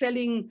collector is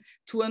selling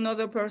to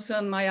another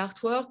person my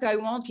artwork, I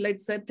want,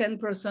 let's say,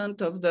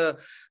 10%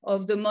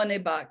 of the money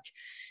back.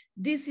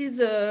 This is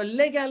a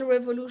legal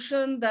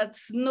revolution that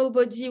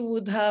nobody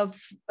would have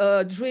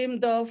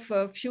dreamed of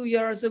a few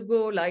years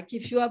ago. Like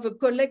if you have a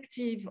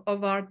collective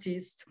of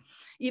artists,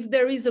 if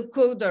there is a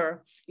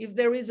coder, if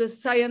there is a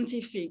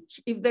scientific,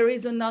 if there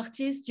is an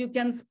artist, you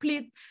can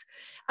split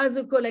as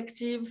a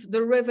collective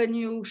the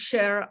revenue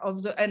share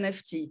of the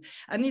NFT,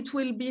 and it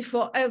will be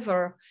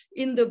forever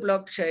in the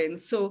blockchain.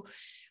 So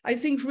I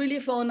think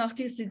really for an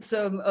artist, it's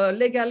a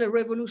legal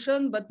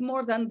revolution, but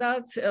more than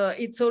that,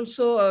 it's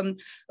also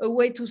a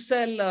way to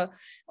sell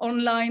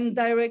online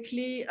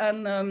directly.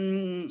 And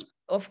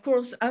of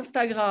course,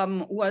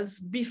 Instagram was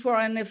before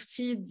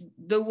NFT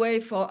the way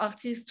for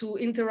artists to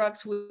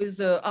interact with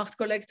the art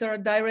collector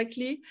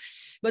directly.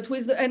 But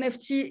with the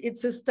NFT,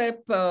 it's a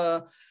step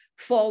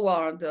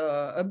forward,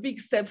 a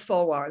big step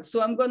forward.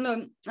 So I'm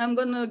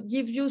gonna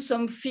give you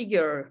some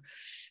figure.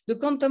 The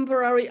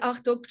contemporary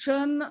art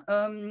auction,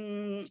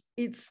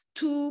 it's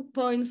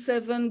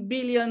 $2.7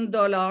 billion,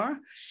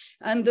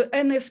 and the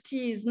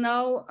NFT is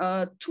now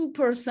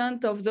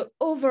 2% of the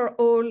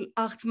overall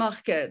art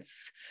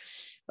markets.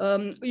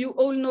 You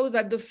all know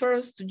that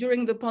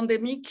during the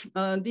pandemic,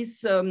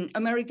 this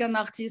American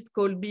artist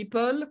called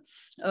Beeple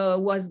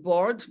was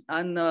bored,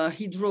 and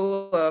he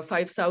drew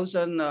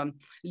 5,000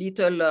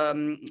 little,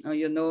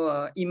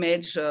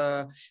 image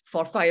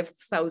for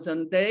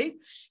 5,000 days.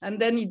 And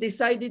then he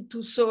decided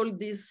to sell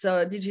this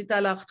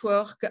digital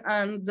artwork,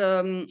 and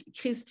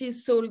Christie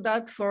sold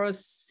that for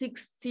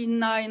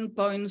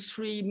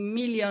 $69.3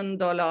 million.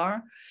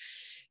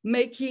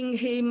 Making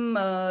him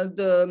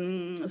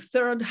the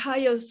third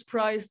highest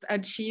price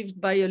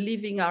achieved by a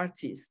living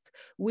artist,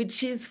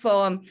 which is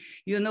for,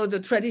 the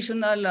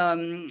traditional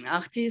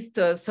artist,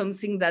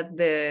 something that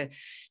they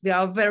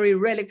are very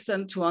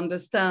reluctant to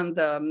understand.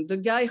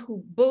 The guy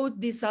who bought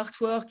this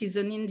artwork is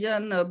an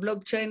Indian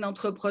blockchain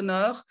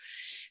entrepreneur.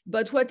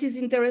 But what is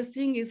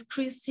interesting is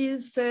Christie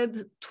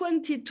said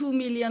 22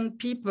 million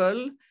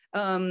people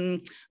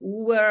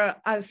were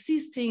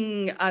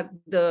assisting at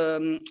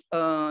the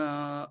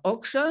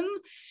auction,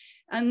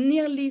 and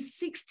nearly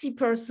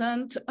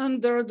 60%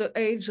 under the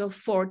age of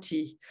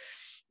 40,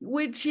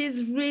 which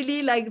is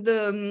really like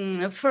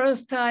the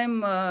first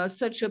time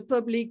such a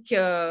public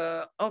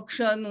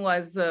auction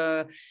was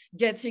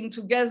getting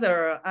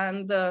together.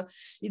 And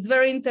it's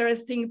very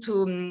interesting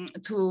to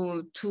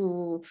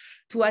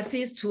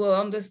assist, to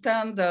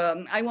understand.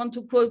 I want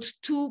to quote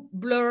two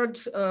blurred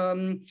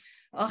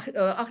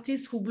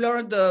artists who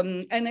blurred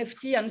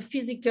NFT and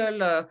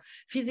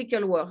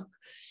physical work.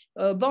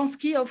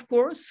 Bansky, of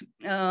course,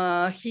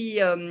 he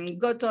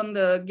got on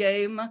the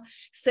game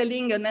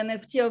selling an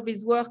NFT of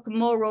his work,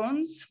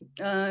 Morons.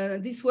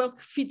 This work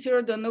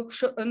featured an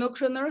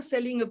auctioneer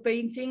selling a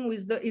painting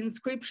with the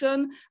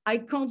inscription, "I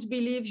can't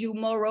believe you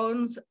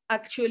morons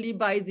actually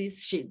buy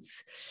these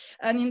sheets."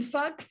 And in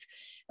fact,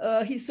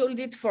 he sold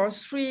it for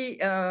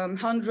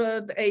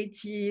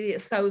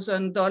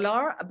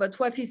 $380,000, but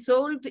what he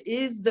sold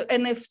is the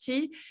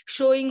NFT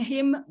showing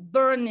him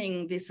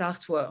burning this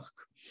artwork.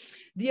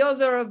 The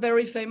other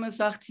very famous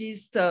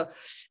artist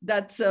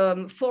that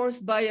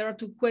forced buyer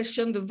to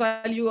question the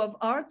value of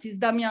art is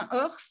Damien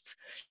Hirst.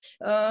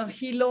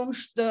 He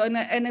launched an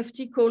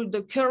NFT called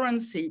the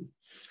Currency.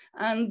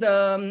 And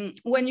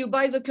when you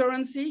buy the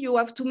currency, you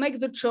have to make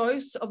the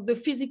choice of the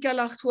physical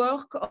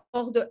artwork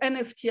or the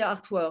NFT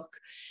artwork.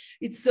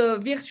 It's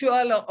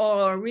virtual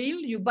or real.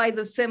 You buy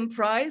the same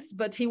price,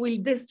 but he will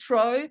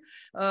destroy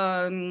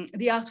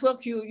the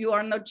artwork you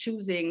are not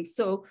choosing.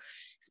 So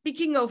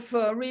speaking of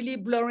really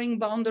blurring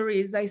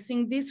boundaries, I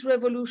think this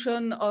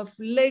revolution of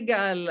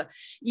legal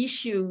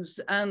issues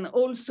and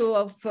also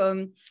of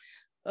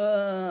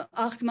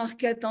art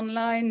market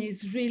online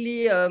is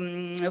really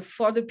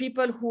for the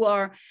people who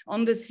are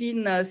on the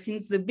scene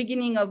since the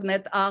beginning of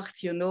net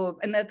art. You know,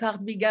 net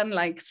art began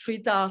like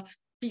street art.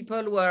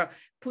 People were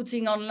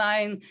putting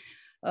online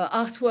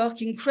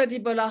artwork,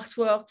 incredible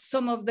artwork.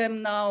 Some of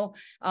them now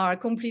are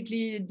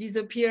completely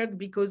disappeared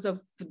because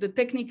of the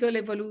technical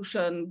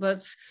evolution,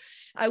 but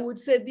I would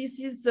say this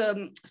is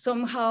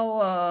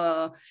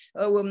somehow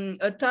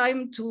a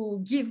time to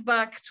give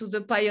back to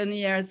the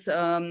pioneers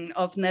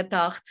of net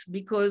art,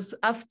 because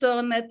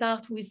after net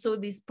art, we saw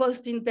this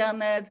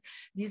post-internet,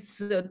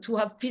 this to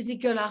have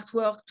physical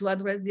artwork to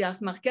address the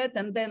art market.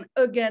 And then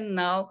again,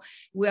 now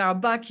we are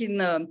back in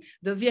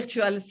the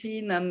virtual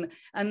scene, and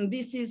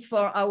this is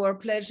for our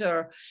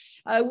pleasure.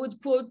 I would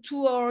quote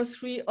 2 or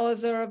 3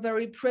 other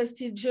very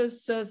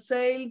prestigious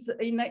sales.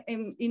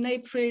 In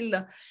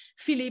April,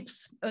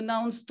 Philips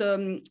announced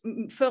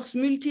first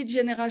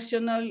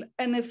multi-generational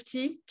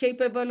NFT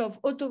capable of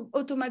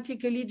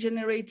automatically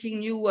generating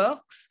new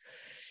works.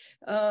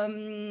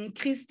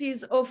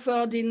 Christie's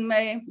offered in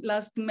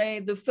last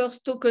May, the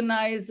first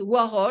tokenized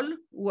Warhol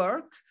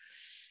work.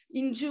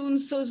 In June,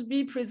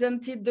 Sotheby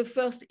presented the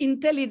first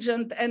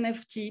intelligent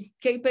NFT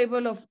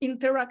capable of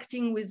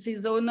interacting with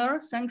his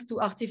owner thanks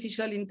to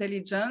artificial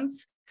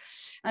intelligence.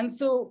 And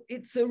so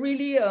it's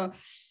really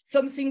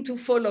something to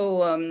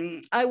follow.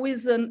 I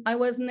was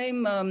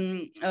named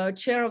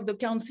chair of the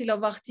Council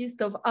of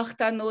Artists of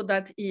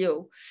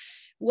Artano.io.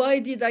 Why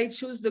did I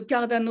choose the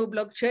Cardano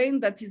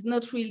blockchain that is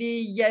not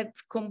really yet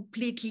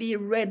completely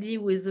ready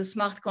with a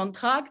smart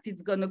contract?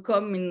 It's going to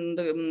come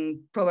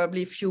in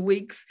probably a few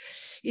weeks.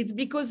 It's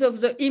because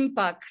of the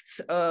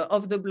impact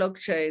of the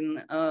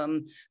blockchain.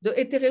 The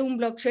Ethereum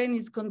blockchain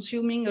is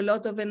consuming a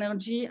lot of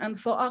energy, and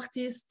for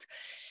artists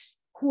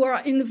who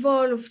are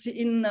involved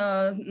in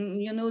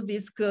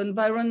this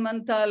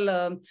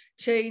environmental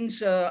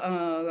change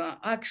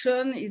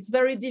action, it's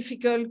very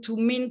difficult to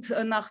mint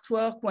an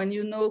artwork when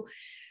you know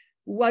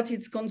what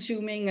it's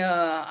consuming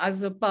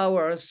as a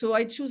power. So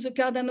I choose the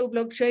Cardano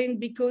blockchain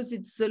because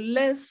it's a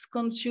less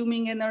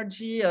consuming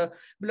energy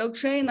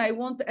blockchain. I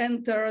won't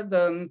enter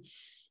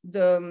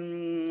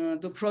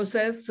the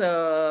process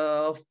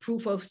of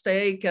proof of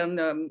stake,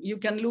 and you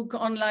can look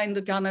online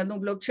the Cardano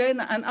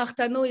blockchain. And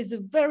Artano is a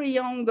very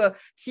young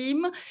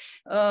team.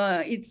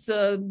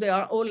 They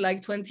are all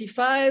like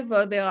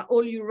 25. They are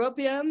all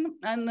European,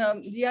 and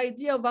the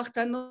idea of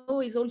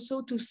Artano is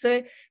also to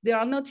say there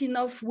are not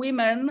enough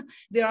women,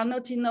 there are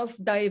not enough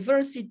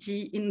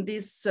diversity in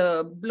this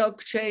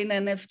blockchain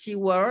NFT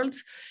world.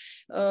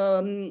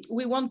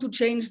 We want to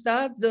change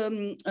that.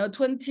 The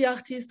 20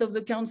 artists of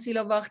the Council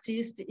of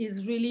Artists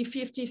is really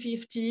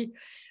 50-50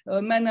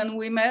 men and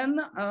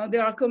women. They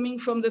are coming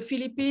from the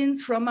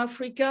Philippines, from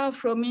Africa,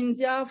 from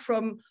India,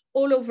 from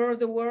all over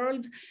the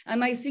world.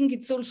 And I think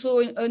it's also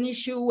an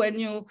issue when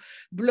you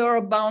blur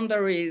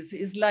boundaries.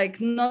 It's like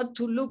not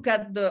to look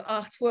at the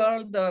art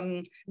world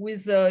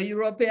with a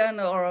European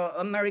or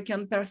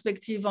American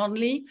perspective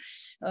only.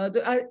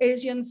 The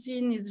Asian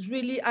scene is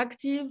really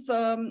active.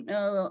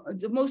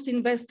 The most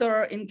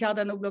investors in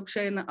Cardano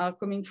blockchain are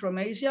coming from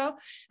Asia.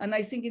 And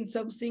I think it's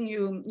something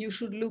you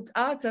should look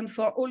at. And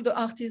for all the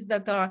artists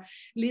that are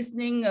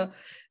listening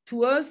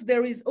to us,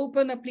 there is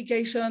open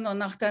application on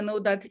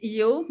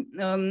artano.io.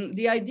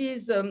 The idea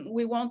is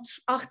we want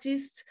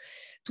artists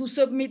to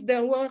submit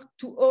their work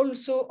to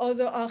also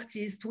other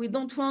artists. We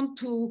don't want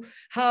to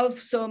have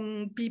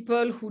some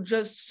people who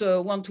just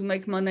want to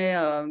make money.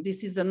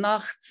 This is an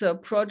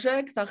art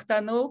project,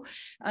 Artano,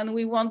 and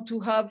we want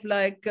to have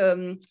like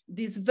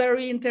this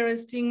very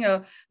interesting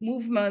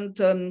movement.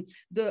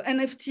 The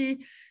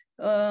NFT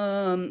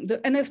the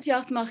NFT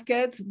art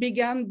market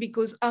began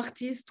because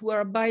artists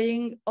were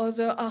buying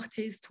other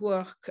artists'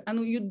 work,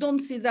 and you don't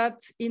see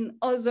that in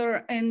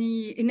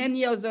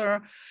any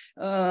other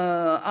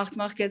art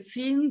market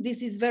scene.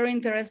 This is very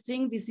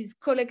interesting. This is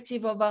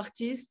collective of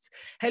artists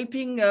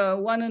helping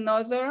one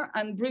another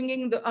and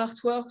bringing the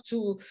artwork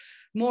to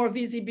more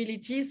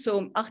visibility.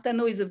 So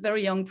Artano is a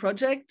very young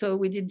project.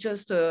 We did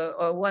just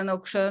one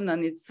auction,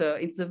 and it's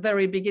the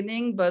very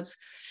beginning, but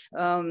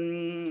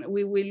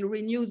we will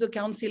renew the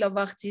Council of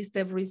Artists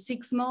every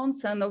 6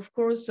 months. And of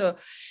course,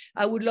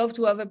 I would love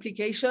to have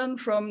application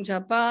from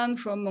Japan,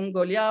 from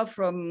Mongolia,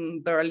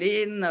 from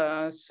Berlin.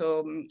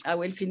 So I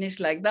will finish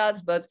like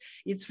that, but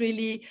it's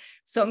really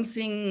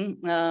something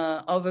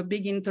of a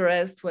big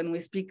interest when we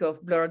speak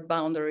of blurred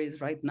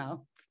boundaries right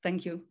now.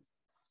 Thank you.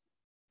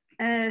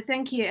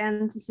 Thank you,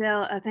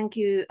 Anne-Cécile. Thank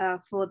you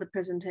for the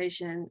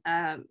presentation.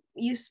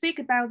 You speak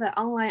about the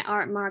online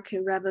art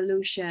market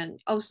revolution.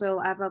 Also,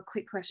 I have a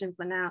quick question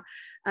for now.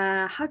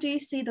 How do you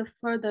see the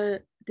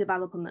further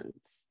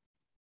developments?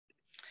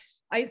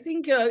 I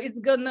think it's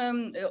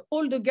gonna,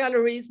 all the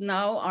galleries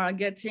now are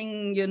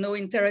getting,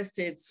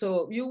 interested.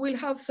 So you will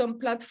have some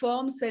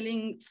platforms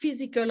selling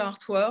physical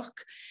artwork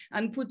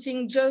and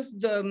putting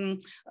just the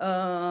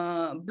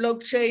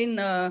blockchain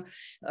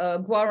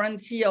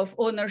guarantee of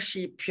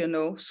ownership,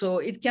 So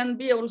it can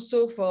be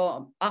also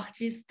for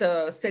artists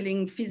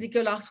selling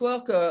physical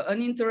artwork,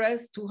 an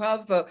interest to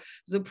have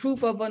the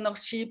proof of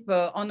ownership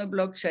on a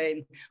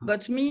blockchain.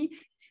 But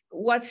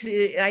what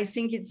I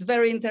think it's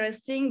very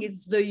interesting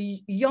is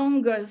the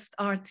youngest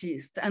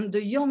artist and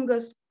the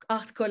youngest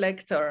art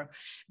collector.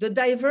 The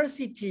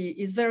diversity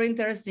is very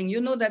interesting.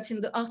 You know that in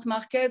the art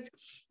market,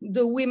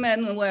 the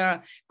women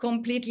were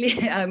completely,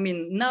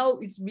 now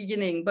it's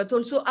beginning, but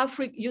also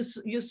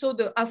you saw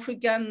the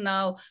African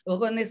now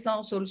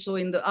renaissance also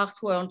in the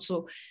art world.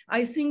 So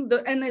I think the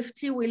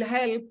NFT will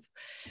help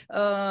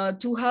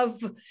to have,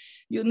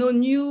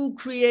 new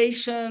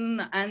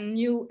creation and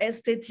new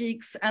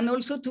aesthetics, and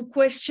also to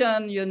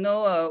question,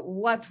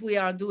 what we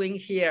are doing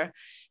here.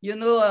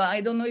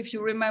 I don't know if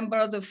you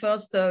remember the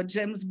first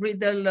James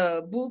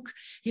Bridle book.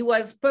 He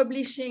was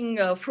publishing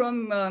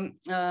from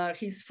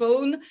his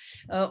phone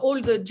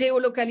all the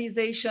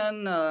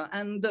geolocalization,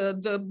 and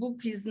the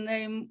book is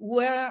named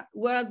Where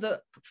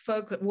the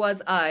Fuck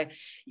Was I?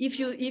 If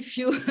you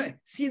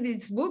see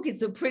this book,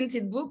 it's a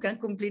printed book and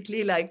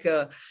completely like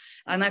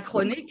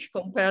anachronic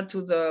compared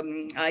to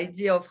the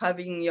idea of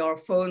having your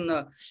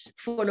phone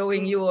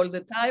following you all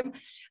the time.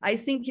 I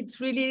think it's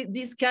really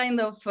this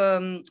kind of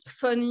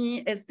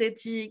funny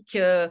aesthetic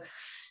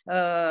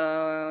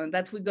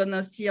that we're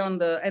gonna see on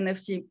the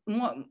NFT.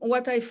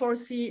 What I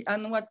foresee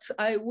and what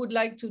I would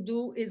like to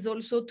do is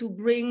also to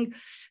bring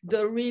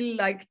the real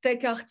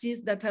tech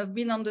artists that have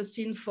been on the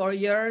scene for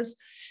years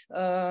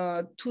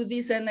to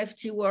this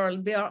NFT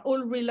world. They are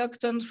all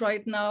reluctant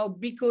right now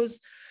because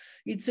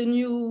it's a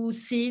new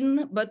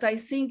scene, but I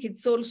think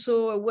it's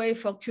also a way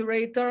for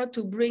Curator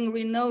to bring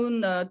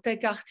renowned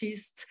tech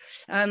artists,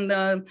 and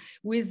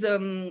with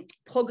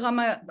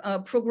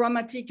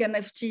programmatic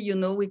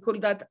NFT, we call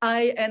that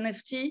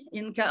iNFT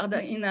in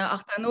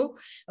Artano,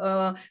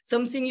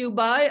 something you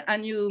buy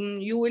and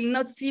you will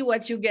not see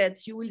what you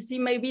get. You will see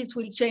maybe it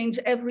will change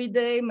every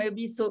day,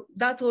 maybe, so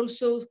that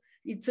also,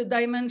 it's a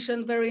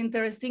dimension very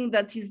interesting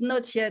that is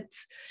not yet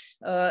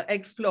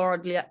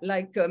explored,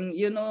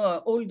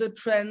 all the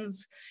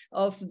trends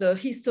of the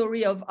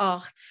history of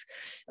arts,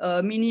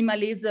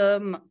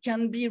 minimalism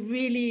can be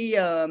really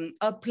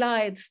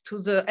applied to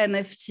the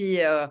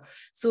NFT.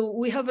 So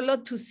we have a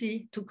lot to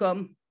see to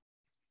come.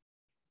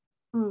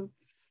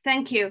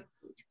 Thank you.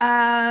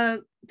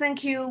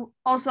 Thank you.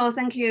 Also,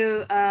 thank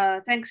you.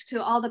 Thanks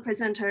to all the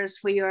presenters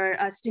for your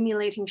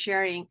stimulating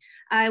sharing.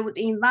 I would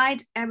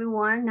invite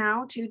everyone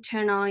now to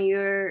turn on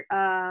your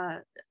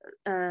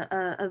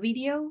a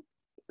video.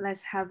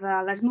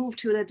 Let's move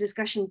to the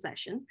discussion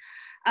session.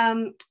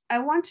 I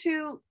want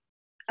to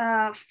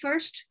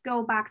first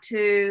go back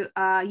to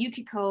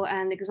Yukiko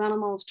and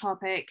Exonemo's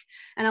topic,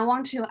 and I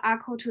want to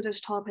echo to this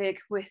topic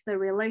with the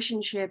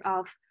relationship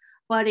of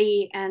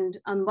body and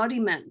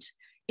embodiment.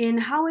 In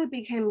How We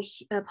Became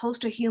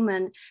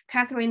Post-Human,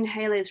 Catherine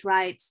Hayles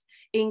writes,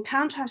 in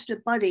contrast to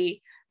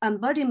body,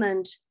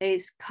 embodiment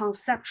is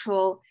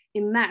conceptual,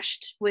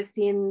 enmeshed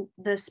within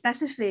the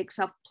specifics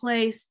of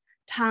place,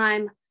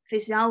 time,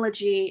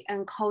 physiology,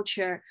 and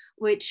culture,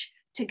 which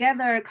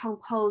together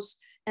compose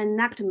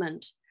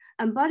enactment.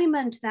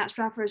 Embodiment that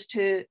refers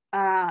to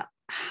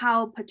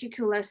how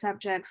particular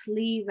subjects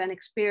live and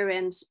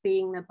experience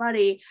being a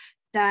body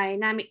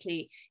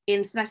dynamically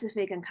in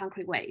specific and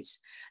concrete ways.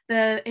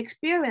 The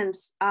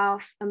experience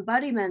of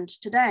embodiment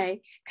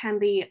today can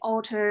be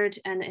altered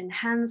and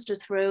enhanced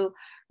through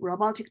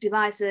robotic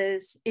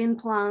devices,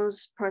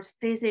 implants,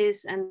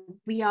 prostheses, and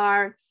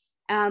VR.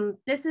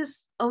 This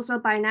is also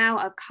by now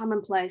a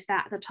commonplace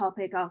that the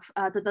topic of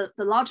the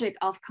logic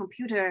of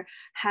computer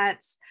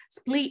has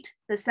split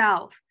the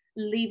self,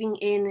 living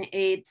in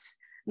its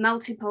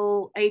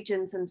multiple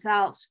agents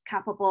themselves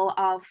capable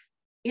of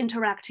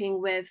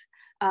interacting with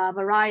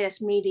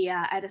various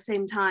media at the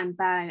same time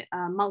by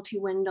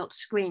multi-windowed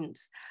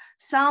screens.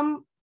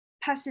 Some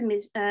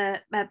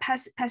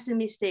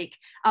pessimistic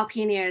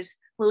opinions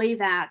believe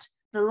that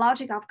the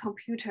logic of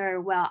computer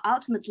will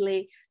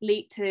ultimately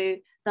lead to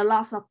the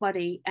loss of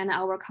body and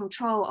our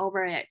control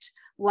over it,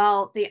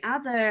 while the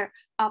other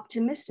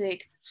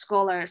optimistic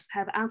scholars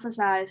have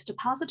emphasized the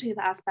positive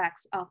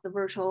aspects of the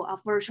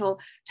virtual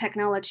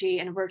technology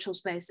and virtual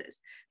spaces.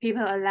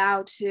 People are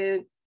allowed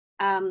to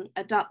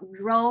adopt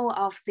the role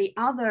of the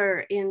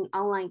other in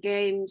online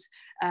games,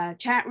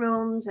 chat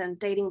rooms, and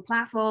dating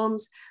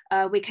platforms.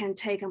 We can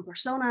take on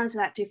personas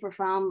that differ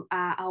from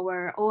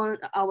our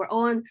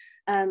own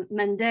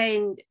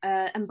mundane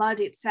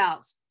embodied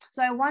selves.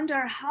 So I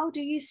wonder, how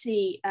do you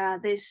see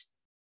this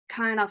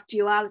kind of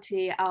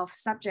duality of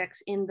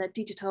subjects in the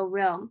digital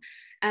realm?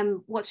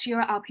 And what's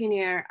your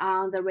opinion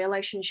on the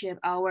relationship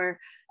of our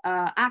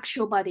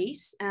actual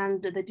bodies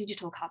and the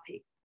digital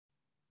copy?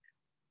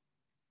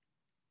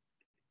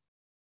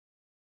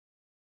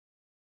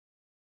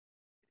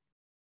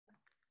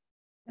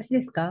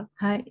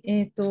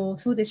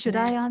 Should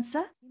I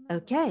answer?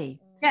 Okay.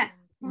 Yeah.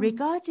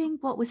 Regarding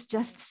what was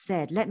just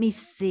said, let me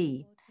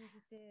see.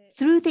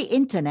 Through the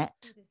internet,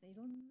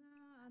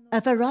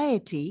 a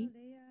variety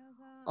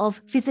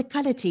of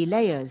physicality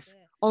layers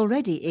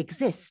already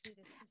exist.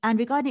 And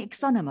regarding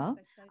Exonemo,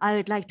 I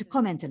would like to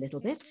comment a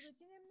little bit.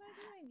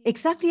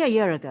 Exactly a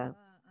year ago,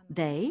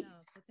 they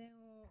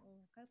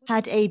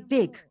had a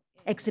big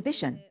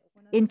exhibition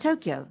in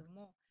Tokyo.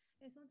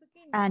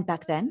 And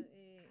back then,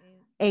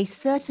 a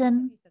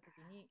certain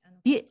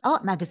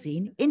art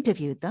magazine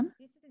interviewed them,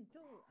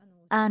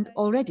 and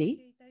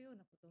already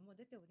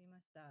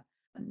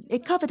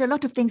it covered a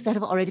lot of things that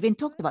have already been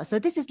talked about. So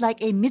this is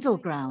like a middle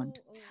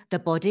ground, the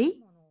body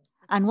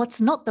and what's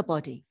not the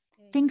body,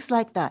 things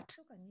like that.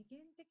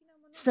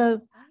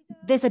 So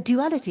there's a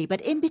duality,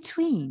 but in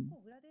between,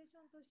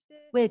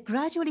 we're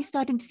gradually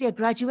starting to see a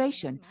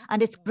graduation,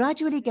 and it's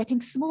gradually getting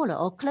smaller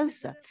or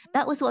closer.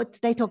 That was what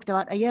they talked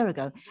about a year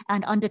ago.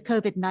 And under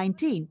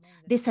COVID-19,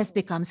 this has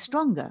become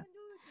stronger.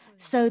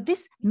 So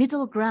this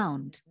middle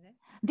ground,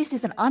 this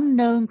is an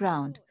unknown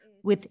ground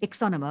with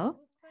Exonemo.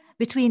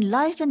 Between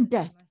life and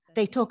death,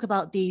 they talk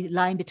about the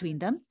line between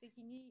them.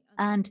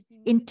 And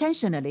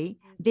intentionally,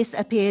 this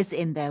appears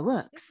in their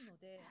works.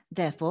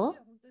 Therefore,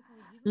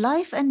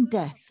 life and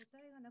death.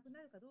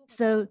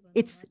 So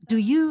it's, do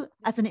you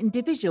as an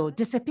individual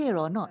disappear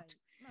or not?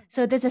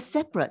 So there's a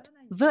separate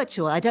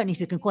virtual, I don't know if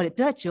you can call it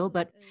virtual,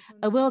 but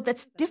a world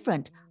that's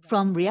different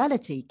from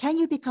reality. Can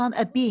you become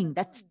a being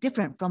that's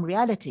different from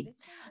reality?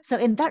 So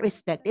in that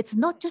respect, it's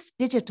not just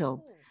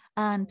digital.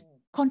 And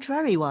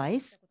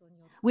contrary-wise,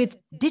 with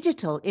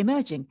digital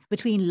emerging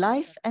between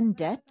life and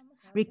death,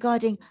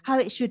 regarding how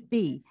it should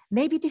be,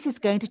 maybe this is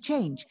going to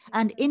change.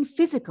 And in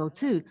physical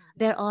too,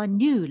 there are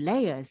new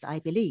layers, I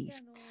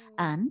believe.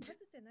 And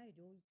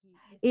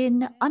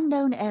in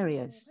unknown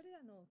areas.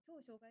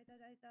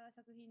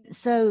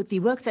 So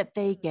the work that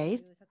they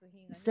gave,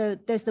 so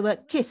there's the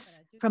work KISS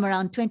from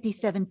around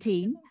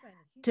 2017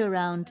 to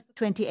around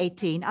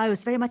 2018. I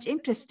was very much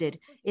interested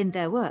in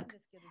their work.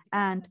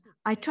 And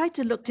I tried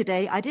to look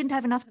today. I didn't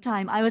have enough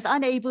time. I was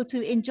unable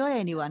to enjoy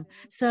anyone.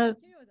 So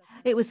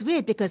it was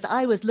weird because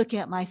I was looking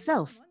at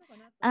myself.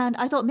 And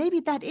I thought maybe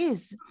that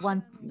is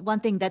one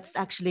thing that's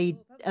actually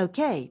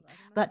okay.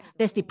 But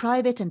there's the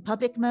private and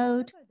public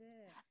mode.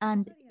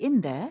 And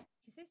in there,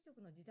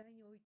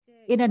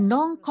 in a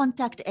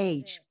non-contact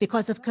age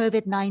because of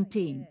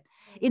COVID-19,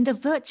 in the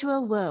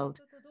virtual world,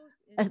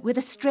 with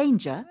a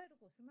stranger,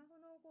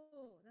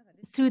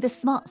 through the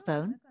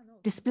smartphone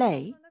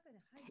display,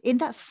 in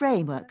that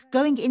framework,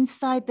 going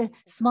inside the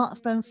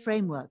smartphone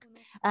framework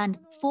and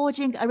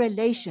forging a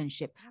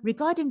relationship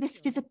regarding this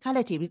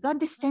physicality, regarding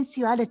this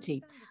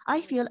sensuality, I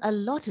feel a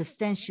lot of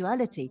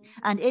sensuality.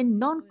 And in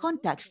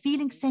non-contact,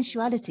 feeling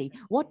sensuality,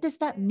 what does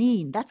that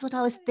mean? That's what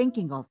I was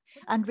thinking of.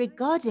 And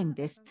regarding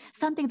this,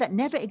 something that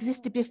never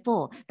existed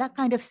before, that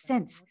kind of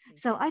sense.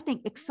 So I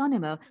think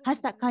Exonemo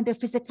has that kind of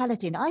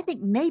physicality, and I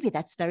think maybe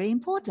that's very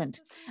important.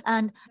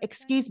 And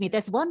excuse me,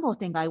 there's one more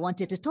thing I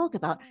wanted to talk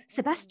about.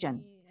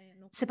 Sebastian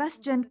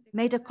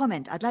made a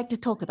comment. I'd like to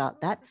talk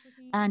about that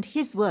and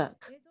his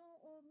work.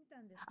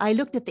 I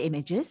looked at the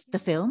images, the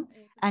film,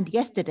 and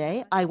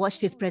yesterday I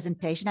watched his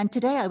presentation, and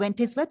today I went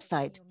to his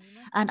website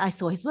and I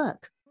saw his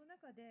work.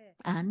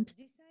 And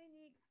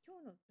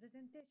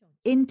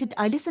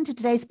I listened to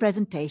today's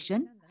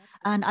presentation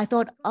and I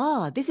thought,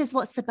 this is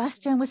what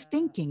Sebastian was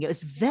thinking. It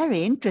was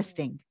very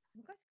interesting.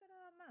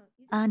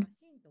 And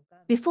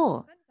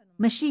before,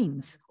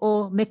 machines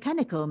or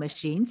mechanical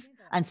machines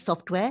and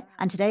software,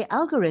 and today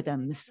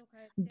algorithms,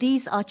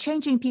 these are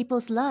changing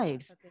people's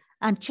lives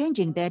and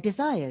changing their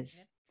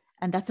desires.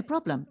 And that's a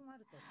problem.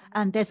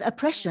 And there's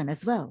oppression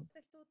as well.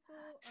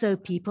 So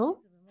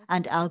people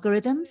and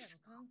algorithms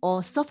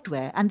or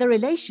software and the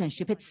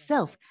relationship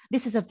itself,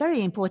 this is a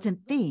very important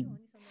theme.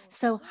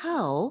 So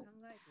how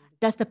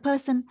does the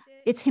person,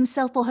 it's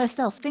himself or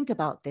herself, think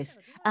about this?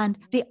 And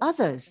the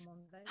others,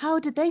 how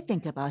do they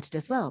think about it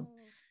as well?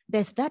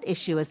 There's that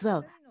issue as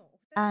well.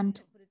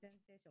 And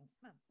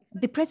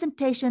the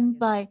presentation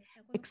by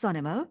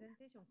Exonemo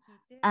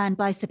and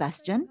by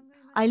Sebastian,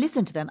 I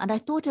listened to them and I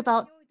thought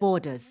about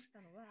borders.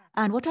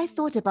 And what I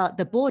thought about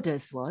the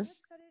borders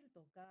was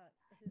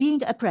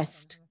being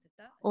oppressed,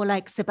 or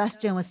like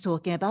Sebastian was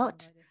talking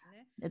about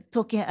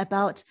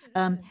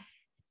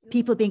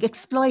people being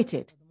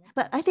exploited.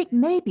 But I think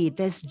maybe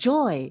there's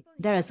joy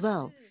there as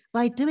well.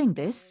 By doing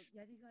this,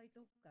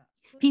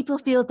 people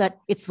feel that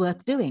it's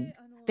worth doing.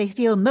 They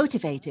feel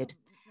motivated.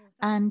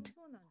 And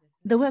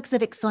the works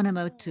of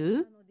Exonemo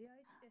too,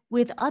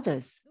 with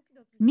others,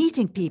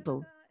 meeting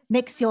people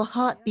makes your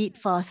heart beat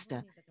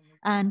faster.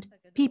 And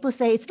people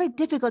say it's very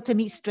difficult to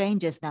meet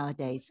strangers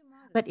nowadays.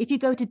 But if you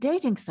go to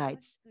dating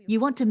sites, you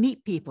want to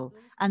meet people.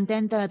 And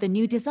then there are the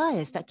new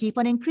desires that keep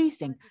on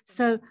increasing.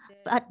 So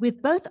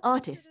with both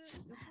artists,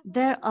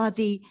 there are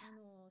the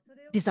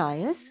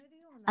desires,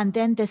 and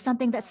then there's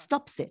something that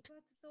stops it.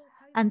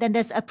 And then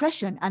there's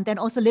oppression, and then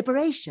also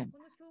liberation.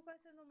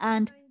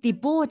 And the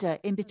border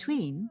in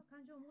between.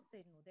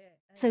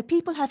 So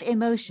people have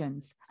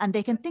emotions, and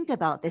they can think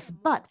about this,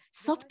 but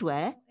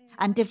software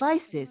and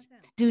devices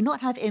do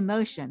not have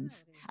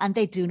emotions, and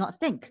they do not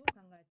think.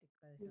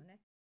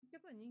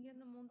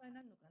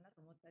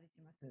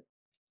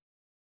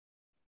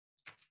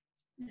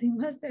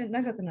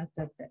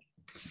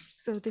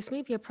 So this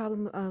may be a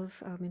problem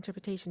of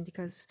interpretation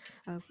because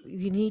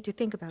you need to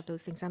think about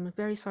those things. I'm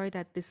very sorry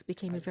that this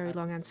became a very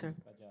long answer.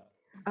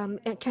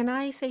 Can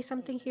I say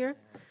something here?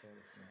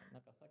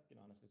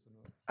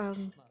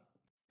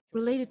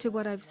 Related to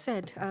what I've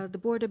said, the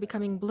border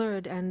becoming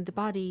blurred and the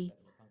body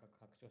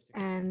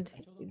and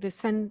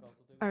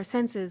our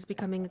senses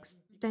becoming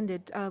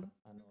extended.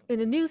 In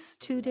the news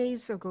 2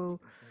 days ago,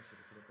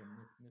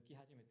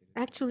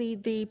 actually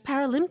the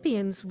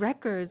Paralympians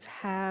records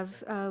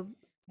have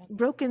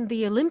broken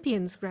the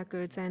Olympians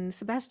records, and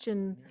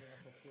Sebastian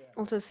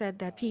also said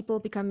that people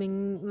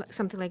becoming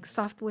something like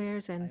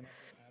softwares, and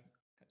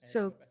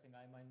so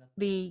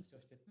the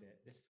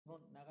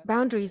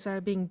boundaries are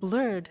being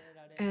blurred,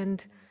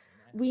 and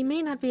we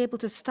may not be able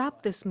to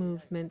stop this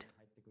movement.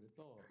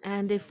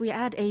 And if we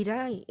add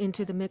AI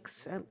into the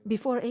mix,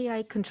 before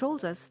AI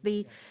controls us,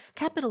 the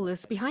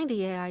capitalists behind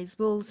the AIs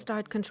will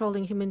start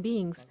controlling human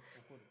beings.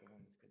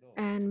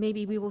 And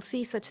maybe we will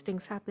see such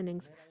things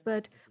happening,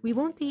 but we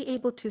won't be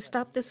able to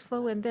stop this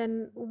flow. And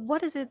then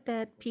what is it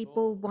that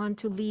people want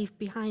to leave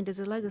behind as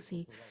a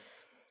legacy?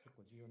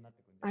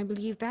 I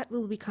believe that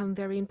will become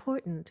very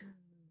important.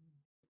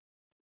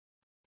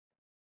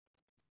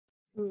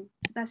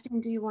 Sebastian,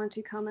 do you want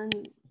to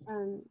comment,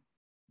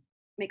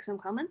 make some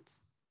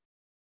comments?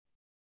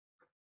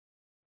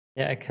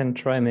 Yeah, I can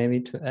try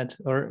maybe to add,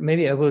 or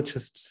maybe I will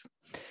just,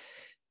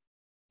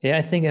 yeah,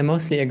 I think I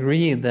mostly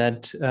agree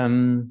that,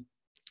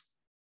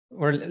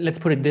 or let's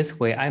put it this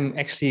way, I'm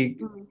actually,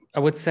 I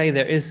would say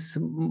there is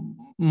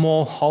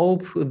more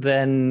hope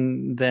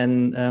than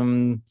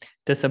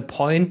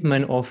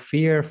disappointment or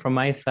fear from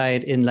my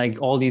side in like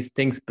all these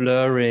things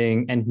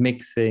blurring and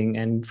mixing.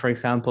 And for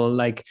example,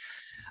 like,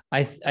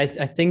 I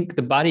think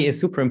the body is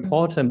super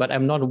important, but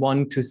I'm not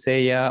one to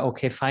say, yeah,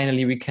 okay,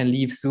 finally we can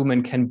leave Zoom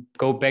and can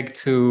go back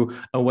to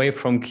away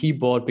from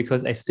keyboard,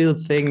 because I still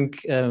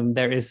think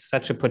there is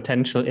such a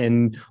potential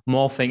in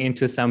morphing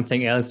into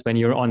something else when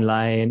you're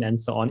online and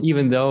so on,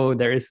 even though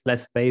there is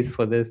less space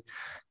for this.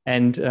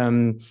 And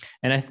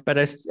I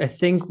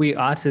think we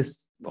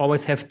artists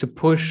always have to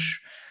push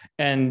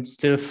and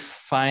still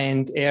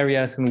find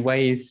areas and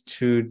ways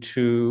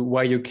to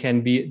where you can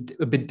be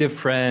a bit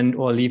different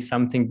or leave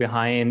something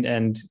behind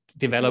and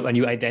develop a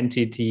new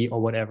identity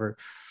or whatever.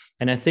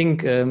 And I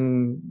think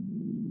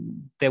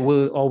there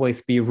will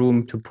always be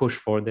room to push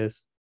for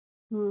this.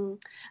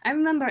 I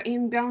remember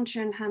in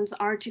Byung-Chun Ham's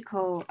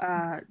article,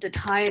 The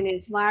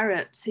Chinese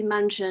Virus, he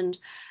mentioned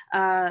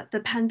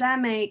the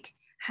pandemic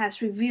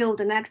has revealed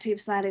the negative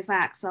side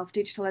effects of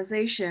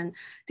digitalization.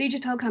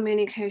 Digital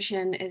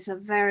communication is a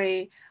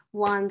very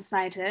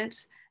one-sided,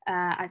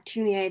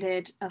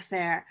 attenuated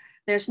affair.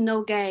 There's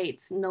no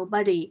gates,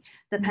 nobody.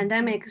 The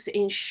pandemic is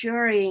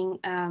ensuring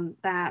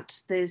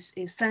that this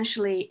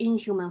essentially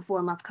inhuman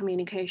form of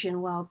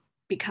communication will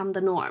become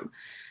the norm.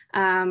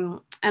 And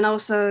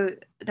also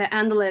the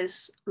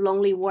endless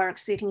lonely work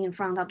sitting in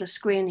front of the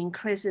screen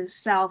increases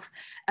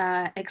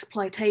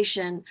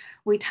self-exploitation.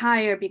 We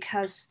tire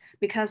because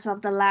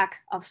of the lack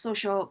of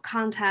social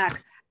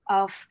contact,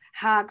 of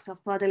hugs,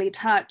 of bodily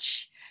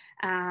touch.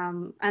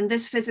 And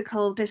this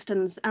physical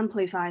distance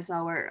amplifies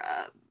our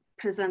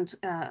present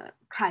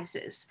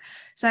crisis.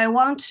 So I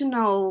want to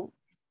know,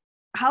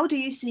 how do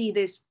you see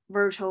these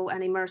virtual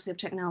and immersive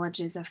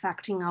technologies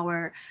affecting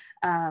our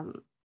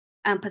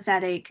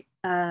empathetic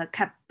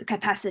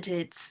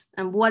capacities,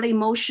 and what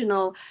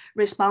emotional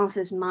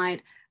responses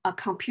might a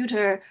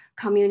computer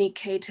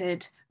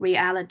communicated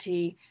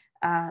reality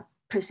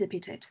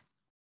precipitate?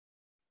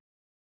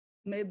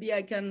 maybe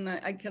I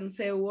can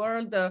say a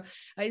word.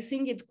 I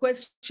think it's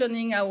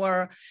questioning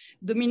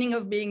the meaning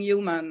of being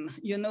human.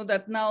 You know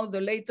that now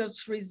the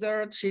latest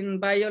research in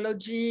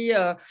biology,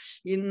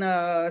 in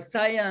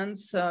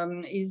science,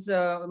 is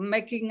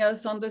making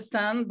us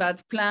understand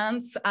that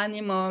plants,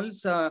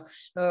 animals,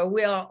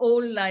 we are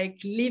all like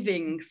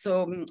living.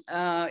 So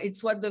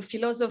it's what the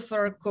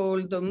philosopher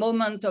called the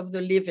moment of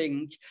the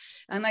living.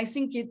 And I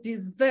think it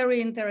is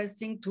very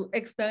interesting to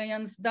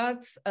experience that,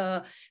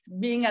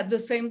 being at the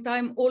same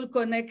time all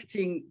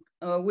connecting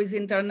with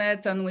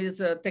internet and with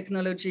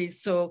technology.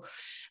 So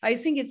I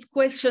think it's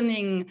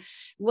questioning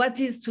what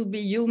is to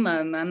be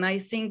human. And I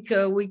think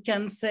we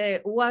can say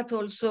what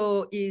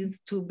also is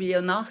to be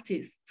an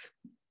artist.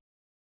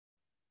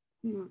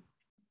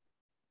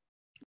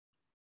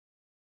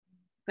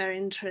 Very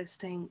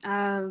interesting.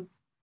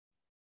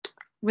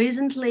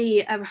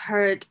 Recently, I've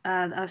heard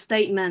a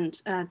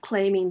statement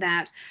claiming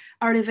that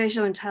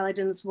artificial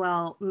intelligence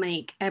will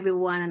make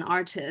everyone an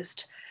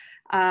artist.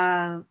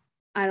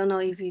 I don't know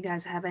if you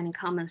guys have any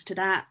comments to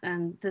that.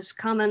 And this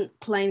comment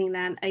claiming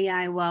that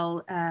AI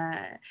will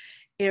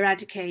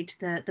eradicate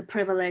the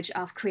privilege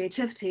of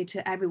creativity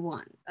to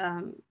everyone,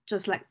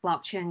 just like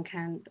blockchain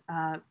can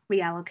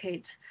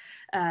reallocate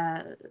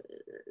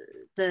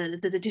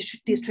the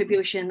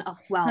distribution of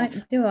wealth. はい、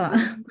では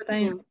答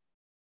え、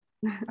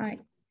はい。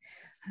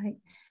はい。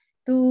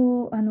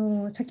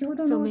先ほ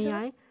どの So may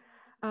I,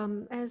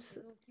 as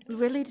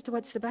related to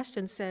what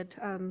Sebastian said,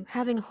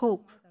 having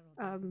hope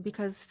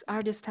because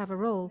artists have a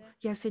role,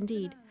 yes,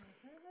 indeed.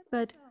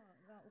 But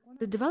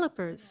the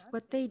developers,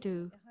 what they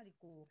do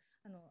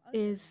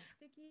is,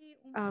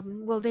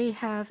 well, they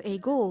have a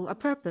goal, a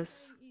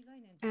purpose,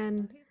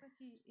 and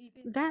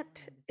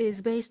that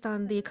is based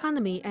on the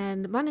economy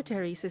and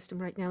monetary system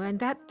right now, and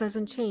that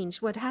doesn't change.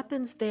 What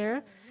happens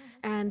there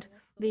and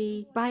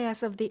the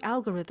bias of the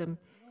algorithm,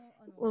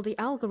 well, the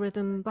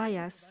algorithm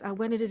bias,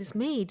 when it is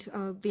made,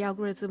 the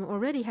algorithm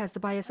already has the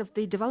bias of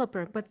the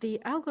developer, but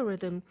the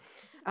algorithm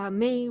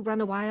may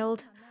run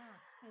wild,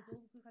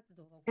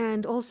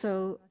 and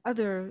also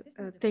other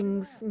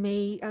things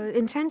may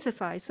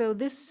intensify. So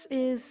this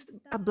is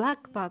a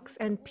black box,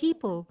 and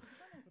people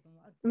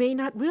may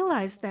not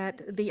realize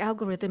that the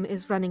algorithm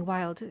is running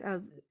wild.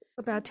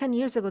 About 10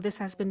 years ago, this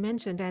has been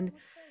mentioned, and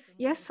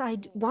yes, I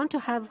want to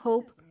have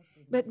hope,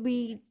 but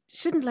we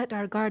shouldn't let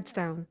our guards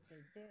down.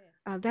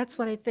 That's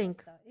what I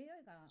think.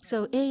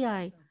 So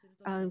AI,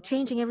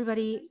 changing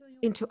everybody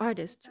into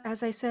artists.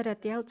 As I said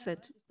at the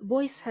outset,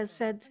 Boyce has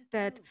said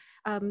that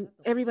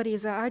everybody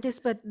is an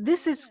artist, but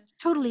this is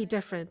totally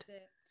different.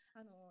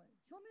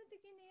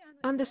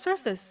 On the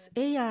surface,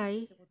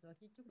 AI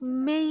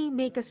may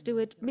make us do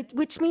it,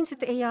 which means that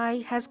the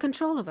AI has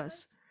control of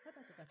us.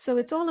 So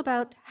it's all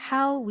about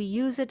how we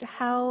use it,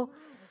 how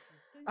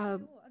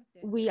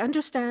we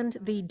understand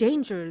the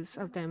dangers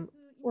of them,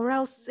 or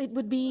else it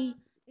would be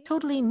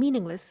totally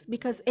meaningless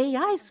because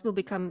AIs will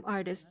become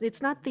artists.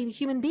 It's not the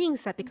human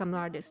beings that become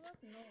artists,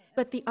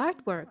 but the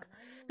artwork,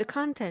 the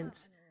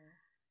contents.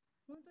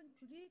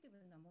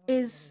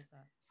 Is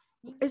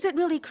it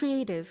really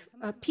creative?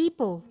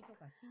 People,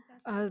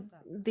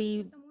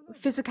 the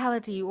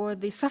physicality or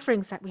the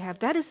sufferings that we have,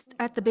 that is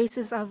at the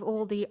basis of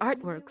all the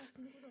artworks.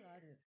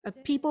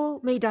 People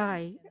may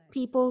die,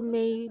 people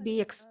may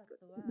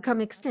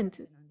become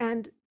extinct,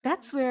 and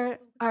that's where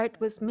art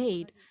was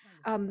made.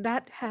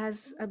 That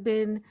has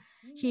been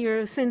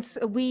here since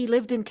we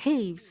lived in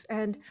caves,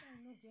 and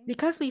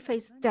because we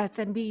face death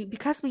and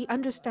because we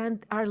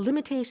understand our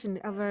limitation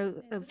of our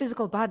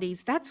physical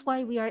bodies, that's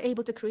why we are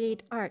able to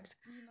create art.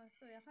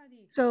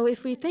 So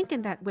if we think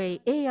in that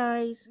way,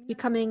 AIs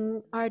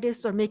becoming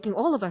artists or making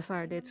all of us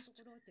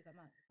artists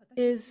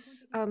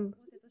is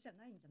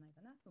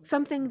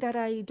something that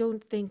I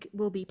don't think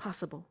will be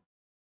possible.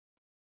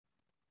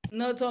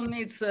 Not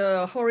only it's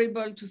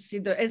horrible to see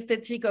the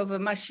aesthetic of a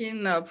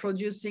machine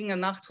producing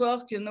an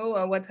artwork, you know,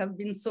 what have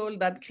been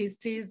sold at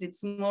Christie's,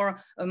 it's more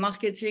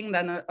marketing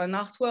than an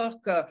artwork.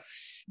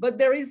 But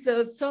there is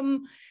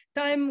some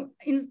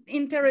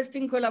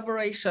interesting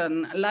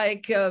collaboration,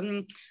 like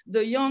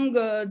the young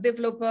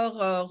developer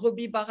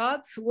Roby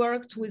Barat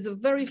worked with a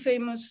very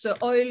famous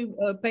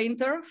oil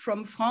painter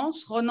from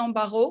France, Ronan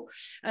Barrault,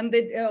 and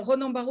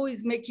Ronan Barrault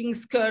is making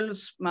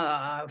skulls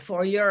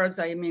for years.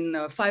 I mean,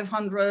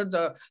 500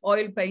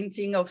 oil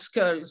painting of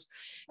skulls,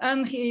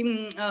 and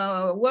he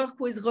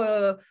worked with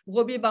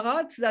Roby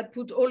Barat that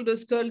put all the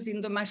skulls in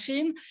the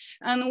machine,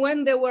 and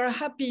when they were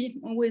happy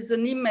with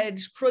an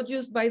image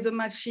produced by the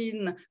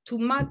machine to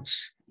match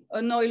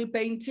an oil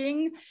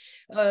painting,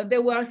 they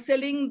were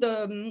selling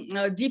the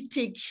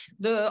diptych,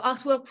 the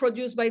artwork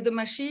produced by the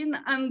machine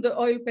and the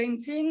oil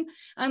painting.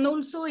 And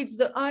also it's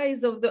the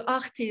eyes of the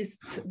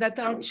artists that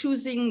are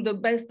choosing the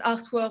best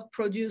artwork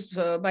produced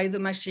by the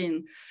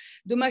machine.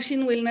 the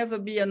machine will never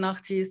be an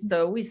artist.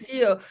 We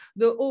see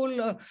the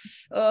whole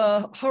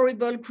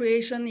horrible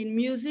creation in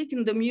music,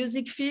 in the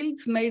music field,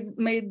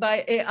 made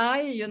by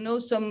AI, you know,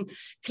 some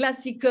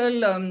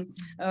classical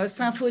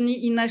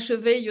symphony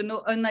inachevé, you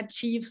know,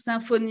 unachieved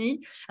symphony,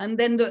 and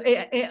then the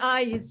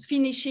AI is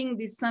finishing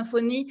this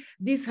symphony.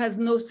 This has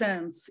no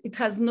sense. It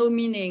has no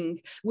meaning.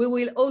 We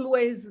will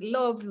always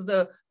love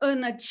the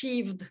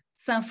unachieved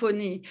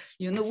symphony.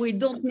 You know, we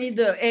don't need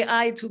the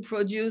AI to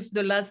produce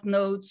the last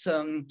notes.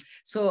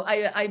 So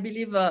I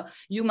believe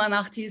human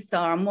artists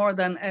are more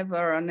than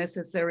ever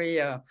necessary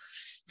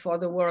for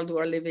the world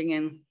we're living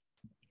in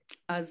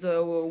as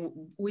a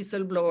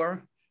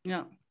whistleblower.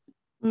 Yeah.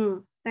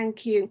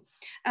 Thank you.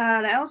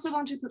 I also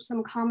want to put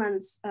some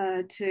comments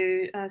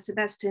to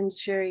Sebastian's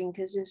sharing,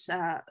 because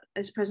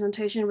his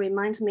presentation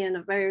reminds me of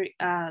a very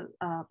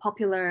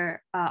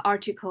popular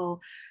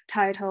article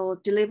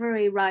titled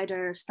 "Delivery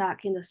Rider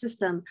Stuck in the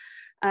System."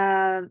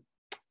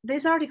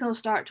 This article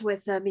starts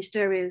with a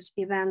mysterious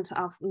event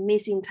of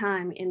missing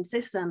time in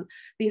system.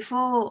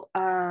 Before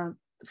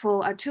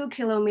for a 2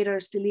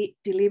 kilometers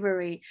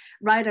delivery,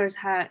 riders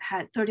had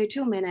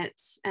 32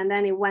 minutes, and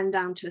then it went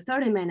down to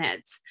 30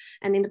 minutes.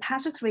 And in the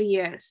past 3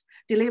 years,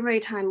 delivery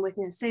time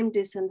within the same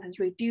distance has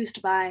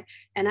reduced by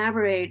an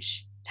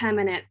average 10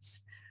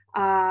 minutes.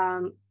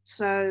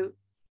 So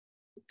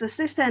the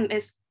system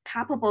is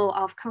capable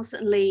of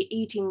constantly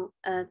eating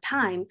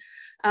time.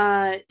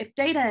 If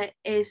data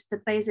is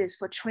the basis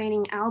for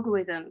training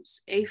algorithms,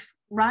 if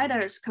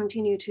riders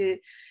continue to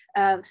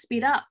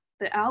speed up,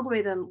 the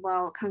algorithm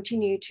will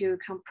continue to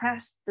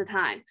compress the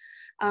time.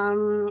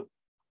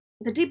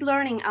 The deep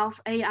learning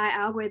of AI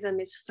algorithm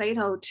is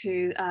fatal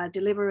to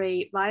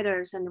delivery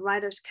riders, and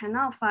riders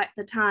cannot fight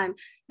the time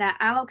that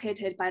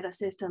allocated by the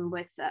system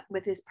with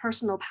its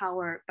personal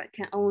power, but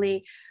can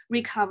only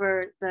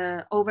recover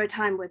the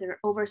overtime with their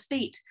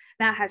overspeed.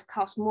 That has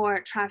caused more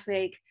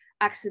traffic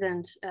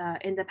accidents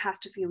in the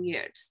past few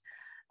years.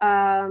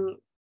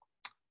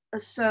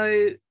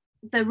 So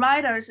the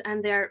riders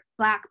and their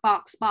black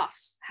box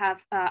boss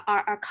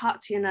are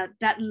caught in a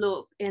dead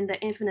loop in the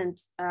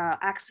infinite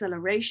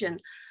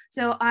acceleration.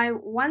 So I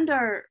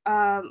wonder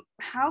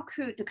how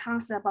could the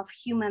concept of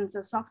humans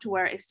as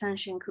software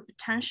extension could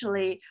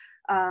potentially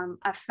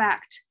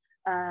affect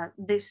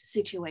this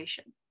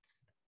situation?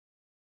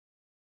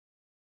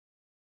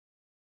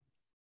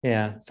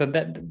 Yeah, so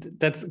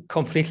that's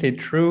completely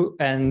true.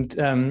 And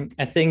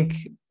I think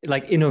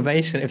like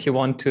innovation, if you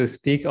want to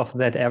speak of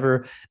that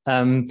ever,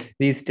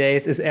 these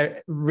days is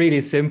really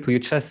simple. You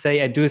just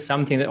say, I do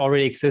something that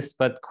already exists,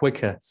 but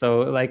quicker. So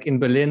like in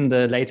Berlin,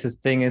 the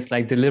latest thing is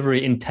like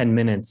delivery in 10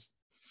 minutes.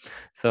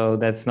 So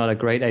that's not a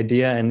great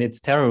idea and it's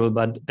terrible,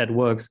 but that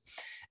works.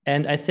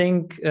 And I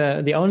think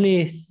the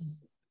only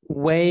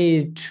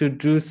way to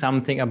do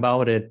something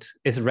about it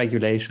is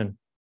regulation.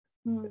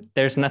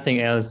 There's nothing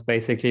else,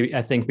 basically,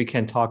 I think we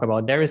can talk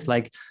about. There is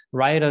like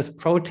riders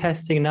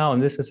protesting now,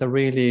 and this is a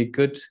really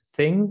good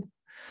thing.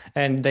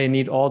 And they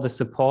need all the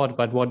support,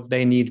 but what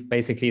they need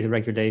basically is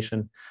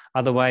regulation.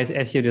 Otherwise,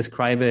 as you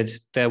describe it,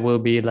 there will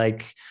be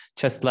like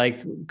just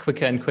like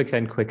quicker and quicker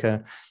and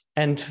quicker.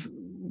 And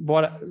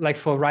what like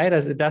for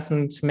riders, it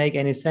doesn't make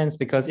any sense,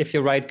 because if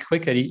you ride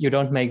quicker, you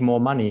don't make more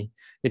money.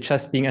 You're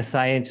just being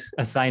assigned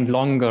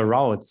longer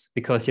routes,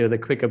 because you're the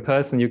quicker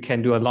person. You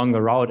can do a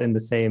longer route in the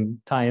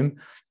same time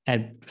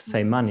and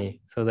same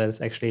money. So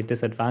that's actually a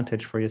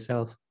disadvantage for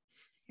yourself.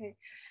 Okay.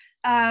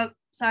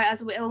 Sorry,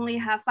 as we only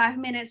have 5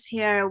 minutes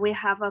here, we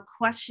have a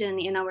question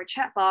in our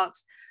chat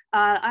box.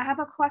 I have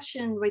a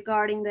question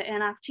regarding the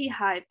NFT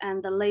hype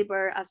and the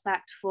labor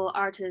aspect for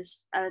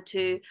artists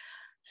to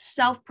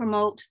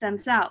self-promote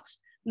themselves.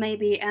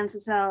 Maybe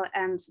Anne-Cécile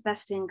and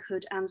Sebastian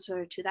could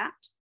answer to that.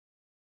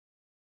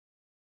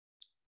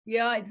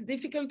 Yeah, it's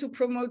difficult to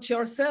promote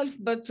yourself,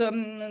 but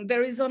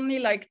there is only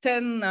like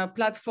 10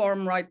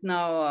 platforms right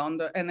now on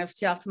the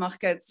NFT art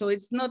market. So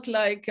it's not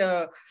like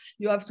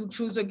you have to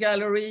choose a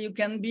gallery. You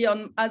can be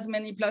on as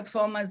many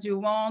platforms as you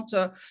want.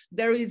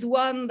 There is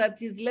one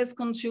that is less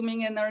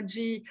consuming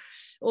energy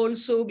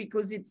also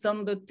because it's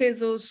on the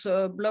Tezos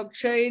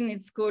blockchain.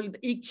 It's called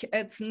Ik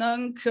et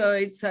Nunc.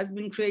 It has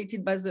been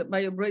created by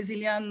a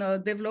Brazilian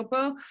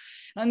developer.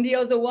 And the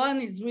other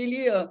one is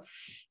really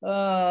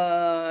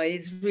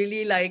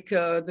like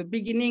the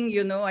beginning,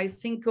 you know. I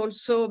think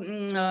also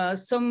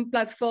some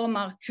platforms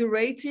are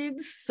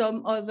curated,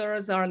 some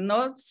others are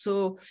not.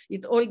 So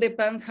it all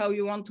depends how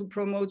you want to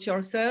promote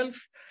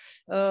yourself.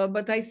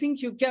 But I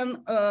think you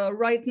can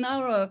right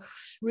now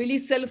really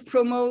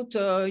self-promote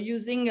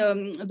using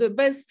the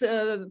best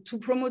to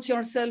promote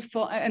yourself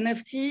for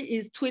NFT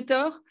is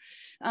Twitter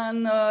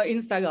and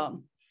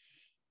Instagram.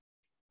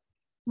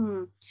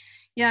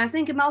 Yeah, I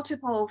think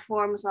multiple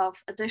forms of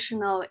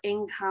additional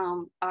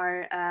income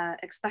are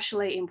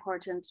especially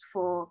important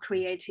for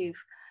creative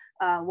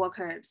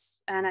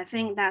workers. And I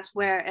think that's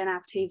where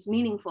NFT is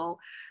meaningful.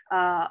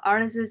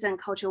 Artists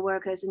and cultural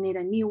workers need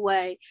a new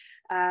way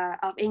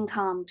of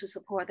income to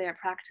support their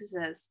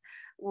practices.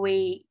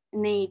 We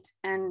need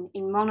an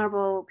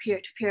invulnerable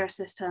peer-to-peer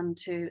system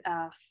to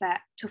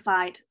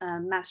fight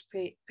mass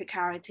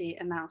precarity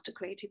amongst the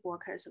creative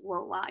workers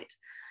worldwide.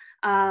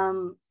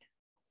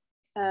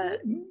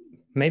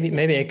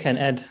 Maybe I can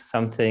add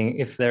something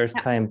if there's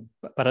time,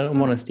 but I don't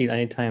want to steal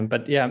any time.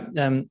 But yeah,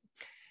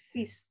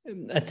 please.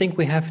 I think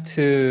we have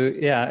to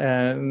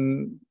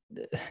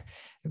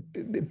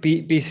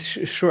be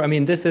sure. I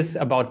mean, this is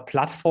about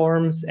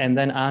platforms, and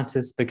then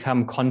artists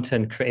become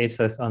content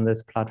creators on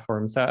this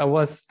platform. So I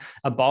was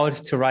about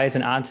to write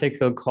an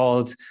article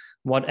called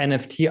 "What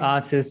NFT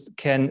Artists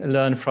Can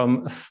Learn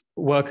from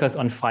Workers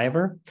on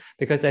Fiverr,"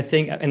 because I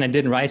think, and I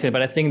didn't write it,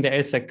 but I think there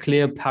is a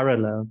clear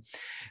parallel.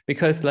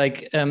 Because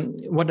like,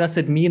 what does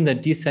it mean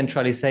that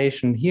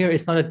decentralization? Here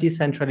is not a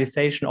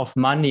decentralization of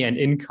money and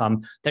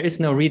income. There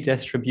is no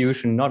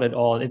redistribution, not at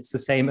all. It's the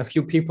same. A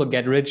few people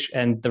get rich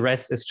and the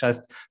rest is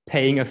just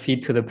paying a fee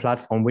to the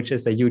platform, which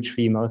is a huge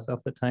fee most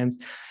of the times.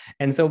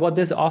 And so what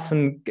this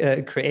often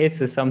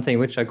creates is something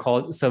which I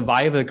call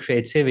survival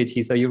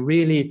creativity. So you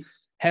really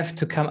have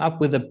to come up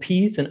with a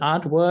piece, an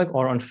artwork,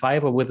 or on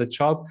Fiverr with a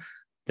job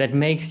that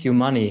makes you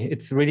money.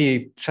 It's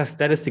really just,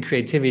 that is the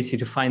creativity,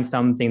 to find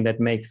something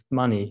that makes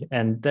money.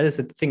 And that is,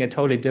 I think, a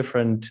totally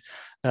different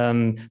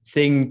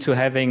thing to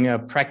having a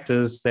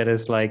practice that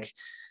is like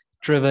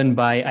driven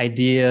by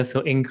ideas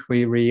or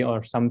inquiry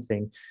or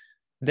something.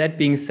 That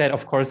being said,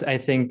 of course, I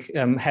think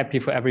I'm happy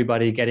for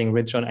everybody getting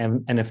rich on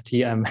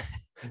NFT. I'm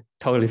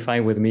totally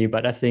fine with me,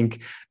 but I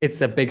think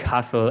it's a big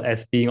hustle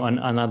as being on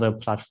another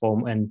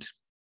platform and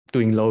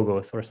doing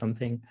logos or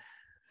something.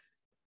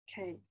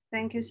 Okay.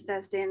 Thank you,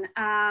 Sebastian.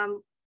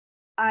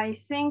 I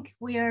think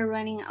we are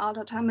running out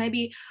of time.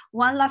 Maybe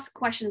one last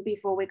question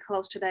before we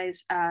close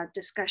today's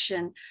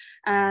discussion.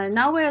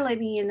 Now we're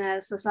living in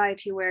a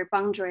society where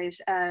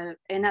boundaries are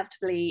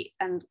inevitably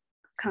and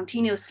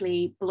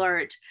continuously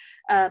blurred.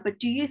 But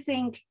do you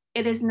think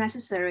it is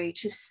necessary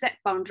to set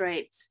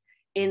boundaries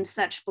in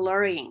such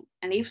blurring?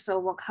 And if so,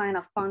 what kind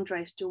of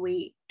boundaries do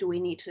we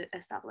need to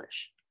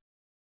establish?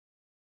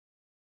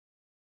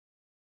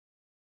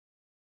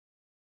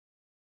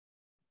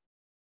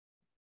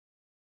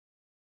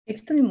 So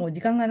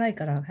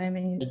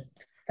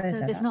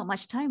there's not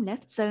much time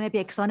left, so maybe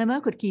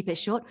Exonemo could keep it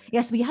short.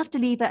 Yes, we have to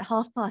leave at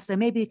past, so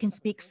maybe you can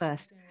speak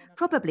first.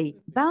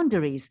 Probably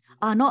boundaries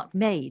are not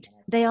made,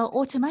 they are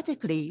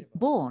automatically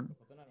born.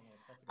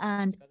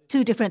 And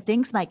two different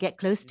things might get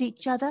close to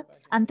each other,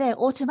 and there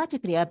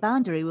automatically a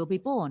boundary will be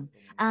born,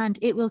 and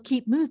it will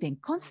keep moving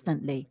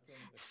constantly.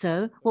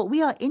 So what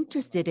we are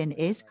interested in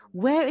is,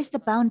 where is the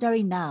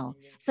boundary now?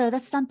 So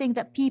that's something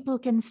that people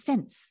can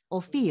sense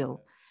or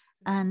feel.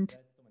 And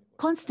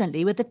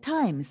constantly with the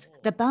times,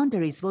 the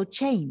boundaries will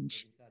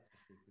change.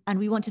 And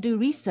we want to do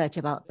research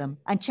about them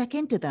and check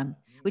into them,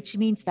 which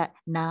means that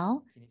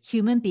now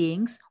human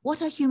beings,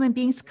 what are human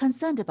beings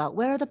concerned about?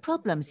 Where are the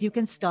problems you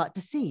can start to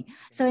see?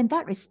 So in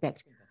that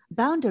respect,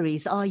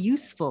 boundaries are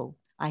useful,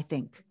 I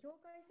think.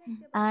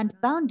 And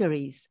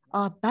boundaries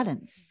are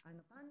balance.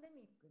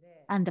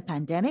 And the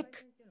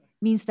pandemic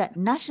means that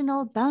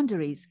national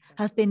boundaries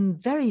have been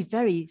very,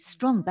 very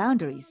strong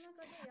boundaries.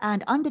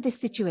 And under this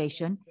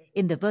situation,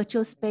 in the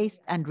virtual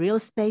space and real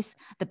space,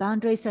 the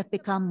boundaries have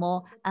become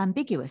more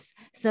ambiguous.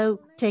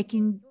 So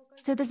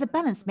there's a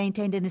balance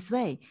maintained in this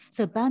way.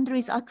 So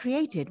boundaries are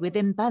created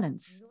within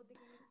balance.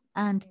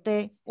 And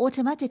they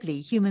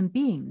automatically, human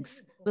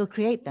beings will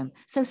create them.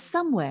 So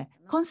somewhere,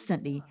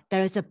 constantly,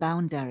 there is a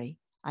boundary,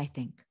 I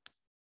think.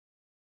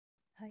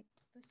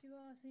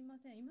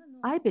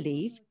 I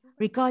believe,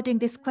 regarding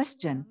this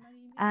question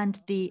and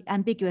the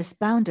ambiguous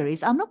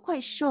boundaries, I'm not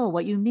quite sure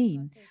what you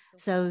mean.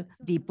 So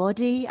the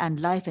body and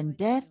life and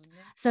death,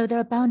 so there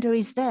are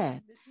boundaries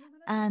there.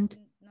 And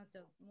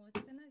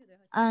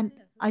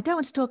I don't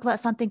want to talk about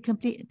something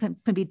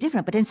completely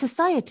different, but in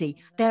society,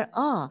 there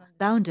are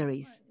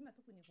boundaries.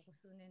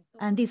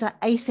 And these are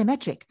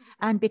asymmetric.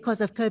 And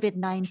because of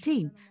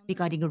COVID-19,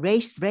 regarding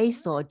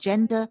race or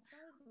gender,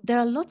 there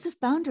are lots of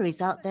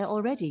boundaries out there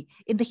already.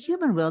 In the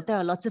human world, there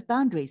are lots of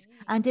boundaries.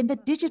 And in the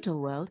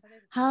digital world,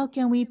 how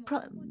can we,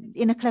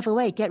 in a clever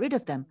way, get rid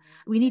of them?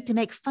 We need to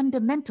make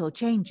fundamental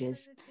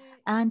changes.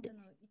 And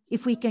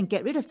if we can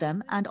get rid of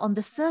them, and on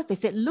the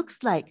surface, it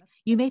looks like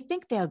you may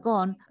think they are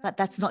gone, but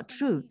that's not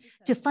true.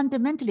 To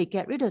fundamentally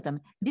get rid of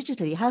them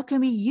digitally, how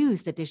can we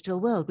use the digital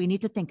world? We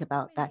need to think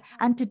about that.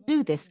 And to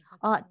do this,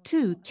 art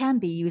too can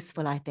be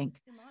useful, I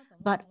think.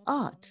 But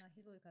art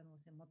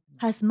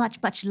has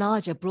much, much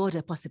larger,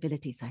 broader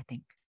possibilities, I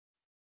think.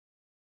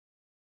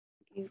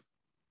 Thank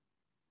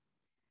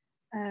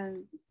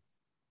you.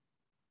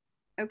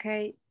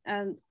 Okay,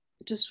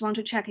 just want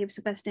to check if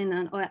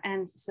Sebastian or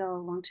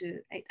Anne-Cécile want to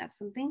add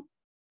something.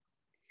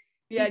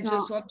 Yeah, I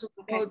just want to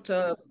quote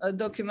a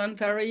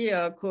documentary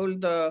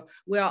called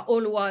We Are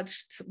All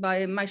Watched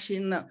by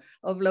Machine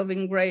of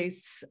Loving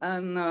Grace.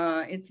 And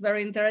it's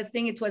very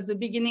interesting. It was the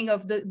beginning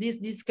of this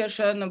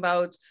discussion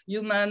about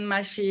human,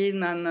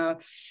 machine, and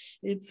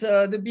it's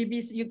the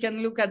BBC. You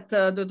can look at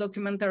the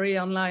documentary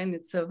online.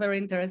 It's very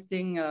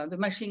interesting, The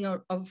Machine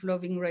of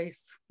Loving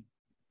Grace.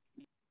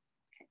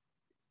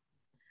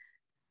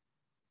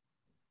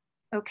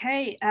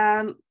 Okay,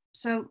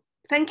 so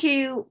thank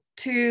you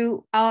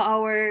to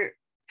our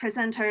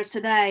presenters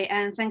today,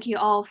 and thank you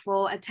all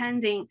for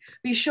attending.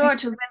 Be sure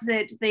to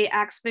visit the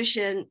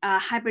exhibition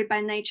Hybrid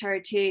by Nature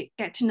to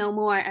get to know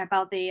more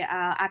about the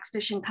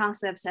exhibition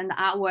concepts and the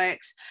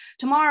artworks.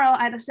 Tomorrow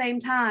at the same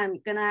time,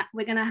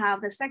 we're gonna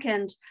have the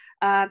second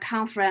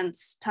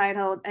conference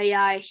titled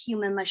AI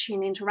Human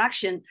Machine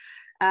Interaction.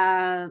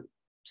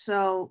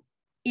 So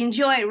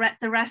enjoy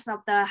the rest of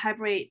the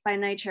Hybrid by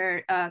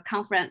Nature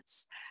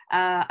conference.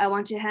 I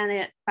want to hand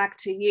it back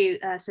to you,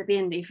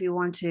 Sabine, if you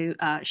want to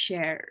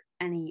share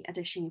any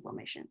additional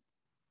information.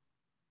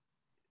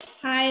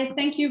 Hi,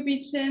 thank you,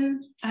 Bi Xin.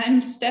 I'm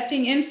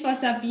stepping in for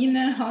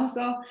Sabine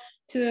also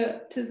to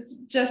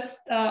just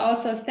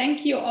also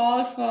thank you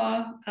all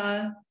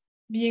for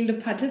being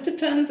the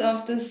participants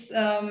of this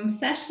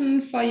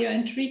session, for your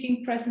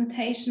intriguing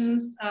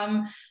presentations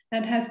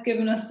that has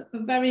given us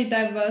a very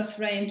diverse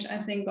range,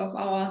 I think, of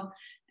our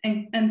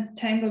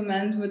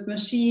entanglement with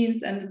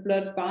machines and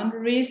blurred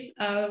boundaries.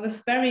 It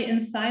was very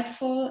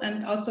insightful,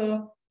 and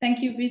also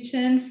thank you, Bi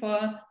Xin,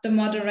 for the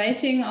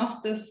moderating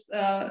of this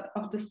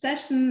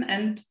session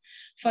and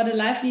for the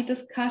lively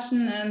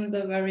discussion and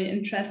the very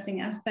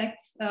interesting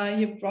aspects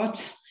you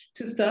brought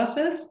to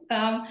surface.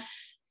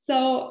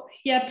 So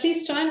yeah,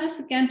 please join us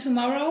again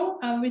tomorrow.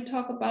 We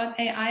talk about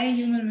AI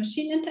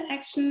human-machine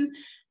interaction.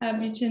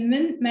 Bi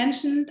Xin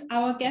mentioned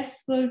our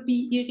guests will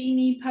be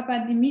Irini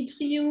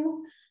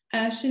Papadimitriou,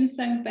 Shin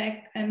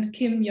Sang-Baek and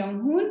Kim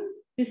Yong-hoon,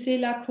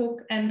 Gisela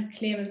Cook and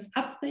Clemens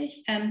Apprich,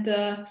 and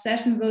the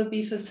session will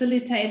be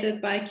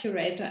facilitated by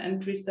curator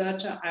and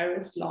researcher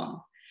Iris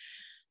Long.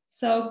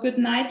 So good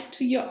night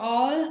to you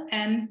all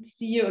and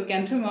see you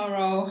again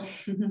tomorrow.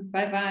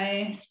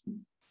 Bye-bye.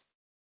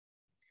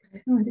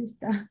 そうでし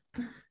た。お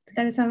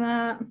疲れ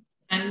様。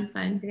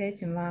Bye.失礼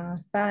しま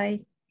す。バ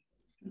イ。